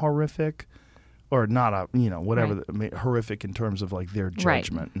something horrific, or not whatever, horrific in terms of like their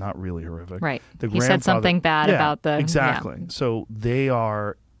judgment, not really horrific. Right. The He said something bad about the... Exactly. Yeah. So they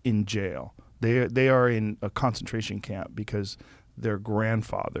are in jail. They are in a concentration camp because their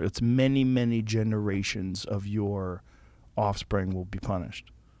grandfather, it's many, many generations of your offspring will be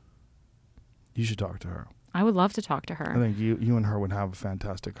punished. You should talk to her. I would love to talk to her. I think you and her would have a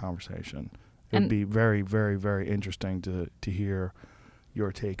fantastic conversation. It would be very, very, very interesting to hear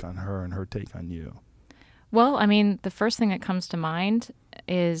your take on her and her take on you. Well, I mean, the first thing that comes to mind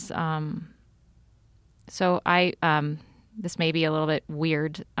is, so I, this may be a little bit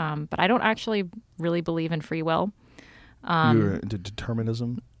weird, but I don't actually really believe in free will. You're into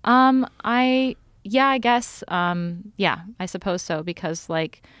determinism? I guess, I suppose so, because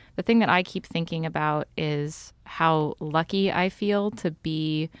like the thing that I keep thinking about is how lucky I feel to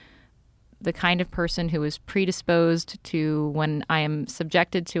be the kind of person who is predisposed to, when I am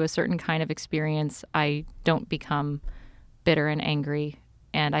subjected to a certain kind of experience, I don't become bitter and angry.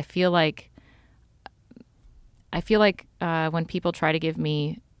 And I feel like when people try to give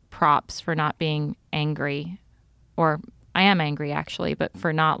me props for not being angry, or I am angry actually, but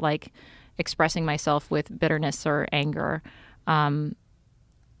for not like expressing myself with bitterness or anger,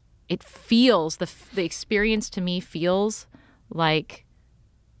 it feels, the experience to me feels like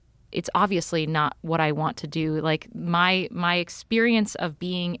it's obviously not what I want to do. Like my experience of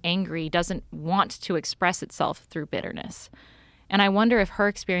being angry doesn't want to express itself through bitterness. And I wonder if her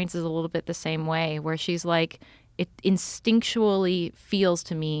experience is a little bit the same way, where she's like, it instinctually feels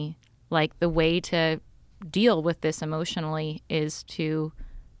to me like the way to deal with this emotionally is to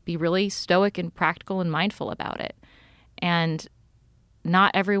be really stoic and practical and mindful about it. And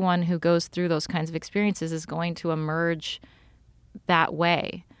not everyone who goes through those kinds of experiences is going to emerge that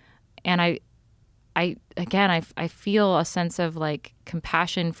way. And I feel a sense of like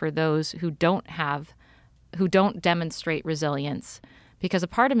compassion for those who don't demonstrate resilience, because a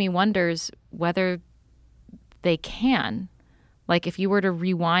part of me wonders whether they can. Like if you were to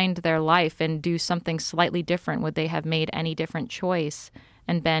rewind their life and do something slightly different, would they have made any different choice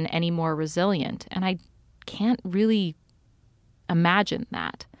and been any more resilient? And I can't really imagine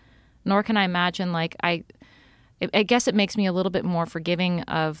that. Nor can I imagine, like, I guess it makes me a little bit more forgiving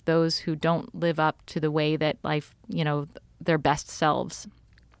of those who don't live up to the way that life, their best selves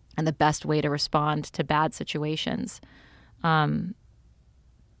and the best way to respond to bad situations.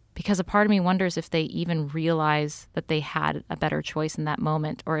 Because a part of me wonders if they even realize that they had a better choice in that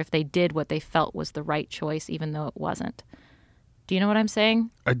moment, or if they did what they felt was the right choice, even though it wasn't. Do you know what I'm saying?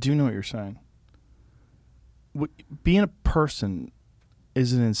 I do know what you're saying. Being a person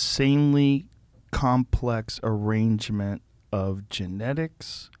is an insanely complex arrangement of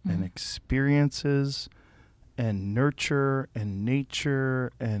genetics and experiences and nurture and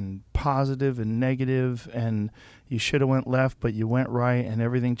nature and positive and negative, and you should have went left but you went right and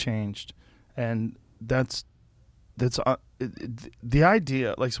everything changed. And that's the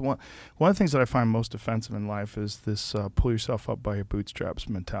idea. Like, so one of the things that I find most offensive in life is this pull yourself up by your bootstraps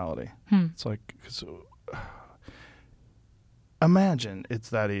mentality. It's like, imagine it's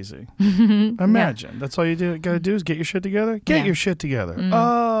that easy. Imagine. That's all you got to do is get your shit together. Get your shit together.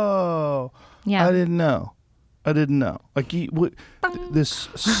 Oh, yeah. I didn't know. Like this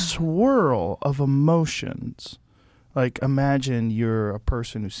swirl of emotions. Like, imagine you're a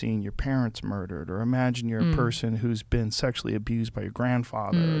person who's seen your parents murdered, or imagine you're a person who's been sexually abused by your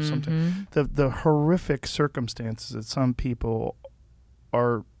grandfather or something. The horrific circumstances that some people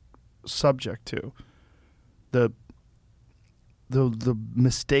are subject to. The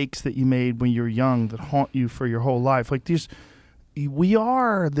mistakes that you made when you were young that haunt you for your whole life. Like, we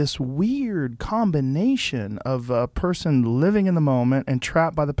are this weird combination of a person living in the moment and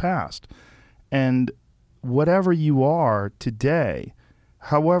trapped by the past. And whatever you are today,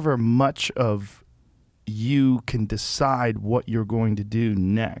 however much of you can decide what you're going to do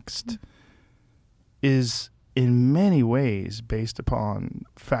next, is in many ways based upon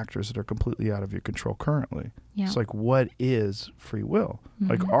factors that are completely out of your control currently. Yeah. It's like, what is free will?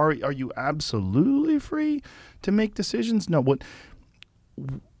 Like, are you absolutely free to make decisions? No. What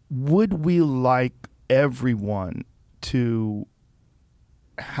would we like everyone to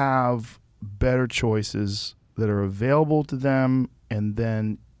have better choices that are available to them, and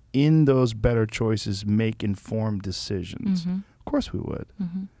then in those better choices make informed decisions? Of course we would.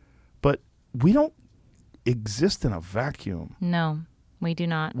 But we don't exist in a vacuum. No, we do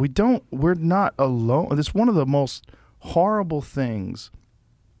not. We're not alone. It's one of the most horrible things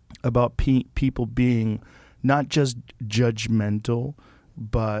about people being not just judgmental,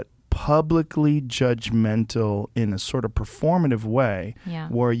 but publicly judgmental in a sort of performative way,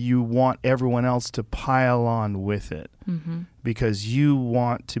 where you want everyone else to pile on with it because you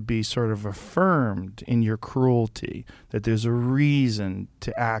want to be sort of affirmed in your cruelty, that there's a reason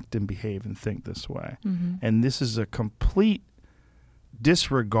to act and behave and think this way. And this is a complete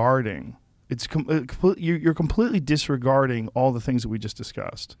disregarding. You're completely disregarding all the things that we just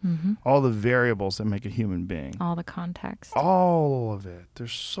discussed, all the variables that make a human being, all the context, all of it.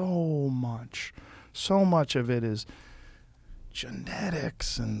 There's so much of it is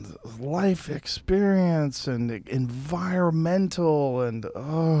genetics and life experience and environmental, and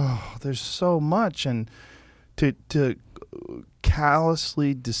there's so much. And to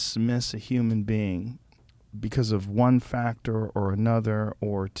callously dismiss a human being because of one factor or another,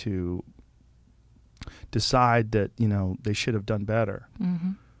 or to decide that, they should have done better.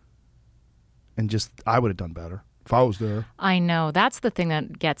 And just, I would have done better if I was there. I know. That's the thing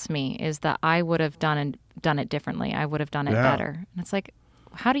that gets me, is that I would have done it differently. I would have done it better. And it's like,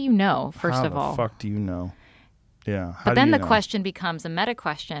 how do you know, first of all? How the fuck do you know? Yeah. But then the question becomes a meta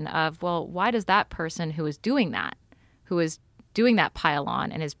question of, well, why does that person who is doing that pile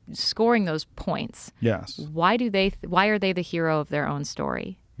on and is scoring those points? Yes. Why are they the hero of their own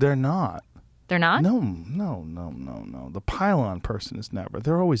story? They're not. They're not? No. The pile-on person is never.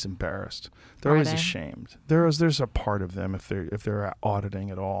 They're always embarrassed. They're always ashamed. There's a part of them, if they're auditing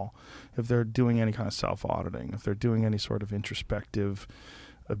at all, if they're doing any kind of self-auditing, if they're doing any sort of introspective,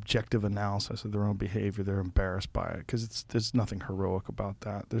 objective analysis of their own behavior, they're embarrassed by it, because there's nothing heroic about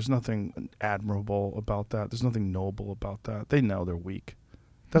that. There's nothing admirable about that. There's nothing noble about that. They know they're weak.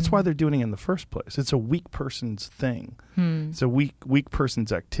 That's why they're doing it in the first place. It's a weak person's thing. It's a weak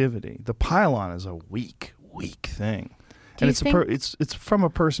person's activity. The pile-on is a weak thing. And it's from a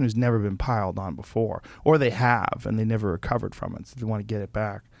person who's never been piled on before, or they have and they never recovered from it, so they want to get it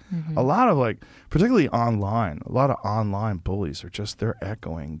back. A lot of, particularly online, a lot of online bullies are they're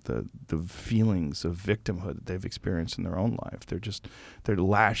echoing the feelings of victimhood that they've experienced in their own life. They're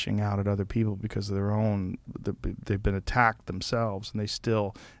lashing out at other people because of they've been attacked themselves, and they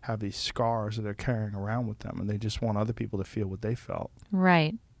still have these scars that they're carrying around with them, and they just want other people to feel what they felt.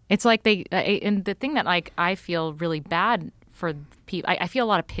 Right. It's like and the thing that I feel really bad for people, I feel a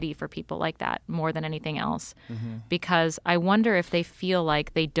lot of pity for people like that more than anything else, because I wonder if they feel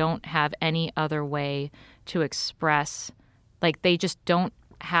like they don't have any other way to express, they just don't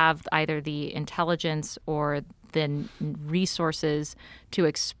have either the intelligence or the resources to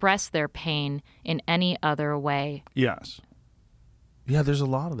express their pain in any other way. Yes. Yeah, there's a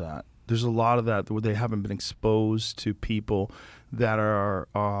lot of that. There's a lot of that where they haven't been exposed to people that are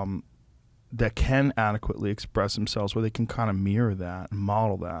that can adequately express themselves, where they can kind of mirror that and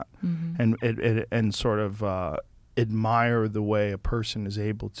model that, and sort of admire the way a person is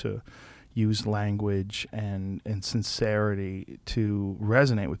able to use language and sincerity to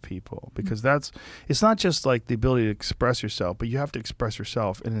resonate with people, because it's not just like the ability to express yourself, but you have to express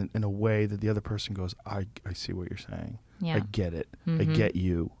yourself in a way that the other person goes, I see what you're saying. Yeah. I get it. I get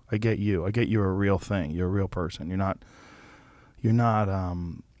you. I get you're a real thing. You're a real person. You're not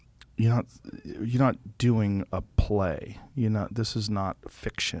doing a play. This is not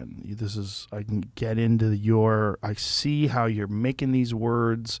fiction. I can get into I see how you're making these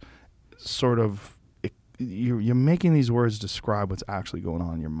words you're making these words describe what's actually going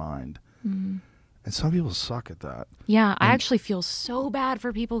on in your mind. And some people suck at that. Yeah, I actually feel so bad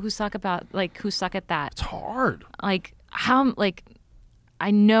for people who suck at that. It's hard. I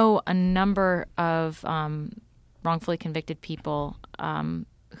know a number of wrongfully convicted people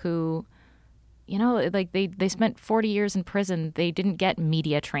who, they spent 40 years in prison. They didn't get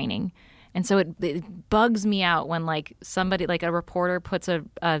media training. And so it bugs me out when somebody, a reporter, puts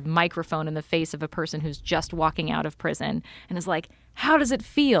a microphone in the face of a person who's just walking out of prison and is like, how does it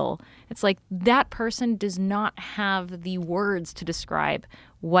feel? It's like that person does not have the words to describe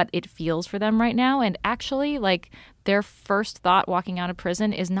what it feels for them right now. And actually, like, their first thought walking out of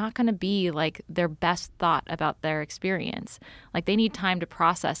prison is not going to be like their best thought about their experience. Like, they need time to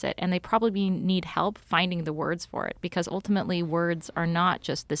process it, and they probably need help finding the words for it, because ultimately words are not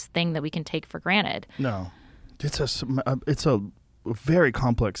just this thing that we can take for granted. No, it's a very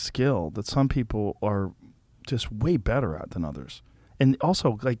complex skill that some people are just way better at than others. And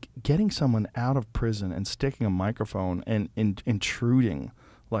also, like, getting someone out of prison and sticking a microphone and intruding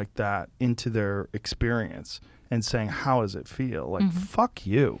like that into their experience and saying, how does it feel? Like, fuck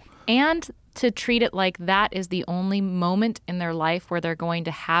you. And to treat it like that is the only moment in their life where they're going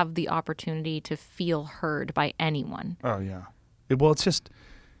to have the opportunity to feel heard by anyone. Oh, yeah. Well, it's just,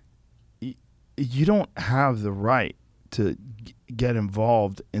 you don't have the right to get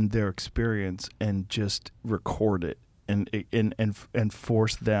involved in their experience and just record it and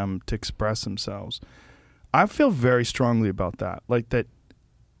force them to express themselves. I feel very strongly about that. Like, that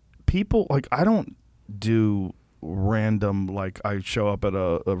people, like, I don't do random, like, I show up at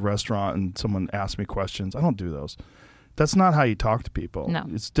a restaurant and someone asks me questions. I don't do those. That's not how you talk to people. No.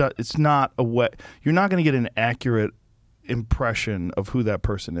 It's not a way. You're not going to get an accurate impression of who that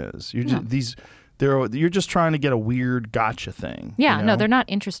person is. You're just trying to get a weird gotcha thing. Yeah, you know? no, they're not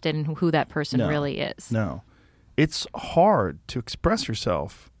interested in who that person really is. No. It's hard to express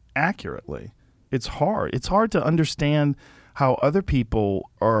yourself accurately. It's hard. It's hard to understand how other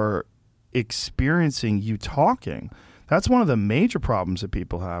people are experiencing you talking. That's one of the major problems that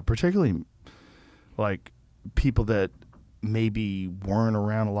people have, particularly like people that maybe weren't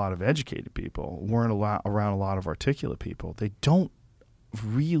around a lot of educated people, weren't around a lot of articulate people. They don't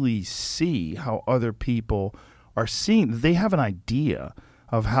really see how other people are seeing. They have an idea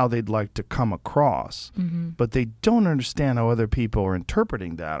of how they'd like to come across, but they don't understand how other people are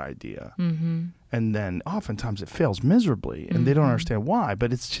interpreting that idea. And then oftentimes it fails miserably, and they don't understand why,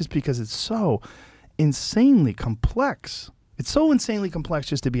 but it's just because it's so insanely complex. It's so insanely complex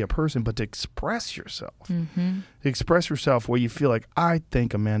just to be a person, but to express yourself. To express yourself where you feel like, I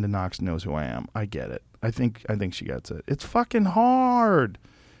think Amanda Knox knows who I am. I get it. I think she gets it. It's fucking hard.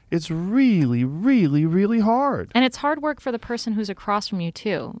 It's really, really, really hard. And it's hard work for the person who's across from you,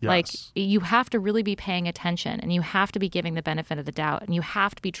 too. Yes. Like, you have to really be paying attention, and you have to be giving the benefit of the doubt, and you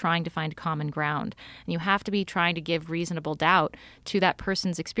have to be trying to find common ground, and you have to be trying to give reasonable doubt to that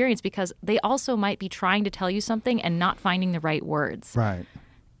person's experience, because they also might be trying to tell you something and not finding the right words. Right.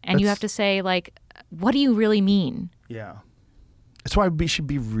 And you have to say, like, what do you really mean? Yeah. That's why we should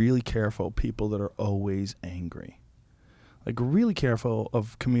be really careful, people that are always angry. Like, really careful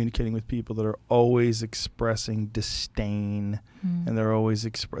of communicating with people that are always expressing disdain, and they're always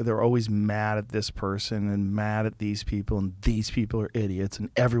mad at this person and mad at these people, and these people are idiots and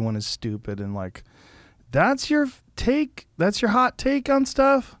everyone is stupid, and like, that's your take. That's your hot take on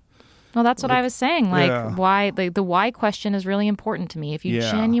stuff. Well, that's what I was saying. Like, why the why question is really important to me. If you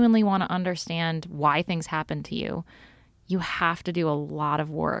genuinely want to understand why things happen to you, you have to do a lot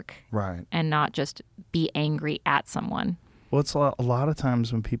of work, right? And not just be angry at someone. Well, it's a lot of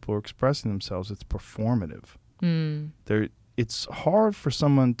times when people are expressing themselves, it's performative. It's hard for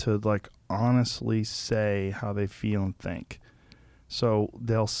someone to, like, honestly say how they feel and think. So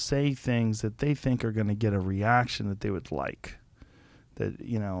they'll say things that they think are going to get a reaction that they would like. That,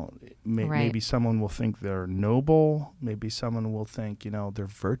 you know, maybe someone will think they're noble. Maybe someone will think, you know, they're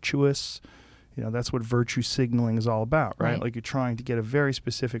virtuous. You know, that's what virtue signaling is all about, right? Like, you're trying to get a very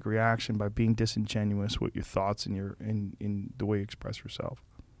specific reaction by being disingenuous with your thoughts and in the way you express yourself.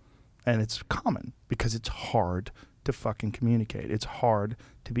 And it's common because it's hard to fucking communicate. It's hard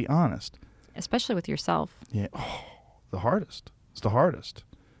to be honest. Especially with yourself. Yeah. Oh, the hardest. It's the hardest.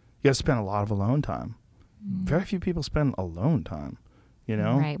 You got to spend a lot of alone time. Very few people spend alone time, you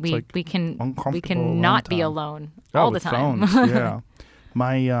know? Right. We can alone not time. Be alone all the time. Phones, yeah.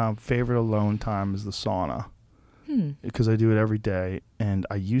 My favorite alone time is the sauna, because I do it every day, and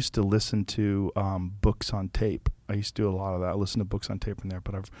I used to listen to books on tape. I used to do a lot of that. I listen to books on tape in there,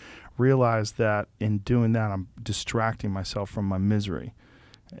 but I've realized that in doing that, I'm distracting myself from my misery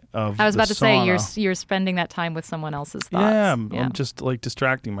of I was about to say, sauna. you're spending that time with someone else's thoughts. Yeah, I'm just, like,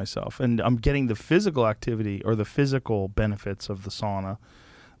 distracting myself, and I'm getting the physical activity or the physical benefits of the sauna,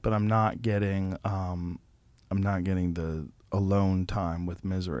 but I'm not getting the alone time with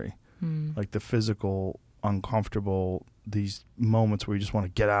misery. Like, the physical, uncomfortable, these moments where you just want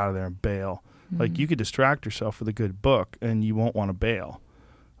to get out of there and bail. Like, you could distract yourself with a good book and you won't want to bail.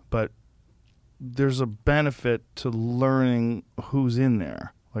 But there's a benefit to learning who's in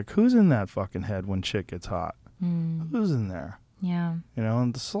there. Like, who's in that fucking head when shit gets hot? Who's in there? Yeah. You know,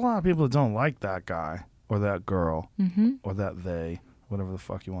 and there's a lot of people that don't like that guy or that girl or that they, whatever the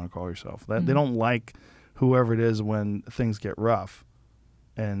fuck you want to call yourself. They don't like whoever it is when things get rough.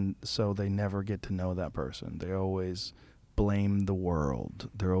 And so they never get to know that person. They always blame the world.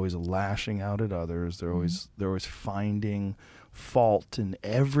 They're always lashing out at others. They're always finding fault in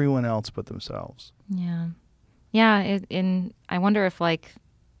everyone else but themselves. Yeah. Yeah. I wonder if like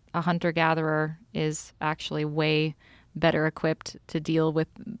a hunter-gatherer is actually way better equipped to deal with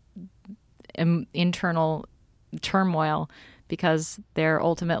internal turmoil because they're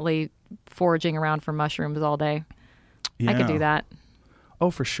ultimately foraging around for mushrooms all day. Yeah. I could do that.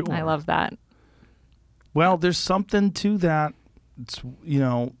 Oh, for sure. I love that. Well, there's something to that. It's, you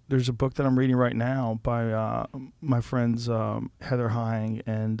know, there's a book that I'm reading right now by my friends Heather Hying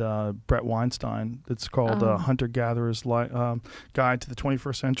and Brett Weinstein. It's called Hunter-Gatherer's Guide to the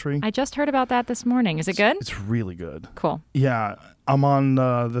 21st Century. I just heard about that this morning. Is it good? It's really good. Cool. Yeah. I'm on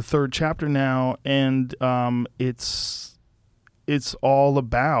the third chapter now, and it's all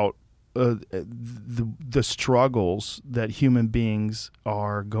about the struggles that human beings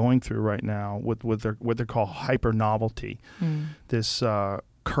are going through right now with what they call hyper novelty, this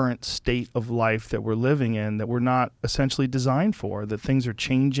current state of life that we're living in that we're not essentially designed for, that things are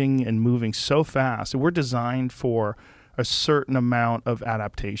changing and moving so fast. And we're designed for a certain amount of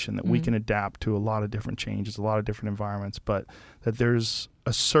adaptation, that we can adapt to a lot of different changes, a lot of different environments, but that there's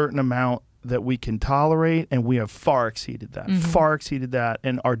a certain amount that we can tolerate, and we have far exceeded that,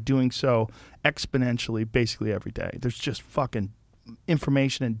 and are doing so exponentially basically every day. There's just fucking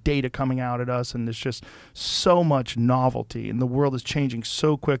information and data coming out at us, and there's just so much novelty, and the world is changing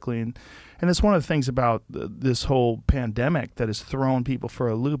so quickly. And it's one of the things about this whole pandemic that has thrown people for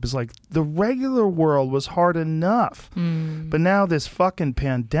a loop is like the regular world was hard enough. But now this fucking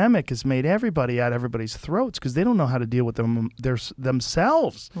pandemic has made everybody at everybody's throats because they don't know how to deal with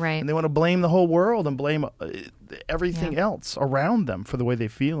themselves. Right. And they want to blame the whole world and blame everything else around them for the way they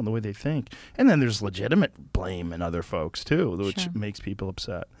feel and the way they think. And then there's legitimate blame in other folks too, which makes people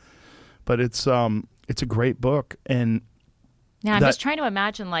upset. But it's a great book. And yeah, I'm just trying to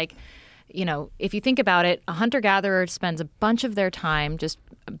imagine, like, you know, if you think about it, a hunter-gatherer spends a bunch of their time just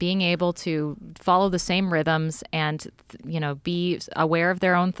being able to follow the same rhythms and, you know, be aware of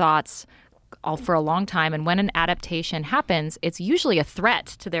their own thoughts all for a long time. And when an adaptation happens, it's usually a threat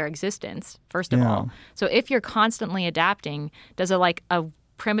to their existence, first of all. So if you're constantly adapting, does a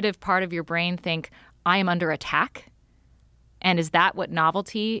primitive part of your brain think, I am under attack? And is that what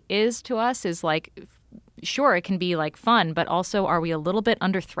novelty is to us? Is like, sure, it can be like fun, but also are we a little bit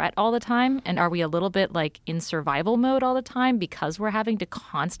under threat all the time? And are we a little bit like in survival mode all the time because we're having to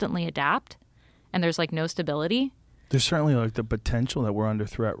constantly adapt and there's like no stability? There's certainly like the potential that we're under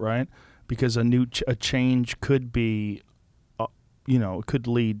threat, right? Because a change could be, it could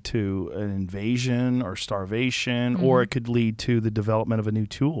lead to an invasion or starvation, or it could lead to the development of a new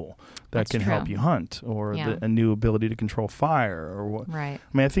tool that can help you hunt, or a new ability to control fire, or what. Right.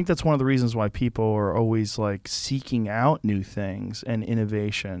 I mean, I think that's one of the reasons why people are always like seeking out new things and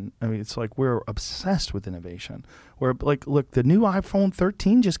innovation. I mean, it's like we're obsessed with innovation. We're like, look, the new iPhone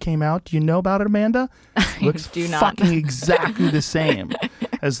 13 just came out. Do you know about it, Amanda? Looks fucking exactly the same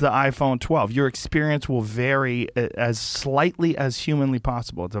as the iPhone 12. Your experience will vary as slightly as humanly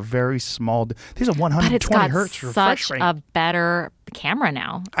possible. It's a very small. These are 120 hertz refresh rate. But it's got such a better camera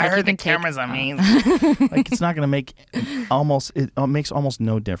now. I heard the camera's amazing. Like, it's not going to make it makes almost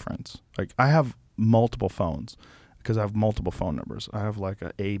no difference. Like, I have multiple phones because I have multiple phone numbers. I have like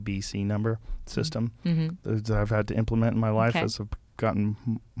a ABC number system that I've had to implement in my life as I've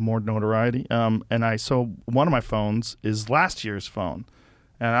gotten more notoriety. So one of my phones is last year's phone.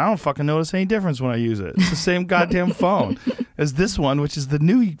 And I don't fucking notice any difference when I use it. It's the same goddamn phone as this one, which is the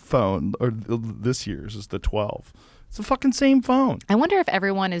new phone, or this year's is the 12. It's the fucking same phone. I wonder if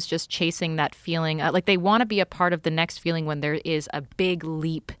everyone is just chasing that feeling, like they want to be a part of the next feeling when there is a big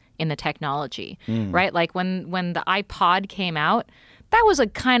leap in the technology, right? Like when the iPod came out, that was a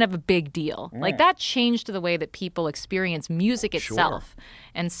kind of a big deal. Like that changed the way that people experience music itself. Sure.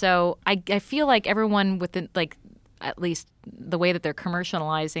 And so I feel like everyone within, like, at least the way that they're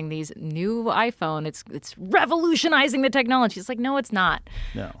commercializing these new iPhone, it's revolutionizing the technology. It's like, no, it's not.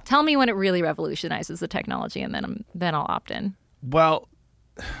 No. Tell me when it really revolutionizes the technology, and then I'll opt in. Well,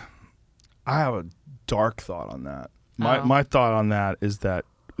 I have a dark thought on that. My thought on that is that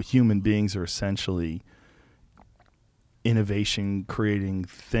human beings are essentially innovation creating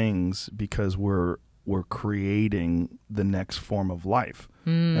things because we're creating the next form of life,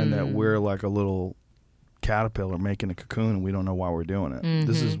 and that we're like a little caterpillar making a cocoon and we don't know why we're doing it.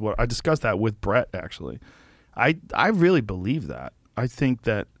 This is what I discussed that with Brett, actually. I really believe that. I think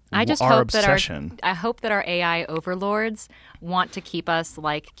that I just our hope obsession. I hope that our AI overlords want to keep us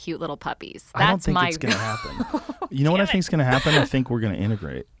like cute little puppies. That's I don't think my... it's going to happen. You know what I think is going to happen? I think we're going to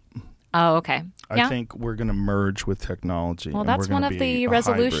integrate. Oh, okay. I think we're going to merge with technology. Well, and that's we're one gonna of be the a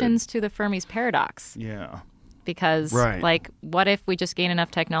resolutions to the Fermi's paradox. hybrid. Yeah. Because, Right. like, what if we just gain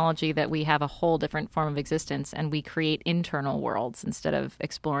enough technology that we have a whole different form of existence and we create internal worlds instead of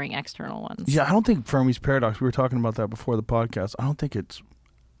exploring external ones? Yeah, I don't think Fermi's paradox. We were talking about that before the podcast. I don't think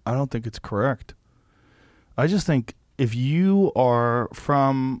it's correct. I just think if you are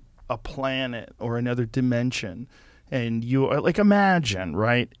from a planet or another dimension, and you are, like, imagine,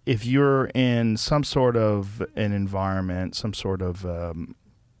 right? If you're in some sort of an environment, some sort of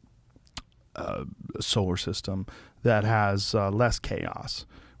solar system that has less chaos,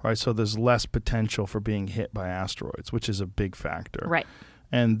 right? So there's less potential for being hit by asteroids, which is a big factor. Right.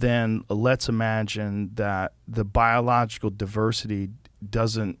 And then let's imagine that the biological diversity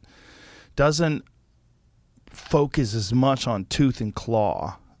doesn't focus as much on tooth and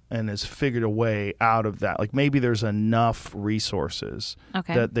claw and has figured a way out of that. Like, maybe there's enough resources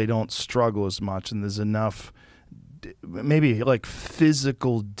that they don't struggle as much, and there's enough maybe like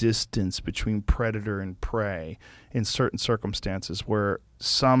physical distance between predator and prey in certain circumstances where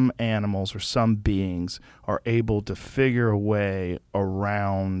some animals or some beings are able to figure a way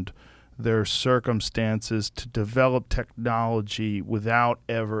around their circumstances to develop technology without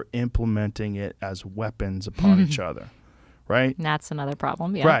ever implementing it as weapons upon each other. Right? That's another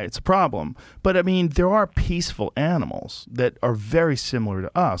problem, yeah. Right, it's a problem. But, I mean, there are peaceful animals that are very similar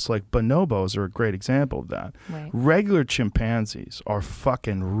to us. Like bonobos are a great example of that. Right. Regular chimpanzees are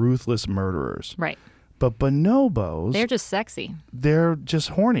fucking ruthless murderers. Right. But bonobos... They're just sexy. They're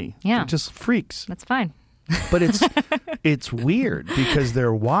just horny. Yeah. They're just freaks. That's fine. But it's weird because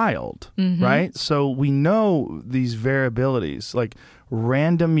they're wild, right? So we know these variabilities, like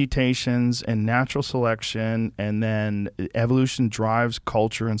random mutations and natural selection, and then evolution drives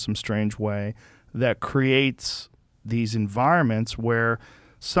culture in some strange way that creates these environments where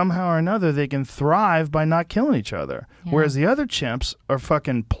somehow or another they can thrive by not killing each other. Yeah. Whereas the other chimps are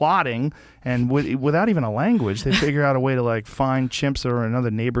fucking plotting, and without even a language, they figure out a way to, like, find chimps that are in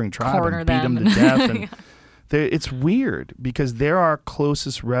another neighboring tribe Corner and beat them to them. death. And it's weird because they're our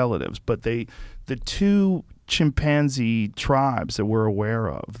closest relatives, but the two chimpanzee tribes that we're aware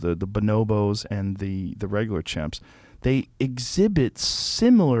of, the bonobos and the regular chimps, they exhibit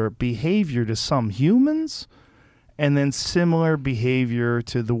similar behavior to some humans, and then similar behavior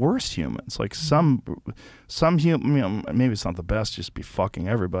to the worst humans. Like some human, maybe it's not the best just be fucking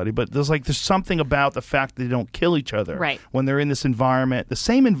everybody, but there's something about the fact that they don't kill each other when they're in this environment, the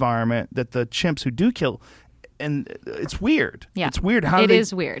same environment that the chimps who do kill. And it's weird. Yeah. It's weird. It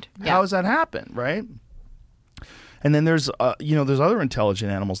is weird. Yeah. How does that happen, right? And then there's other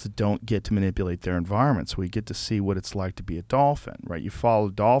intelligent animals that don't get to manipulate their environment. So we get to see what it's like to be a dolphin, right? You follow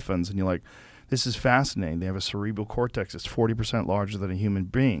dolphins and you're like, this is fascinating. They have a cerebral cortex that's 40% larger than a human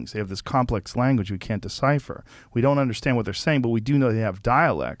being's. They have this complex language we can't decipher. We don't understand what they're saying, but we do know they have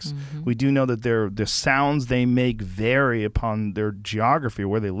dialects. We do know that the sounds they make vary upon their geography,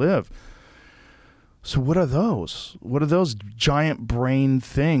 where they live. So what are those? What are those giant brain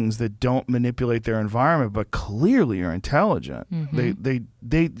things that don't manipulate their environment but clearly are intelligent?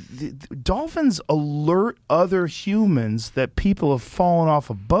 They dolphins alert other humans that people have fallen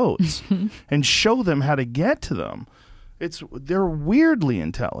off of boats and show them how to get to them. They're weirdly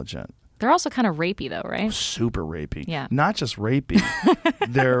intelligent. They're also kind of rapey, though, right? Super rapey. Yeah. Not just rapey.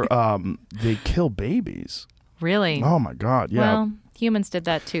 They kill babies. Really? Oh my God! Yeah. Well, humans did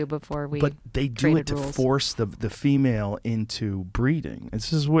that too before we. But they do it to rules. force the female into breeding.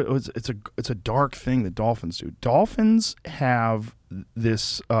 It's a dark thing that dolphins do. Dolphins have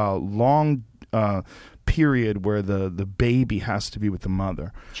this long period where the baby has to be with the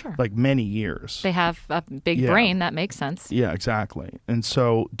mother. Sure. Like many years. They have a big brain. That makes sense. Yeah, exactly. And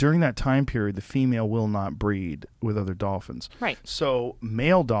so during that time period, the female will not breed with other dolphins. Right. So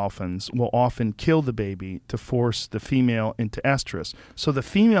male dolphins will often kill the baby to force the female into estrus. So the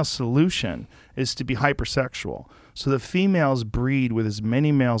female solution is to be hypersexual. So the females breed with as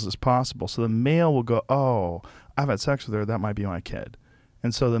many males as possible. So the male will go, oh, I've had sex with her. That might be my kid.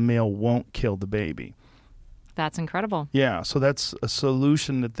 And so the male won't kill the baby. That's incredible. Yeah, so that's a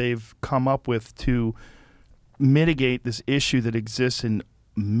solution that they've come up with to mitigate this issue that exists in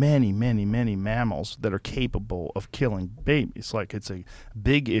many, many, many mammals that are capable of killing babies. Like, it's a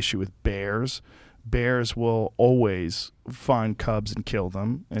big issue with bears. Bears will always find cubs and kill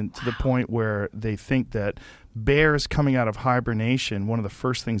them, and to the point where they think that bears coming out of hibernation, one of the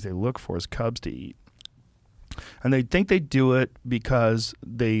first things they look for is cubs to eat. And they think they do it because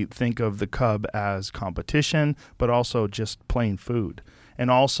they think of the cub as competition, but also just plain food. And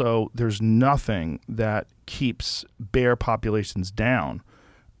also, there's nothing that keeps bear populations down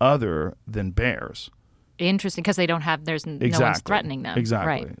other than bears. Interesting, because they don't have, there's no one's threatening them.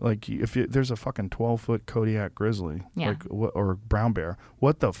 Exactly. Right. Like, if there's a fucking 12-foot Kodiak grizzly or brown bear,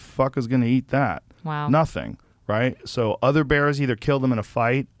 what the fuck is going to eat that? Wow. Nothing, right? So other bears either kill them in a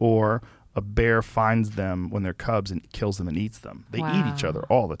fight or a bear finds them when they're cubs and kills them and eats them. They eat each other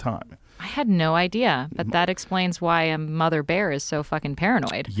all the time. I had no idea, but that explains why a mother bear is so fucking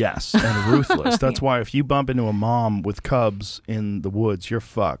paranoid. Yes, and ruthless. That's why if you bump into a mom with cubs in the woods, you're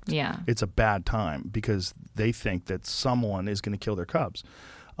fucked. Yeah. It's a bad time because they think that someone is going to kill their cubs.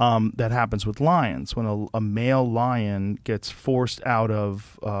 That happens with lions. When a male lion gets forced out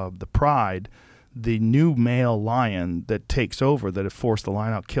of the pride, the new male lion that takes over, that had forced the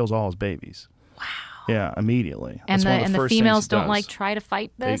lion out, kills all his babies. Wow. Yeah, immediately. And the females don't like try to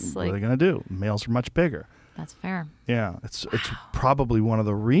fight this? What are they going to do? Males are much bigger. That's fair. Yeah, it's probably one of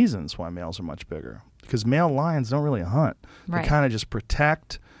the reasons why males are much bigger. Because male lions don't really hunt. They kind of just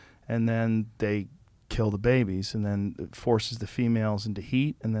protect, and then they kill the babies, and then it forces the females into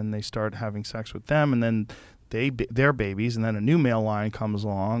heat, and then they start having sex with them, and then their babies, and then a new male lion comes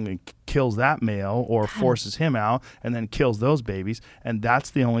along and kills that male or forces him out and then kills those babies, and that's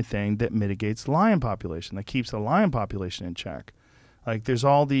the only thing that mitigates the lion population, that keeps the lion population in check. Like, there's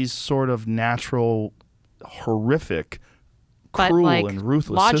all these sort of natural, horrific, cruel and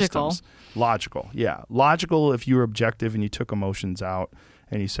ruthless systems. Logical, yeah. Logical if you're objective and you took emotions out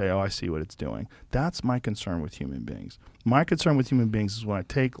and you say, oh, I see what it's doing. That's my concern with human beings. My concern with human beings is when I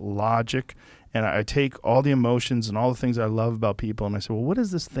take logic and I take all the emotions and all the things I love about people and I say, well, what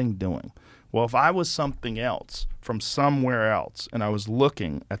is this thing doing? Well, if I was something else from somewhere else and I was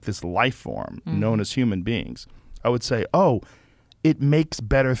looking at this life form known as human beings, I would say, oh, it makes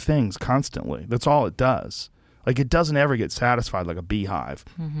better things constantly. That's all it does. Like, it doesn't ever get satisfied like a beehive.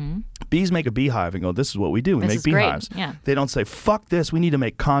 Mm-hmm. Bees make a beehive and go, this is what we do. We make beehives. Yeah. They don't say, fuck this, we need to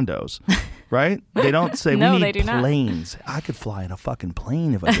make condos. Right? They don't say, no, we they need do planes. Not. I could fly in a fucking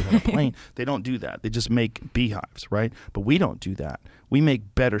plane if I could have a plane. They don't do that. They just make beehives, right? But we don't do that. We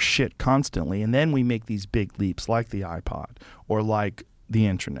make better shit constantly, and then we make these big leaps like the iPod or like the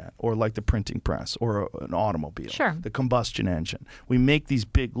internet or like the printing press or an automobile, the combustion engine. We make these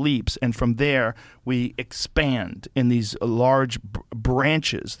big leaps, and from there we expand in these large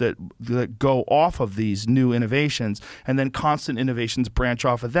branches that go off of these new innovations, and then constant innovations branch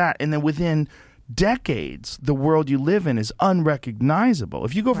off of that, and then within decades the world you live in is unrecognizable.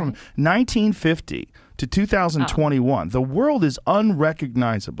 If you go from 1950 to 2021, the world is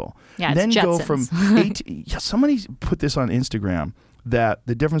unrecognizable. Yeah, then it's go Jetsons. from somebody put this on Instagram, that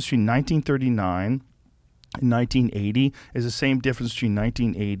the difference between 1939 and 1980 is the same difference between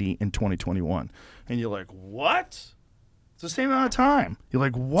 1980 and 2021. And you're like, what? It's the same amount of time. You're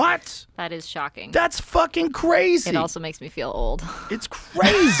like, what? That is shocking. That's fucking crazy. It also makes me feel old. It's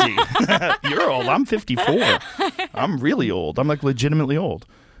crazy. You're old. I'm 54. I'm really old. I'm like legitimately old.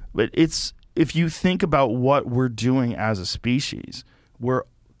 But it's, if you think about what we're doing as a species, we're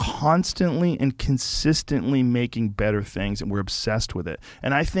constantly and consistently making better things, and we're obsessed with it.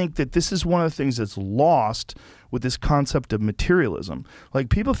 And I think that this is one of the things that's lost with this concept of materialism. Like,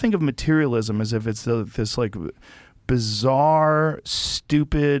 people think of materialism as if it's this like bizarre,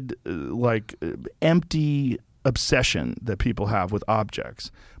 stupid, empty obsession that people have with objects.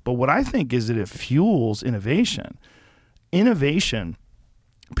 But what I think is that it fuels innovation. Innovation,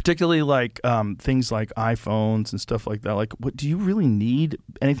 particularly like things like iPhones and stuff like that. Like, what do you really need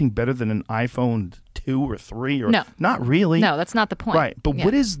anything better than an iPhone 2 or 3? Or no, not really. No, that's not the point. Right, but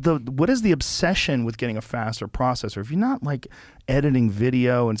what is the obsession with getting a faster processor? If you're not like editing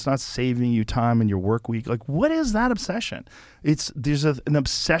video and it's not saving you time in your work week, like, what is that obsession? There's an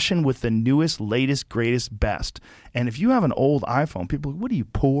obsession with the newest, latest, greatest, best. And if you have an old iPhone, people are like, what are you,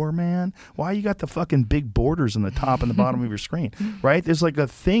 poor, man? Why you got the fucking big borders on the top and the bottom of your screen? Right? There's like a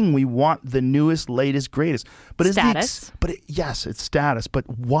thing, we want the newest, latest, greatest. But status. Yes, it's status. But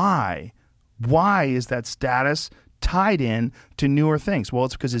why? Why is that status tied in to newer things? Well,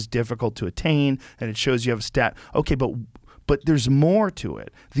 it's because it's difficult to attain, and it shows you have a stat. Okay, but there's more to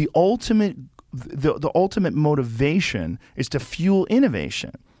it. The ultimate motivation is to fuel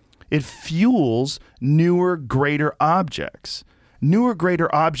innovation. It fuels newer, greater objects. Newer,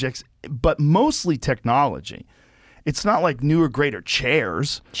 greater objects, but mostly technology. It's not like newer, greater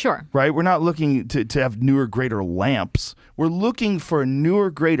chairs. Sure. Right? We're not looking to have newer, greater lamps. We're looking for newer,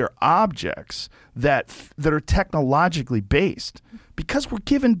 greater objects that are technologically based, because we're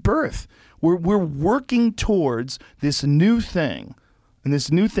given birth. We're working towards this new thing. And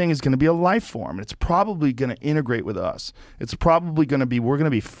this new thing is going to be a life form. It's probably going to integrate with us. It's probably going to be, we're going to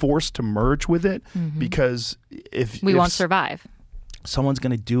be forced to merge with it because if we won't survive. Someone's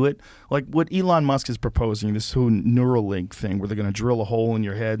going to do it. Like what Elon Musk is proposing, this whole Neuralink thing where they're going to drill a hole in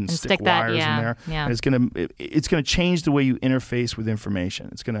your head and stick wires in there. Yeah. And it's going to change the way you interface with information.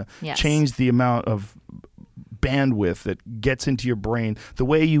 It's going to change the amount of bandwidth that gets into your brain. The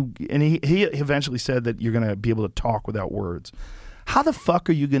way you, and he eventually said that you're going to be able to talk without words. How the fuck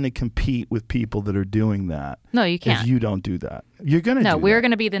are you going to compete with people that are doing that? No, you can't. If you don't do that. You're going to do that. No, we're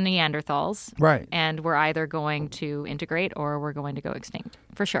going to be the Neanderthals. Right. And we're either going to integrate or we're going to go extinct,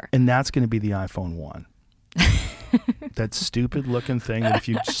 for sure. And that's going to be the iPhone 1. That stupid looking thing that if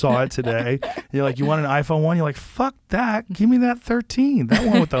you saw it today, you're like, you want an iPhone 1? You're like, fuck that. Give me that 13. That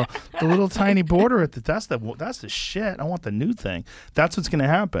one with the little tiny border at that's the shit. I want the new thing. That's what's going to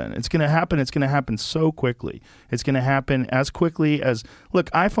happen. It's going to happen. It's going to happen so quickly. It's going to happen as quickly as, look,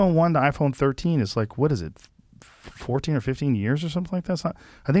 iPhone 1 to iPhone 13 is like, what is it? 14 or 15 years or something like that.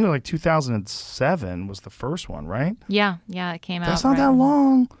 I think it was like 2007 was the first one, right? Yeah, it came out. That's not that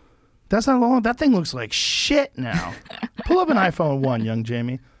long. That's not long. That thing looks like shit now. Pull up an iPhone 1, young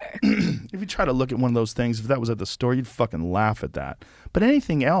Jamie. If you try to look at one of those things, if that was at the store, you'd fucking laugh at that. But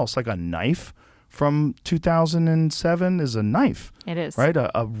anything else, like a knife from 2007 is a knife. It is. Right?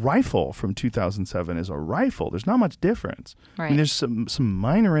 A rifle from 2007 is a rifle. There's not much difference. Right. I mean, there's some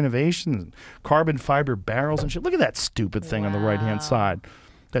minor innovations, carbon fiber barrels and shit. Look at that stupid thing on the right-hand side.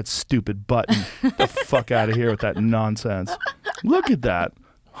 That stupid button. Get the fuck out of here with that nonsense. Look at that.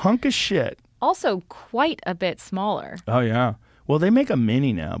 Hunk of shit. Also quite a bit smaller. Oh, yeah. Well, they make a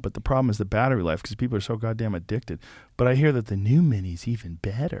mini now, but the problem is the battery life because people are so goddamn addicted. But I hear that the new mini's even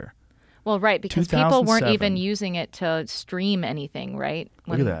better. Well, right, because people weren't even using it to stream anything, right?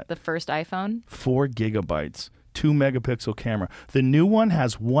 Look at that. The first iPhone. 4 gigabytes, 2 megapixel camera. The new one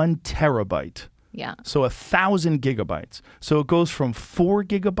has 1 terabyte. Yeah. So 1,000 gigabytes. So it goes from 4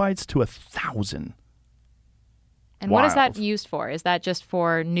 gigabytes to 1,000. And what is that used for? Is that just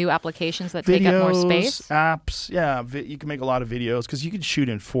for new applications that take up more space? Apps, yeah. You can make a lot of videos because you can shoot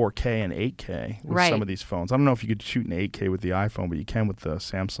in 4K and 8K with some of these phones. I don't know if you could shoot in 8K with the iPhone, but you can with the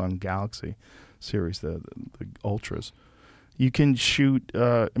Samsung Galaxy series, the Ultras. You can shoot,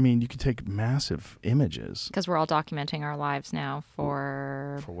 you can take massive images. Because we're all documenting our lives now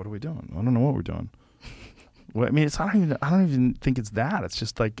for... For what are we doing? I don't know what we're doing. Well, I mean, I don't even think it's that. It's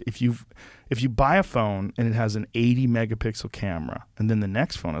just like if you buy a phone and it has an 80 megapixel camera, and then the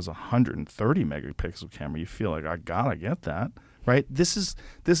next phone has a 130 megapixel camera, you feel like I gotta get that, right? This is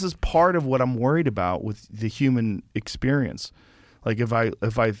part of what I'm worried about with the human experience. Like if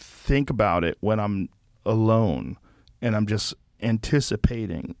I think about it when I'm alone and I'm just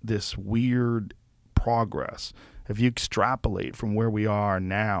anticipating this weird progress. If you extrapolate from where we are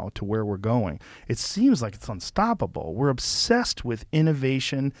now to where we're going, it seems like it's unstoppable. We're obsessed with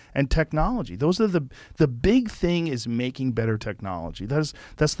innovation and technology. Those are the big thing is making better technology.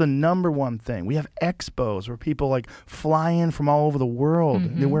 That's the number one thing. We have expos where people like fly in from all over the world.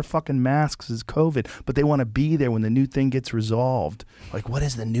 They wear fucking masks as COVID, but they want to be there when the new thing gets resolved. Like, what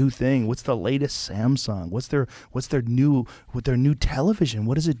is the new thing? What's the latest Samsung? What's their new television?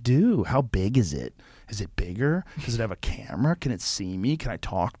 What does it do? How big is it? Is it bigger? Does it have a camera? Can it see me? Can I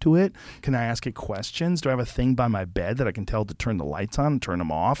talk to it? Can I ask it questions? Do I have a thing by my bed that I can tell to turn the lights on and turn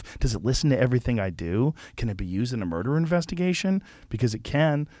them off? Does it listen to everything I do? Can it be used in a murder investigation? Because it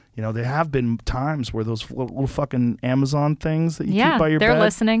can. You know, there have been times where those little fucking Amazon things that you keep by your bed. Yeah, they're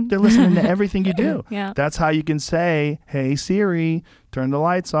listening. They're listening to everything you do. Yeah. That's how you can say, hey, Siri, turn the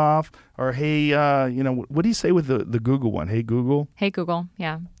lights off. Or, hey, what do you say with the Google one? Hey, Google? Hey, Google,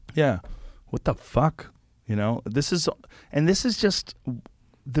 yeah. Yeah. What the fuck? You know, this is just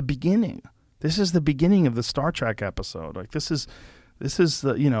the beginning. This is the beginning of the Star Trek episode. Like this is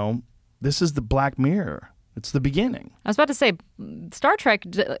the Black Mirror. It's the beginning. I was about to say, Star Trek,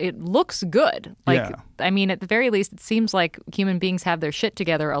 it looks good. Like, I mean, at the very least, it seems like human beings have their shit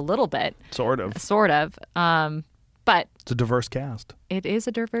together a little bit. Sort of. But it's a diverse cast. It is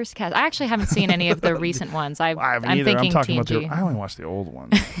a diverse cast. I actually haven't seen any of the recent ones. I haven't I'm either. thinking I'm talking TNG. about I only watched the old one.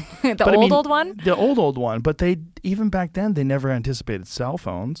 Old one? The old one. But even back then, they never anticipated cell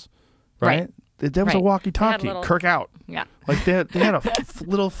phones, right? There was a walkie-talkie. Kirk out. Yeah. Like they had a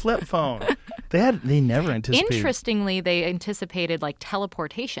little flip phone. They never anticipated. Interestingly, they anticipated like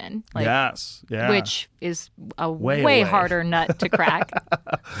teleportation. Like, yes. Yeah. Which is a way harder nut to crack.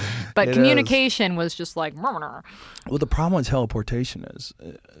 But communication was just like. Well, the problem with teleportation is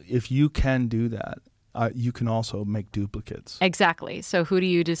if you can do that, you can also make duplicates. Exactly. So who do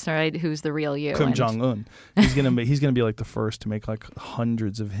you decide who's the real you? Kim Jong-un. He's gonna be like the first to make like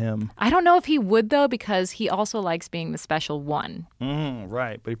hundreds of him. I don't know if he would though, because he also likes being the special one.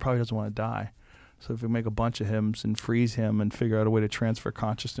 Right, but he probably doesn't want to die. So if we make a bunch of him and freeze him and figure out a way to transfer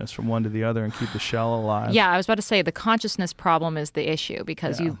consciousness from one to the other and keep the shell alive. Yeah, I was about to say the consciousness problem is the issue,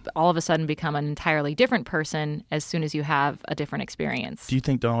 because you all of a sudden become an entirely different person as soon as you have a different experience. Do you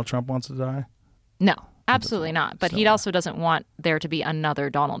think Donald Trump wants to die? No, absolutely not. But he also doesn't want there to be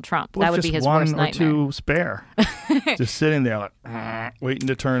another Donald Trump. That would be his worst nightmare. Just one or two spare. Just sitting there like, waiting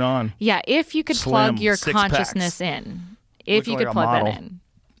to turn on. Yeah, if you could Slim, plug your 6 consciousness packs. in. If Looking you could like a plug model. that in.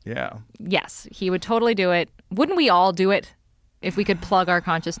 Yeah. Yes, he would totally do it. Wouldn't we all do it if we could plug our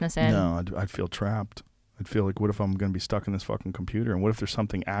consciousness in? No, I'd feel trapped. I'd feel like, what if I'm going to be stuck in this fucking computer? And what if there's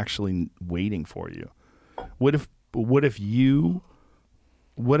something actually waiting for you? What if whatever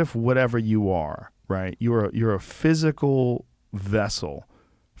you are, right? You're a physical vessel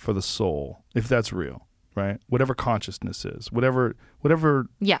for the soul, if that's real, right? Whatever consciousness is, whatever.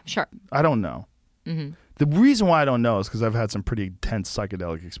 Yeah, sure. I don't know. Mm-hmm. The reason why I don't know is because I've had some pretty intense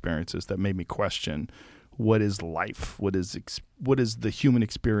psychedelic experiences that made me question what is life, what is the human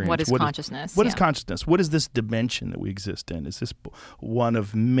experience, What is consciousness? What is consciousness? What is this dimension that we exist in? Is this one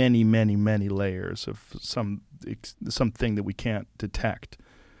of many, many, many layers of something that we can't detect?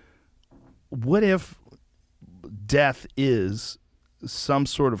 What if death is some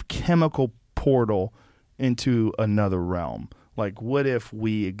sort of chemical portal into another realm? Like, what if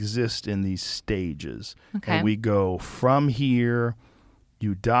we exist in these stages? Okay. And we go from here,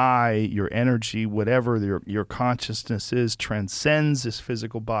 you die, your energy, whatever your consciousness is, transcends this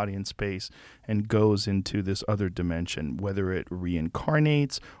physical body in space and goes into this other dimension, whether it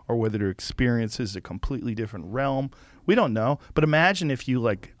reincarnates or whether it experiences a completely different realm. We don't know. But imagine if you,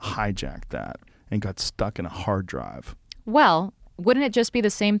 like, hijacked that and got stuck in a hard drive. Well, wouldn't it just be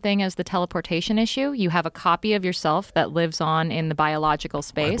the same thing as the teleportation issue? You have a copy of yourself that lives on in the biological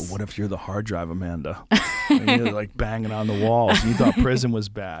space. Right, but what if you're the hard drive, Amanda? And you're like banging on the walls. You thought prison was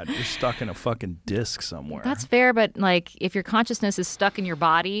bad. You're stuck in a fucking disc somewhere. That's fair, but like if your consciousness is stuck in your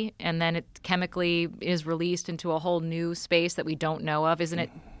body and then it chemically is released into a whole new space that we don't know of, isn't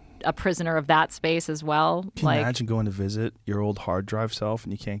it a prisoner of that space as well? Can you imagine going to visit your old hard drive self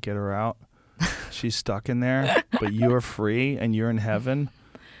and you can't get her out? She's stuck in there, but you're free and you're in heaven.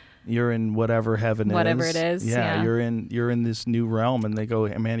 You're in whatever heaven is. Whatever it is. Yeah. You're in this new realm, and they go,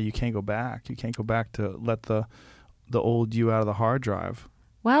 Amanda, you can't go back. You can't go back to let the old you out of the hard drive.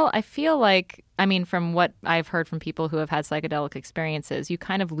 Well, I feel like, I mean, from what I've heard from people who have had psychedelic experiences, you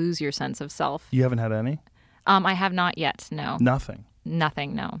kind of lose your sense of self. You haven't had any? I have not yet, no. Nothing?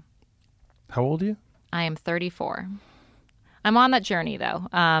 Nothing, no. How old are you? I am 34. I'm on that journey, though.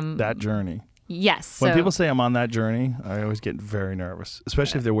 That journey. Yes. When so, people say I'm on that journey, I always get very nervous,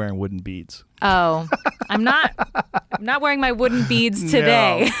 especially if they're wearing wooden beads. Oh, I'm not wearing my wooden beads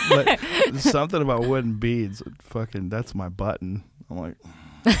today. No, but something about wooden beads, that's my button. I'm like,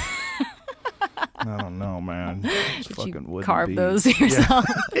 I don't know, man. It's Did fucking you wooden carve beads. those yourself?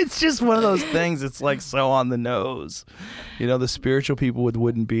 Yeah. It's just one of those things. It's like so on the nose. You know, the spiritual people with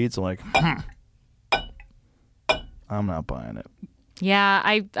wooden beads are like, I'm not buying it. Yeah,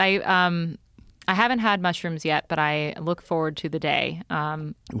 I haven't had mushrooms yet, but I look forward to the day.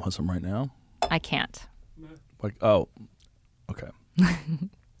 You want some right now? I can't. Like, oh, okay.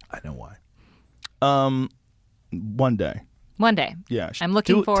 I know why. One day. One day. Yeah. I'm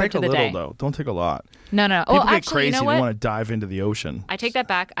looking forward to the day. Take a little, though. Don't take a lot. No. People Well, get actually, crazy you know if what? you want to dive into the ocean. I take that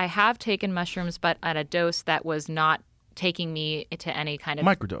back. I have taken mushrooms, but at a dose that was not taking me to any kind of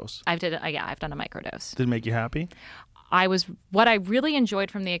Microdose. I've done a microdose. Did it make you happy? What I really enjoyed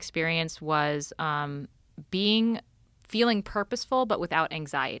from the experience was feeling purposeful but without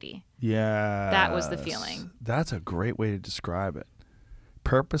anxiety. Yeah. That was the feeling. That's a great way to describe it.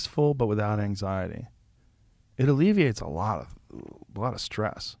 Purposeful but without anxiety. It alleviates a lot of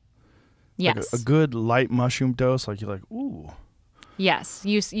stress. Yes. Like a good light mushroom dose, like you're like, ooh. Yes,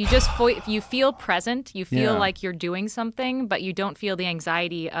 you just you feel present. You feel Yeah. like you're doing something, but you don't feel the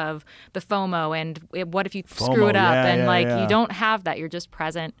anxiety of the FOMO and what if you FOMO, screw it up yeah. you don't have that. You're just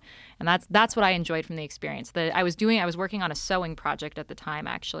present, and that's what I enjoyed from the experience. I was working on a sewing project at the time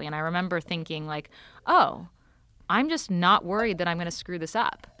actually, and I remember thinking like, oh, I'm just not worried that I'm going to screw this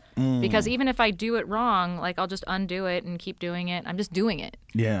up. Because even if I do it wrong, like I'll just undo it and keep doing it. I'm just doing it.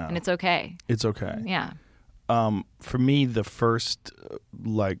 Yeah. And it's okay. It's okay. Yeah. For me, the first,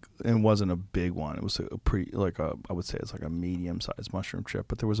 it wasn't a big one. It was I would say it's like a medium-sized mushroom trip.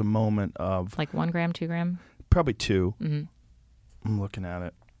 But there was a moment of Like 1 gram, 2 gram? probably 2. Mm-hmm. I'm looking at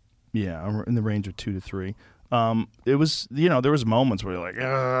it. Yeah, in the range of 2 to 3. It was, there was moments where you're like,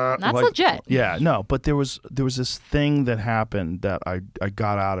 That's like, legit. Yeah, no, but there was this thing that happened that I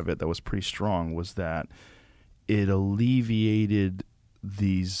got out of it that was pretty strong, was that it alleviated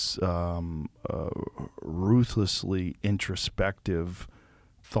these ruthlessly introspective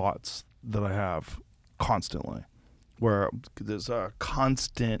thoughts that I have constantly, where there's a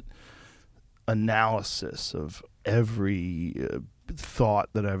constant analysis of every thought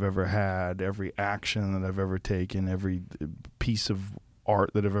that I've ever had, every action that I've ever taken, every piece of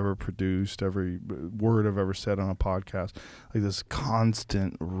art that I've ever produced, every word I've ever said on a podcast. Like this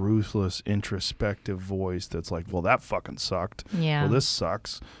constant, ruthless, introspective voice that's like, well, that fucking sucked. Yeah. Well, this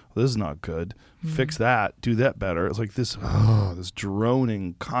sucks. Well, this is not good. Fix that. Do that better. It's like this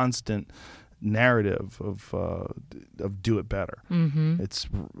droning, constant narrative of do it better.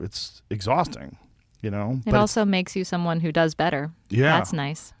 It's exhausting. It but also makes you someone who does better. Yeah. That's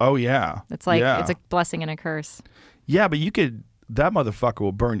nice. Oh yeah. It's like it's a blessing and a curse. Yeah, but that motherfucker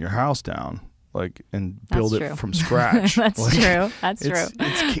will burn your house down, and build it from scratch. That's true. That's true.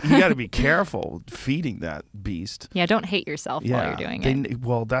 You got to be careful feeding that beast. Yeah, don't hate yourself while you're doing it.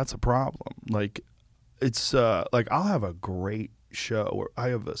 Well, that's a problem. It's I'll have a great show where I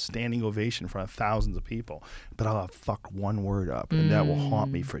have a standing ovation in front of thousands of people, but I'll have fucked one word up, and that will haunt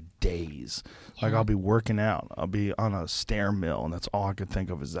me for days. Like I'll be working out, I'll be on a stair mill, and that's all I can think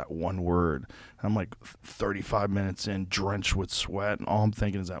of is that one word. I'm like 35 minutes in, drenched with sweat, and all I'm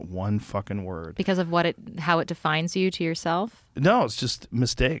thinking is that one fucking word. Because of how it defines you to yourself? No, it's just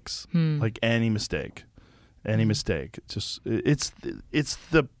mistakes. Like any mistake. Just it's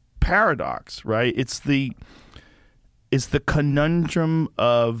the paradox, right? It's the conundrum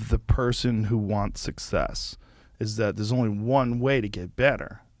of the person who wants success, is that there's only one way to get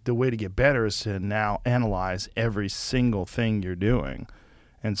better. The way to get better is to now analyze every single thing you're doing.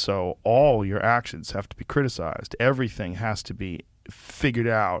 And so all your actions have to be criticized. Everything has to be figured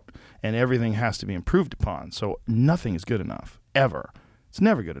out, and everything has to be improved upon. So nothing is good enough, ever. It's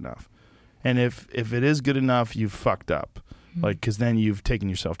never good enough. And if it is good enough, you've fucked up. Because then you've taken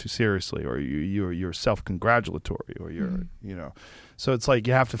yourself too seriously, or you're self-congratulatory, or So it's like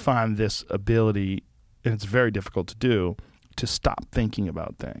you have to find this ability, and it's very difficult to do, to stop thinking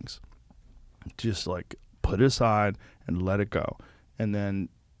about things. Just put it aside and let it go. And then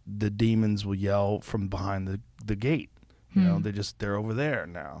the demons will yell from behind the gate. They're over there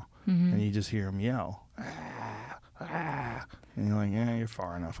now. And you just hear them yell. And you're like, yeah, you're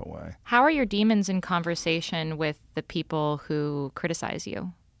far enough away. How are your demons in conversation with the people who criticize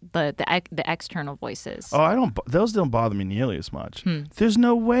you? The external voices. Oh, those don't bother me nearly as much. There's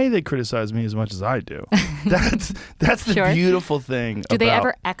no way they criticize me as much as I do. That's the beautiful thing. Do they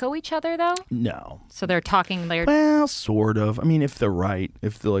ever echo each other though? No. So they're talking. Well, sort of. I mean, if they're right,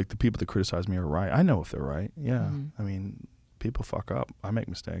 if the people that criticize me are right, I know if they're right. Yeah. I mean, people fuck up. I make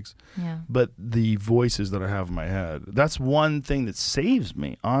mistakes. Yeah. But the voices that I have in my head, that's one thing that saves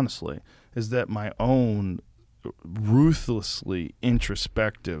me, honestly, is that my own ruthlessly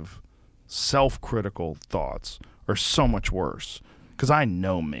introspective, self-critical thoughts are so much worse, because I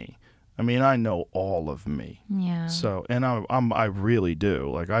know me. I mean, I know all of me. Yeah. So, and I really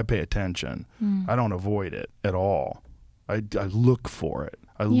do. I pay attention. I don't avoid it at all. I look for it.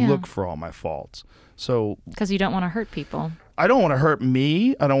 I look for all my faults. So, because you don't want to hurt people. I don't want to hurt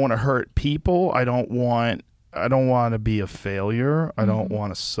me. I don't want to hurt people. I don't want to be a failure. I don't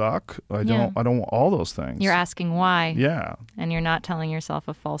want to suck. I don't want all those things. You're asking why. Yeah. And you're not telling yourself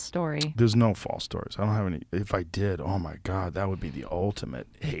a false story. There's no false stories. I don't have any. If I did, oh my God, that would be the ultimate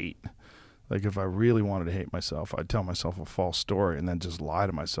hate. If I really wanted to hate myself, I'd tell myself a false story and then just lie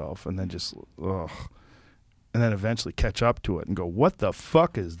to myself and then just, and then eventually catch up to it and go, what the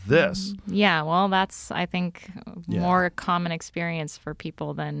fuck is this? Yeah, well, that's, I think, more common experience for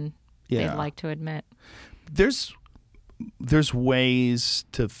people than they'd like to admit. There's ways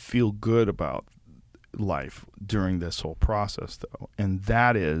to feel good about life during this whole process, though, and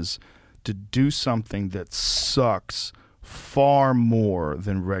that is to do something that sucks far more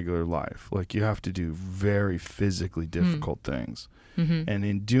than regular life. You have to do very physically difficult things. And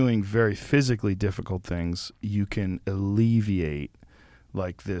in doing very physically difficult things, you can alleviate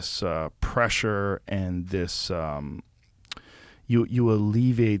this pressure and this you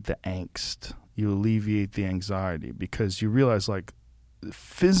alleviate the angst, you alleviate the anxiety, because you realize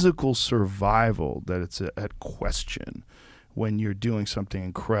physical survival, that it's at question when you're doing something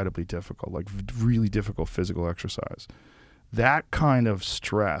incredibly difficult, really difficult physical exercise. That kind of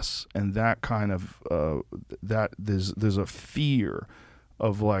stress and that kind of that there's a fear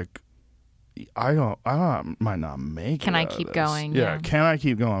of I might not make Can it I out of keep this. going? Yeah, can I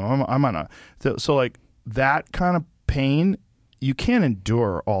keep going? I might not. So like that kind of pain, you can't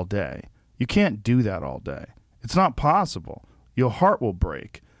endure all day. You can't do that all day. It's not possible. Your heart will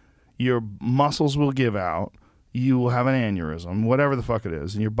break. Your muscles will give out. You will have an aneurysm, whatever the fuck it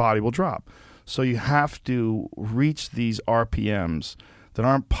is, and your body will drop. So you have to reach these RPMs that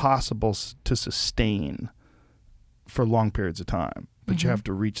aren't possible to sustain for long periods of time, but you have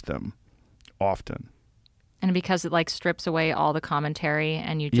to reach them often. And because it like strips away all the commentary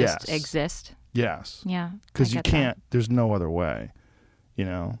and you just exist. Yes. Yeah. Because I you get can't, that. there's no other way, you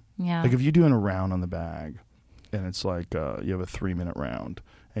know? Yeah. Like if you're doing a round on the bag and it's like you have a 3-minute round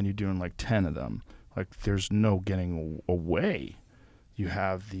and you're doing like 10 of them, like there's no getting away. You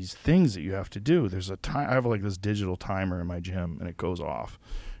have these things that you have to do. There's a time. I have like this digital timer in my gym, and it goes off,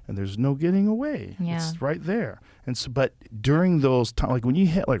 and there's no getting away. Yeah. It's right there. And so, but during those times, like when you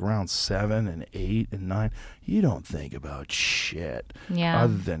hit like round 7 and 8 and 9, you don't think about shit. Yeah.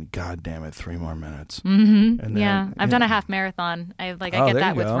 Other than, God damn it, 3 more minutes. Mm-hmm. And Yeah. then, I've done a half marathon. I get there that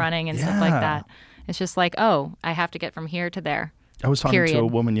you with go. running and stuff like that. It's just like, oh, I have to get from here to there. I was talking Period. to a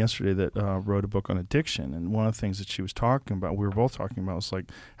woman yesterday that wrote a book on addiction, and one of the things that she was talking about, we were both talking about, was like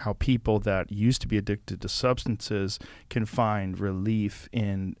how people that used to be addicted to substances can find relief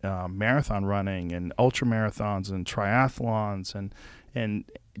in marathon running and ultra marathons and triathlons and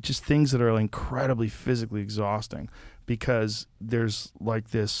just things that are incredibly physically exhausting, because there's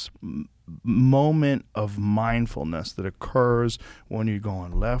like this moment of mindfulness that occurs when you're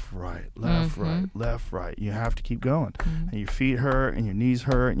going left, right, left, right, left, right. You have to keep going. And your feet hurt and your knees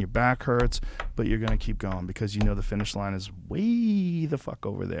hurt and your back hurts, but you're going to keep going because you know the finish line is way the fuck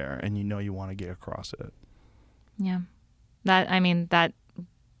over there and you know you want to get across it. Yeah. That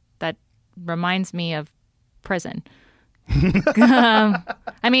reminds me of prison.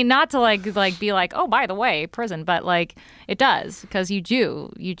 Not to like be like, oh, by the way, prison, but like it does, because you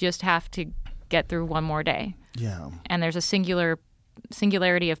just have to get through one more day. Yeah. And there's a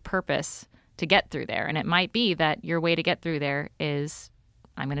singularity of purpose to get through there. And it might be that your way to get through there is,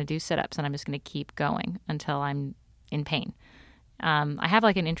 I'm going to do sit-ups and I'm just going to keep going until I'm in pain. I have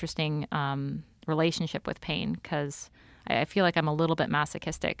like an interesting relationship with pain, because I feel like I'm a little bit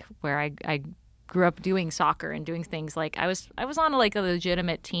masochistic, where I grew up doing soccer and doing things like I was on like a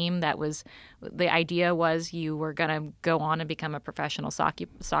legitimate team that was, the idea was you were going to go on and become a professional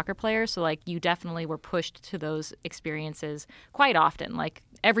soccer player. So like you definitely were pushed to those experiences quite often. Like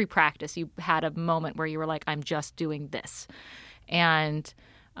every practice you had a moment where you were like, I'm just doing this. And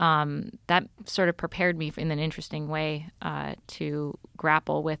that sort of prepared me in an interesting way to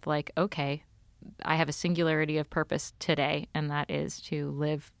grapple with like, okay, I have a singularity of purpose today, and that is to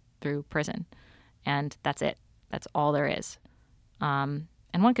live through prison. And that's it. That's all there is. And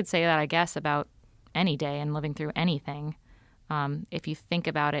one could say that, I guess, about any day and living through anything. If you think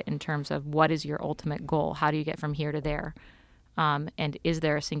about it in terms of what is your ultimate goal, how do you get from here to there? And is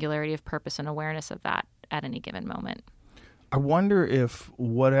there a singularity of purpose and awareness of that at any given moment? I wonder if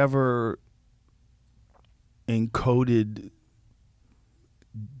whatever encoded,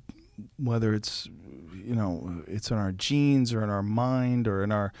 whether it's, it's in our genes or in our mind or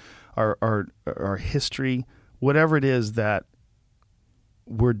in our history, whatever it is that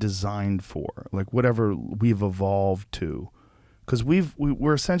we're designed for, like whatever we've evolved to, because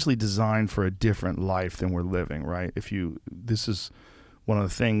we're essentially designed for a different life than we're living, right? This is one of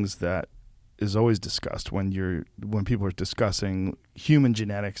the things that is always discussed when people are discussing human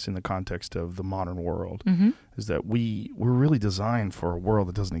genetics in the context of the modern world, is that we're really designed for a world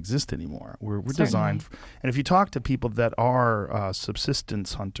that doesn't exist anymore. We're designed, and if you talk to people that are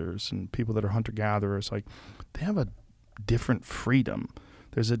subsistence hunters and people that are hunter-gatherers, like they have a different freedom.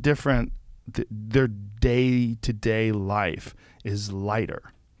 There's a different, their day-to-day life is lighter.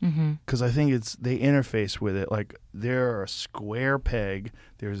 Because I think they interface with it like they're a square peg,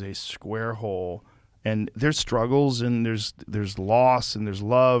 there's a square hole, and there's struggles and there's loss and there's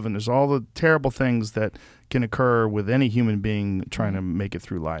love and there's all the terrible things that can occur with any human being trying to make it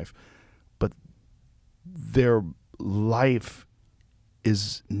through life. But their life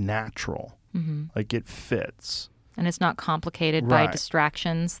is natural, like it fits. And it's not complicated by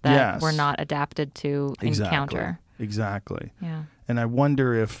distractions that we're not adapted to encounter. Exactly. Yeah. And I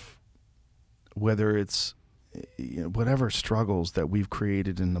wonder whether it's whatever struggles that we've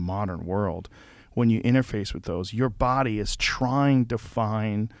created in the modern world, when you interface with those, your body is trying to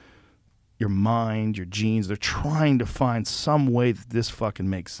find, your mind, your genes, they're trying to find some way that this fucking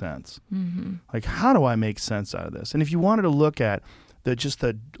makes sense. Like, how do I make sense out of this? And if you wanted to look at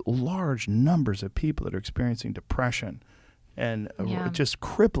the large numbers of people that are experiencing depression, and Yeah. just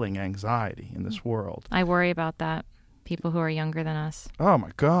crippling anxiety in this world. I worry about that. People who are younger than us. Oh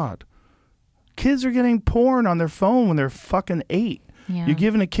my God. Kids are getting porn on their phone when they're fucking 8. Yeah. You're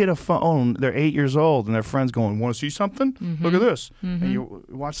giving a kid a phone, they're 8 years old, and their friend's going, want to see something? Look at this. And you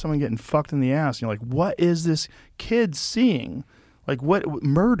watch someone getting fucked in the ass, and you're like, what is this kid seeing? Like, what?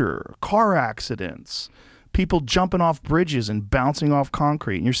 Murder, car accidents, people jumping off bridges and bouncing off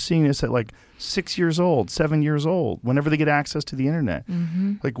concrete. And you're seeing this at like 6 years old, 7 years old, whenever they get access to the internet.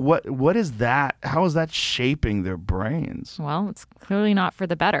 Like, what is that? How is that shaping their brains? Well, it's clearly not for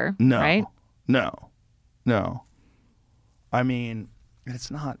the better, No. right? No. I mean,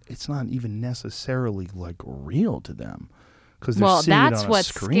 it's not even necessarily like real to them, because they're seeing that's it on a what's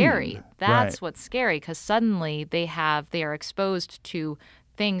screen. scary. That's Right. what's scary, because suddenly they are exposed to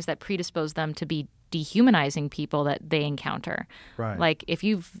things that predispose them to be dehumanizing people that they encounter. Right. Like if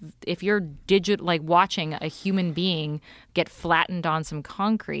you're watching a human being get flattened on some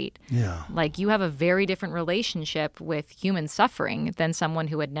concrete, Yeah. like you have a very different relationship with human suffering than someone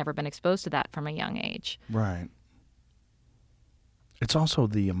who had never been exposed to that from a young age. Right. It's also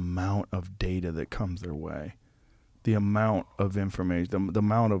the amount of data that comes their way, the amount of information, the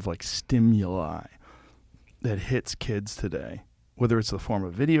amount of like stimuli that hits kids today, whether it's the form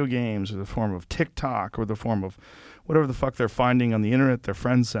of video games or the form of TikTok or the form of whatever the fuck they're finding on the internet their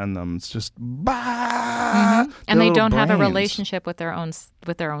friends send them. It's just bah! And Their they don't little have a brains. relationship with their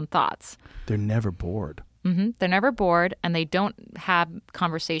own thoughts. They're never bored. They're never bored, and they don't have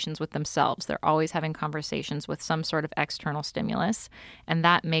conversations with themselves. They're always having conversations with some sort of external stimulus, and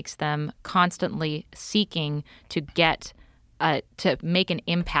that makes them constantly seeking to to make an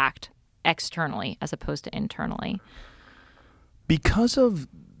impact externally as opposed to internally. Because of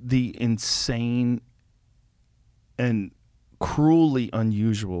the insane and cruelly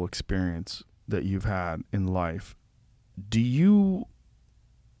unusual experience that you've had in life, do you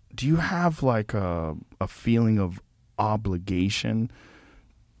have like a feeling of obligation?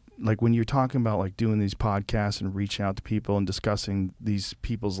 Like when you're talking about like doing these podcasts and reaching out to people and discussing these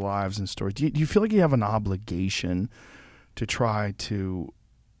people's lives and stories, do you feel like you have an obligation to try to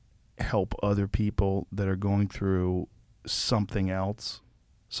help other people that are going through something else,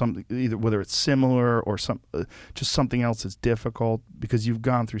 something either whether it's similar or just something else that's difficult, because you've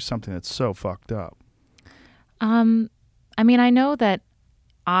gone through something that's so fucked up? I mean, I know that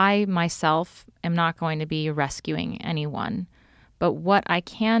I myself am not going to be rescuing anyone, but what I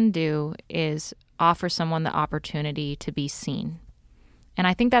can do is offer someone the opportunity to be seen. And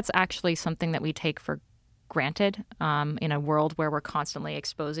I think that's actually something that we take for granted in a world where we're constantly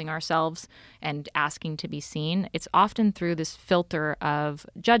exposing ourselves and asking to be seen. It's often through this filter of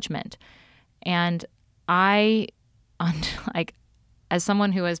judgment. And I, like, as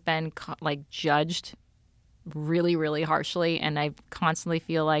someone who has been judged really, really harshly, and I constantly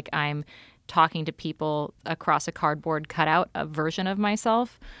feel like I'm talking to people across a cardboard cutout a version of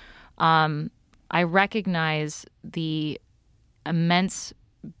myself, I recognize the immense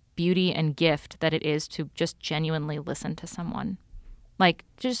beauty and gift that it is to just genuinely listen to someone. Like,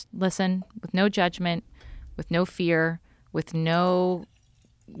 just listen with no judgment, with no fear, with no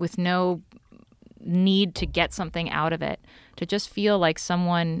need to get something out of it, to just feel like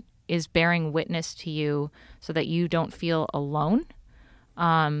someone is bearing witness to you so that you don't feel alone.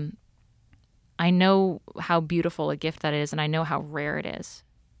 I know how beautiful a gift that is, and I know how rare it is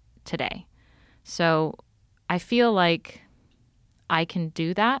today. So I feel like I can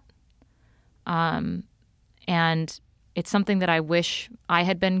do that. And it's something that I wish I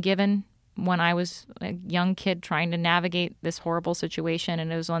had been given when I was a young kid trying to navigate this horrible situation.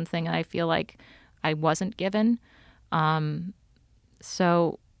 And it was one thing I feel like I wasn't given.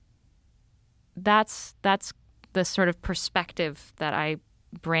 So that's the sort of perspective that I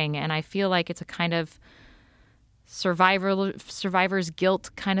bring. And I feel like it's a kind of survivor's guilt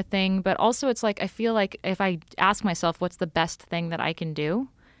kind of thing. But also it's like, I feel like if I ask myself, what's the best thing that I can do?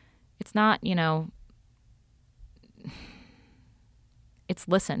 It's not, it's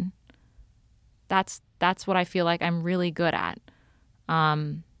listen. That's what I feel like I'm really good at.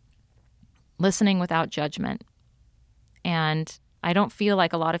 Listening without judgment. And I don't feel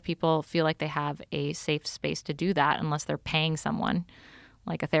like a lot of people feel like they have a safe space to do that unless they're paying someone,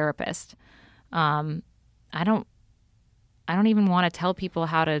 like a therapist. I don't even want to tell people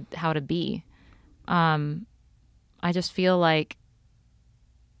how to be. I just feel like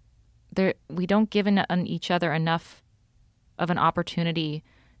we don't give each other enough of an opportunity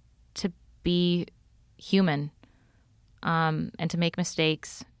to be human, and to make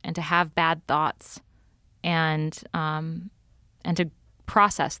mistakes and to have bad thoughts and to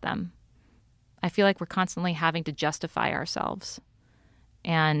process them. I feel like we're constantly having to justify ourselves.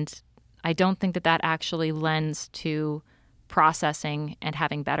 And I don't think that actually lends to processing and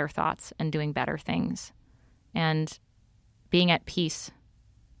having better thoughts and doing better things and being at peace.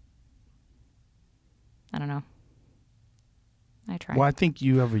 I don't know. I try. Well, I think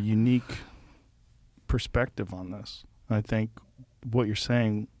you have a unique perspective on this. I think what you're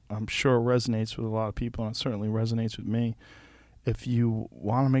saying, I'm sure resonates with a lot of people, and it certainly resonates with me. If you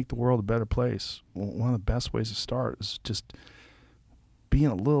want to make the world a better place, one of the best ways to start is just being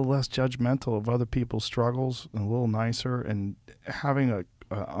a little less judgmental of other people's struggles and a little nicer, and having a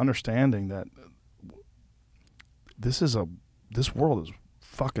understanding that this world is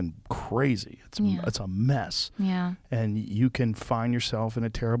fucking crazy. It's a mess. Yeah. And you can find yourself in a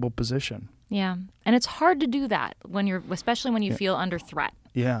terrible position. Yeah. And it's hard to do that especially when you feel under threat.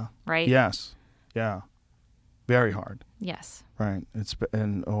 Yeah. Right? Yes. Yeah. Very hard. Yes. Right.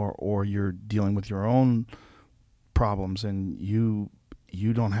 Or you're dealing with your own problems, and you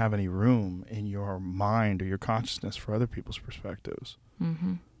don't have any room in your mind or your consciousness for other people's perspectives.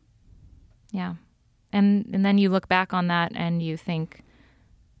 Mm-hmm. Yeah. And then you look back on that and you think,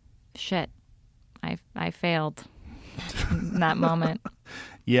 shit, I failed in that moment.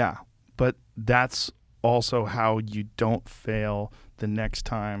 Yeah. But that's also how you don't fail the next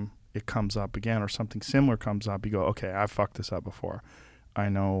time it comes up again or something similar comes up. You go, okay, I fucked this up before. I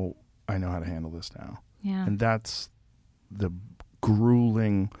know how to handle this now. Yeah. And that's the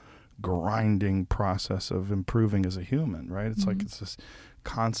grueling, grinding process of improving as a human, right? It's like it's this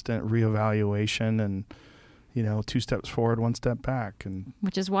constant reevaluation and, 2 steps forward, 1 step back. And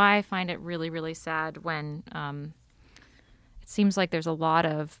which is why I find it really, really sad when it seems like there's a lot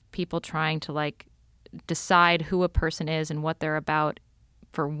of people trying to decide who a person is and what they're about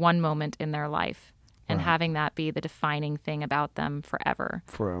for one moment in their life and having that be the defining thing about them forever.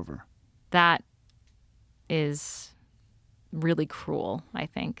 Forever. That is really cruel, I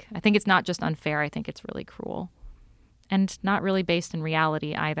think. I think it's not just unfair. I think it's really cruel. And not really based in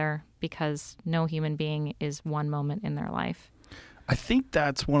reality either, because no human being is one moment in their life. I think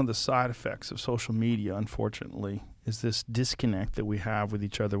that's one of the side effects of social media, unfortunately, is this disconnect that we have with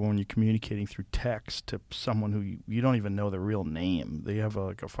each other when you're communicating through text to someone who you don't even know their real name. They have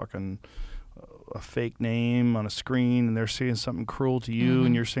a fake name on a screen, and they're saying something cruel to you,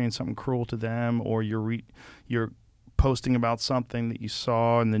 and you're saying something cruel to them, or you're posting about something that you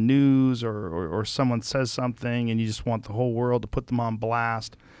saw in the news, or someone says something and you just want the whole world to put them on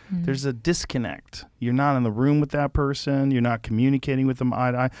blast. There's a disconnect. You're not in the room with that person. You're not communicating with them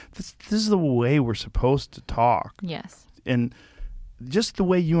eye to eye. This is the way we're supposed to talk. Yes. And just the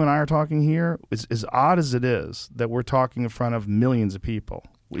way you and I are talking here, is as odd as it is that we're talking in front of millions of people,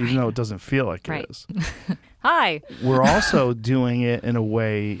 even though it doesn't feel like it is. Hi. We're also doing it in a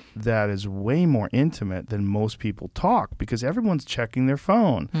way that is way more intimate than most people talk, because everyone's checking their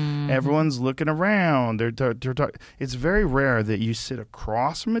phone. Everyone's looking around. It's very rare that you sit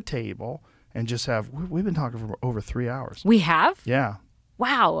across from a table and just have, we've been talking for over 3 hours. We have? Yeah.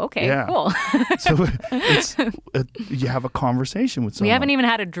 Wow. Okay. Yeah. Cool. So you have a conversation with someone. We haven't even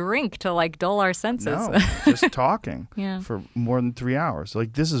had a drink to dull our senses. No, just talking Yeah. for more than 3 hours.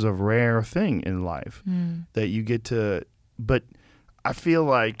 This is a rare thing in life that you get to. But I feel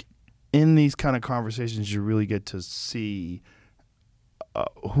like in these kind of conversations, you really get to see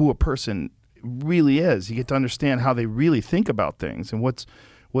who a person really is. You get to understand how they really think about things and what's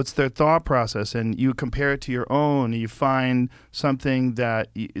their thought process, and you compare it to your own, and you find something that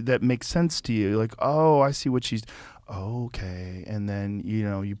makes sense to you. Like, oh, I see what she's, okay. And then,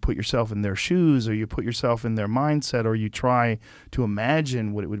 you put yourself in their shoes, or you put yourself in their mindset, or you try to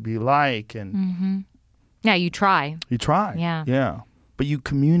imagine what it would be like. And yeah, you try. You try. Yeah. Yeah. But you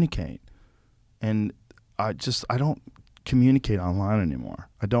communicate. And I don't communicate online anymore.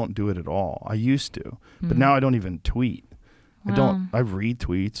 I don't do it at all. I used to. But now I don't even tweet. I read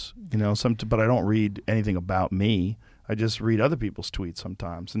tweets, but I don't read anything about me. I just read other people's tweets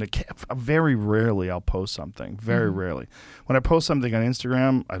sometimes. And very rarely I'll post something. Very rarely. When I post something on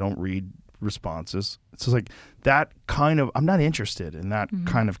Instagram, I don't read responses. It's just that kind of, I'm not interested in that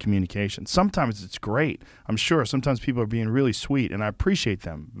kind of communication. Sometimes it's great. I'm sure sometimes people are being really sweet, and I appreciate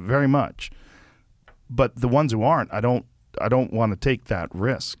them very much. But the ones who aren't, I don't want to take that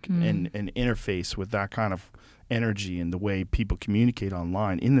risk and interface with that kind of energy and the way people communicate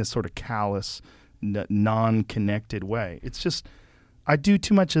online in this sort of callous, non-connected way. It's just, I do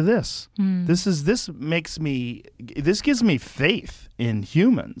too much of this. This gives me faith in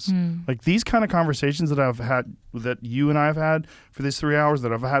humans. These kind of conversations that I've had, that you and I have had for these 3 hours,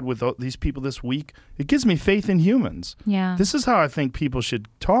 that I've had with these people this week, it gives me faith in humans. Yeah. This is how I think people should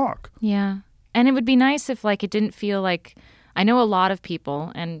talk. Yeah. And it would be nice if like it didn't feel like, I know a lot of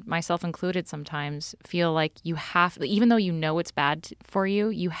people, and myself included sometimes, feel like you have, even though you know it's bad for you,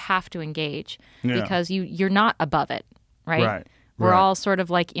 you have to engage because you're not above it, right? Right. We're all sort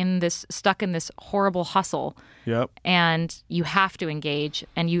of like stuck in this horrible hustle. Yep. And you have to engage,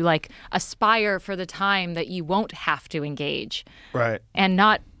 and you like aspire for the time that you won't have to engage. Right. And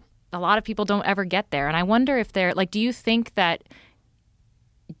a lot of people don't ever get there. And I wonder if they're like, do you think that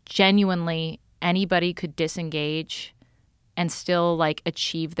genuinely anybody could disengage and still like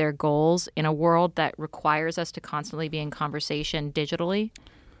achieve their goals in a world that requires us to constantly be in conversation digitally?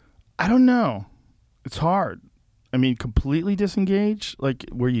 I don't know. It's hard. I mean, completely disengage, like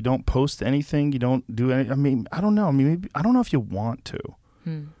where you don't post anything, you don't do any. I mean, I don't know. I mean, maybe, I don't know if you want to.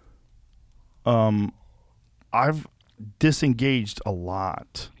 I've disengaged a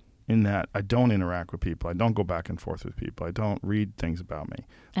lot in that I don't interact with people. I don't go back and forth with people. I don't read things about me.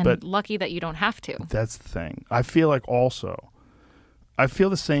 And but lucky that you don't have to. That's the thing. I feel like also, I feel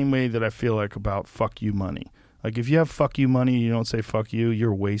the same way that I feel like about fuck you money. Like if you have fuck you money and you don't say fuck you,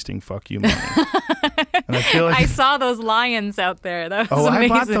 you're wasting fuck you money. And I feel like I saw those lions out there. That was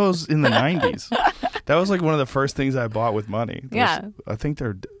amazing. I bought those in the 90s. That was like one of the first things I bought with money. I think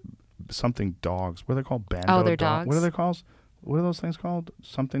they're something dogs. What are they called? Bando Oh, they're dogs. What are they called? What are those things called?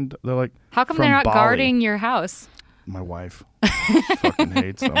 Something. They're like. How come from they're not Bali. guarding your house? My wife fucking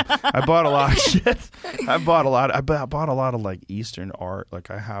hates them. I bought a lot of shit. I bought a lot of like Eastern art.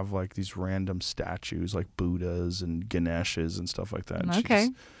 Like I have like these random statues like Buddhas and Ganeshas and stuff like that. And Okay.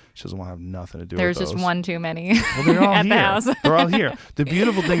 She doesn't want to have nothing to do There's with those. just one too many Well, they're all at here. the house. They're all here. The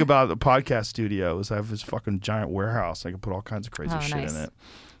beautiful thing about the podcast studio is I have this fucking giant warehouse. I can put all kinds of crazy shit nice. in it.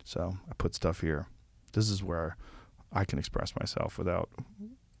 So I put stuff here. This is where I can express myself without,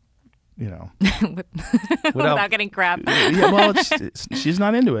 without getting crap. Yeah, well, she's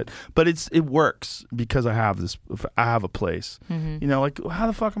not into it, but it works because I have this. I have a place. Mm-hmm. Like how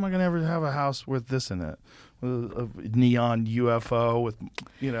the fuck am I gonna ever have a house with this in it? A neon UFO with,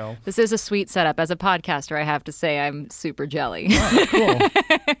 This is a sweet setup. As a podcaster, I have to say I'm super jelly. Oh, cool.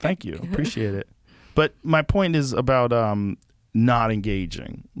 Thank you. Appreciate it. But my point is about not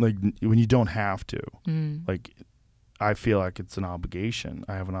engaging, like when you don't have to. Like I feel like it's an obligation.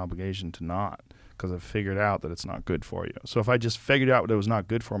 I have an obligation to not, because I've figured out that it's not good for you. So if I just figured out that it was not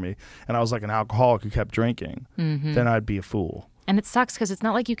good for me and I was like an alcoholic who kept drinking, then I'd be a fool. And it sucks because it's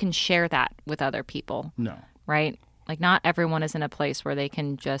not like you can share that with other people. No. Right? Like not everyone is in a place where they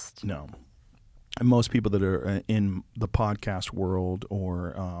can just... No. And most people that are in the podcast world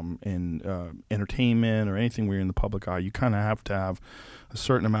or in entertainment or anything where you're in the public eye, you kind of have to have a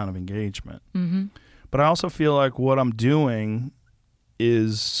certain amount of engagement. Mm-hmm. But I also feel like what I'm doing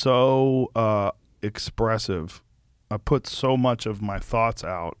is so expressive. I put so much of my thoughts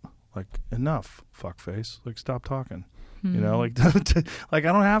out. Like, enough, fuckface. Like, stop talking. Like I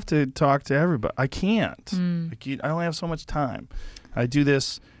don't have to talk to everybody. I can't. I only have so much time. I do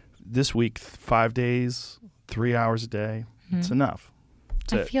this week 5 days, 3 hours a day. It's enough.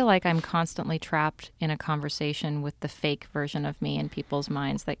 I feel like I'm constantly trapped in a conversation with the fake version of me in people's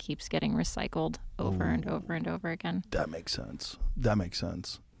minds that keeps getting recycled over and over and over again. That makes sense.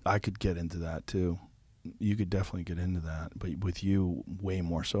 I could get into that too. You could definitely get into that, but with you way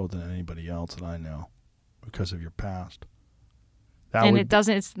more so than anybody else that I know because of your past.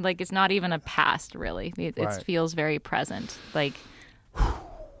 It's like it's not even a past, really. It feels very present. Like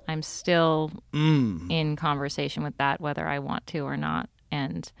I'm still in conversation with that, whether I want to or not.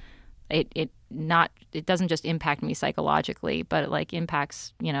 And it doesn't just impact me psychologically, but it like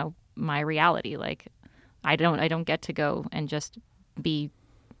impacts, my reality. Like I don't get to go and just be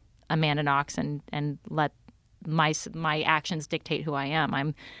Amanda Knox and let my actions dictate who I am.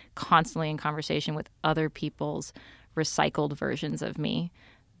 I'm constantly in conversation with other people's recycled versions of me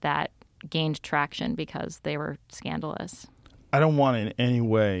that gained traction because they were scandalous. I don't want to in any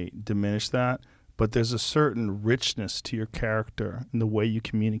way diminish that, but there's a certain richness to your character and the way you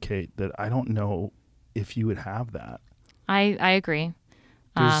communicate that I don't know if you would have that. I agree.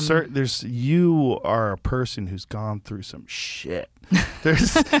 You are a person who's gone through some shit.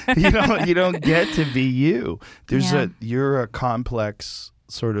 You don't get to be you. You're a complex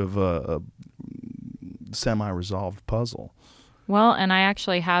sort of a semi-resolved puzzle. Well, and I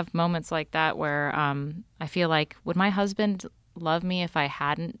actually have moments like that where I feel like, would my husband love me if I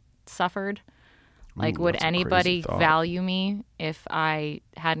hadn't suffered? Like, would anybody value me if I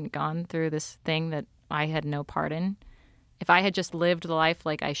hadn't gone through this thing that I had no part in? If I had just lived the life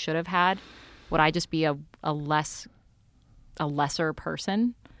like I should have had, would I just be a lesser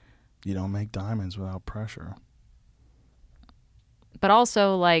person? You don't make diamonds without pressure. But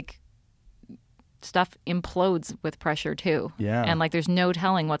also, like, stuff implodes with pressure too. Yeah. And like there's no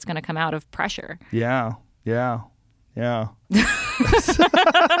telling what's going to come out of pressure. Yeah.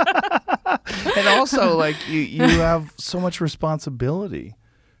 And also, like, you have so much responsibility,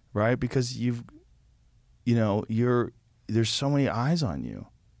 right? Because there's so many eyes on you,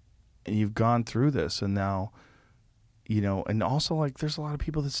 and you've gone through this, and now, and also, like, there's a lot of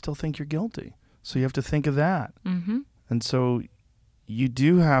people that still think you're guilty. So you have to think of that. Mm-hmm. And so you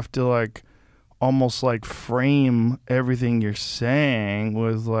do have to, like, almost like frame everything you're saying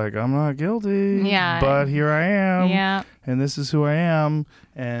with like, I'm not guilty, but here I am, and this is who I am,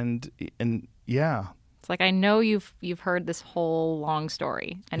 and yeah. It's like, I know you've heard this whole long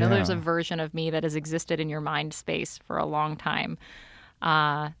story. I know there's a version of me that has existed in your mind space for a long time.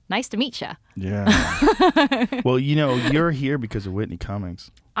 Nice to meet you. Yeah. Well, you're here because of Whitney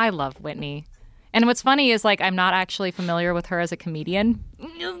Cummings. I love Whitney. And what's funny is, like, I'm not actually familiar with her as a comedian.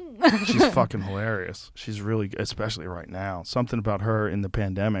 She's fucking hilarious. She's really, especially right now. Something about her in the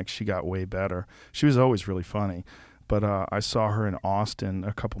pandemic, she got way better. She was always really funny. But I saw her in Austin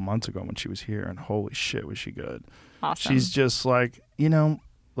a couple months ago when she was here, and holy shit, was she good. Awesome. She's just like,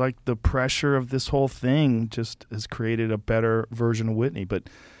 like the pressure of this whole thing just has created a better version of Whitney. But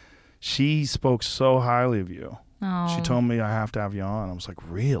she spoke so highly of you. Oh. She told me I have to have you on. I was like,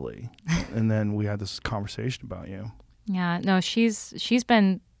 really? And then we had this conversation about you. Yeah, no, she's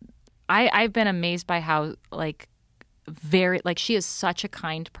been, I've been amazed by how, like, she is such a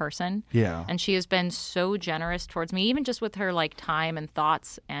kind person. Yeah. And she has been so generous towards me, even just with her, like, time and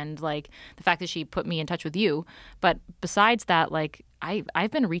thoughts, and, like, the fact that she put me in touch with you. But besides that, like, I've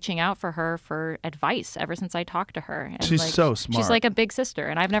been reaching out for her for advice ever since I talked to her. And, she's like, so smart. She's like a big sister,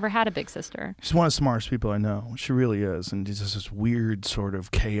 and I've never had a big sister. She's one of the smartest people I know. She really is. And just this weird sort of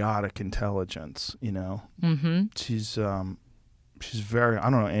chaotic intelligence, Mm-hmm. She's very,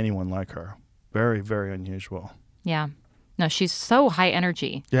 I don't know anyone like her. Very, very unusual. Yeah. No, she's so high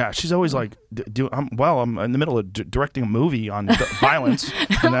energy. Yeah, she's always like, I'm in the middle of directing a movie on violence.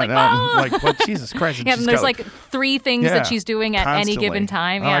 And like, what, Jesus Christ. And there's like 3 things that she's doing at any given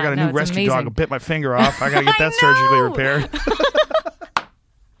time. I got a new rescue dog. I bit my finger off. I got to get that surgically repaired.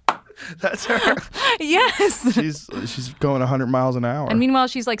 That's her. Yes. She's going 100 miles an hour. And meanwhile,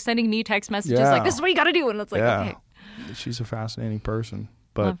 she's like sending me text messages like, this is what you got to do. And it's like, okay. She's a fascinating person.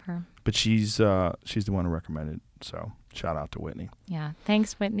 But, love her. But she's the one who recommended. So shout out to Whitney. Yeah.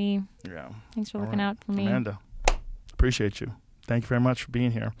 Thanks, Whitney. Yeah. Thanks for looking out for me. Amanda, appreciate you. Thank you very much for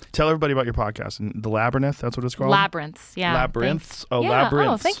being here. Tell everybody about your podcast. And the Labyrinth, that's what it's called? Labyrinths. Yeah. Labyrinths. Thanks. Oh, yeah.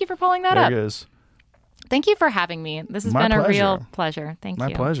 Labyrinths. Oh, thank you for pulling that up. There it is. Thank you for having me. This has been a real pleasure. Thank you.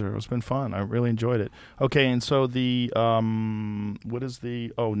 My pleasure. It's been fun. I really enjoyed it. Okay, and so the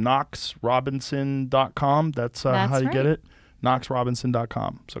knoxrobinson.com. That's how you get it.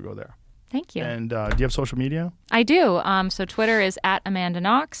 knoxrobinson.com. So go there. Thank you. And do you have social media? I do. So Twitter is at Amanda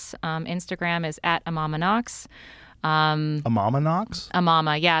Knox. Instagram is at Amanda Knox. Amama Knox?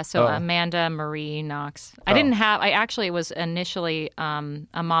 Amama, yeah. So Amanda Marie Knox. I actually was initially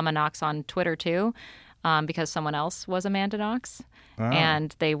Amama Knox on Twitter too, because someone else was Amanda Knox,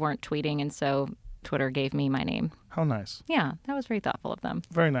 and they weren't tweeting, and so Twitter gave me my name. How nice. Yeah, that was very thoughtful of them.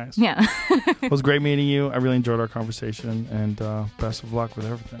 Very nice. Yeah. It was great meeting you. I really enjoyed our conversation, and best of luck with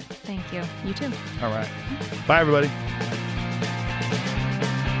everything. Thank you. You too. All right. Bye, everybody.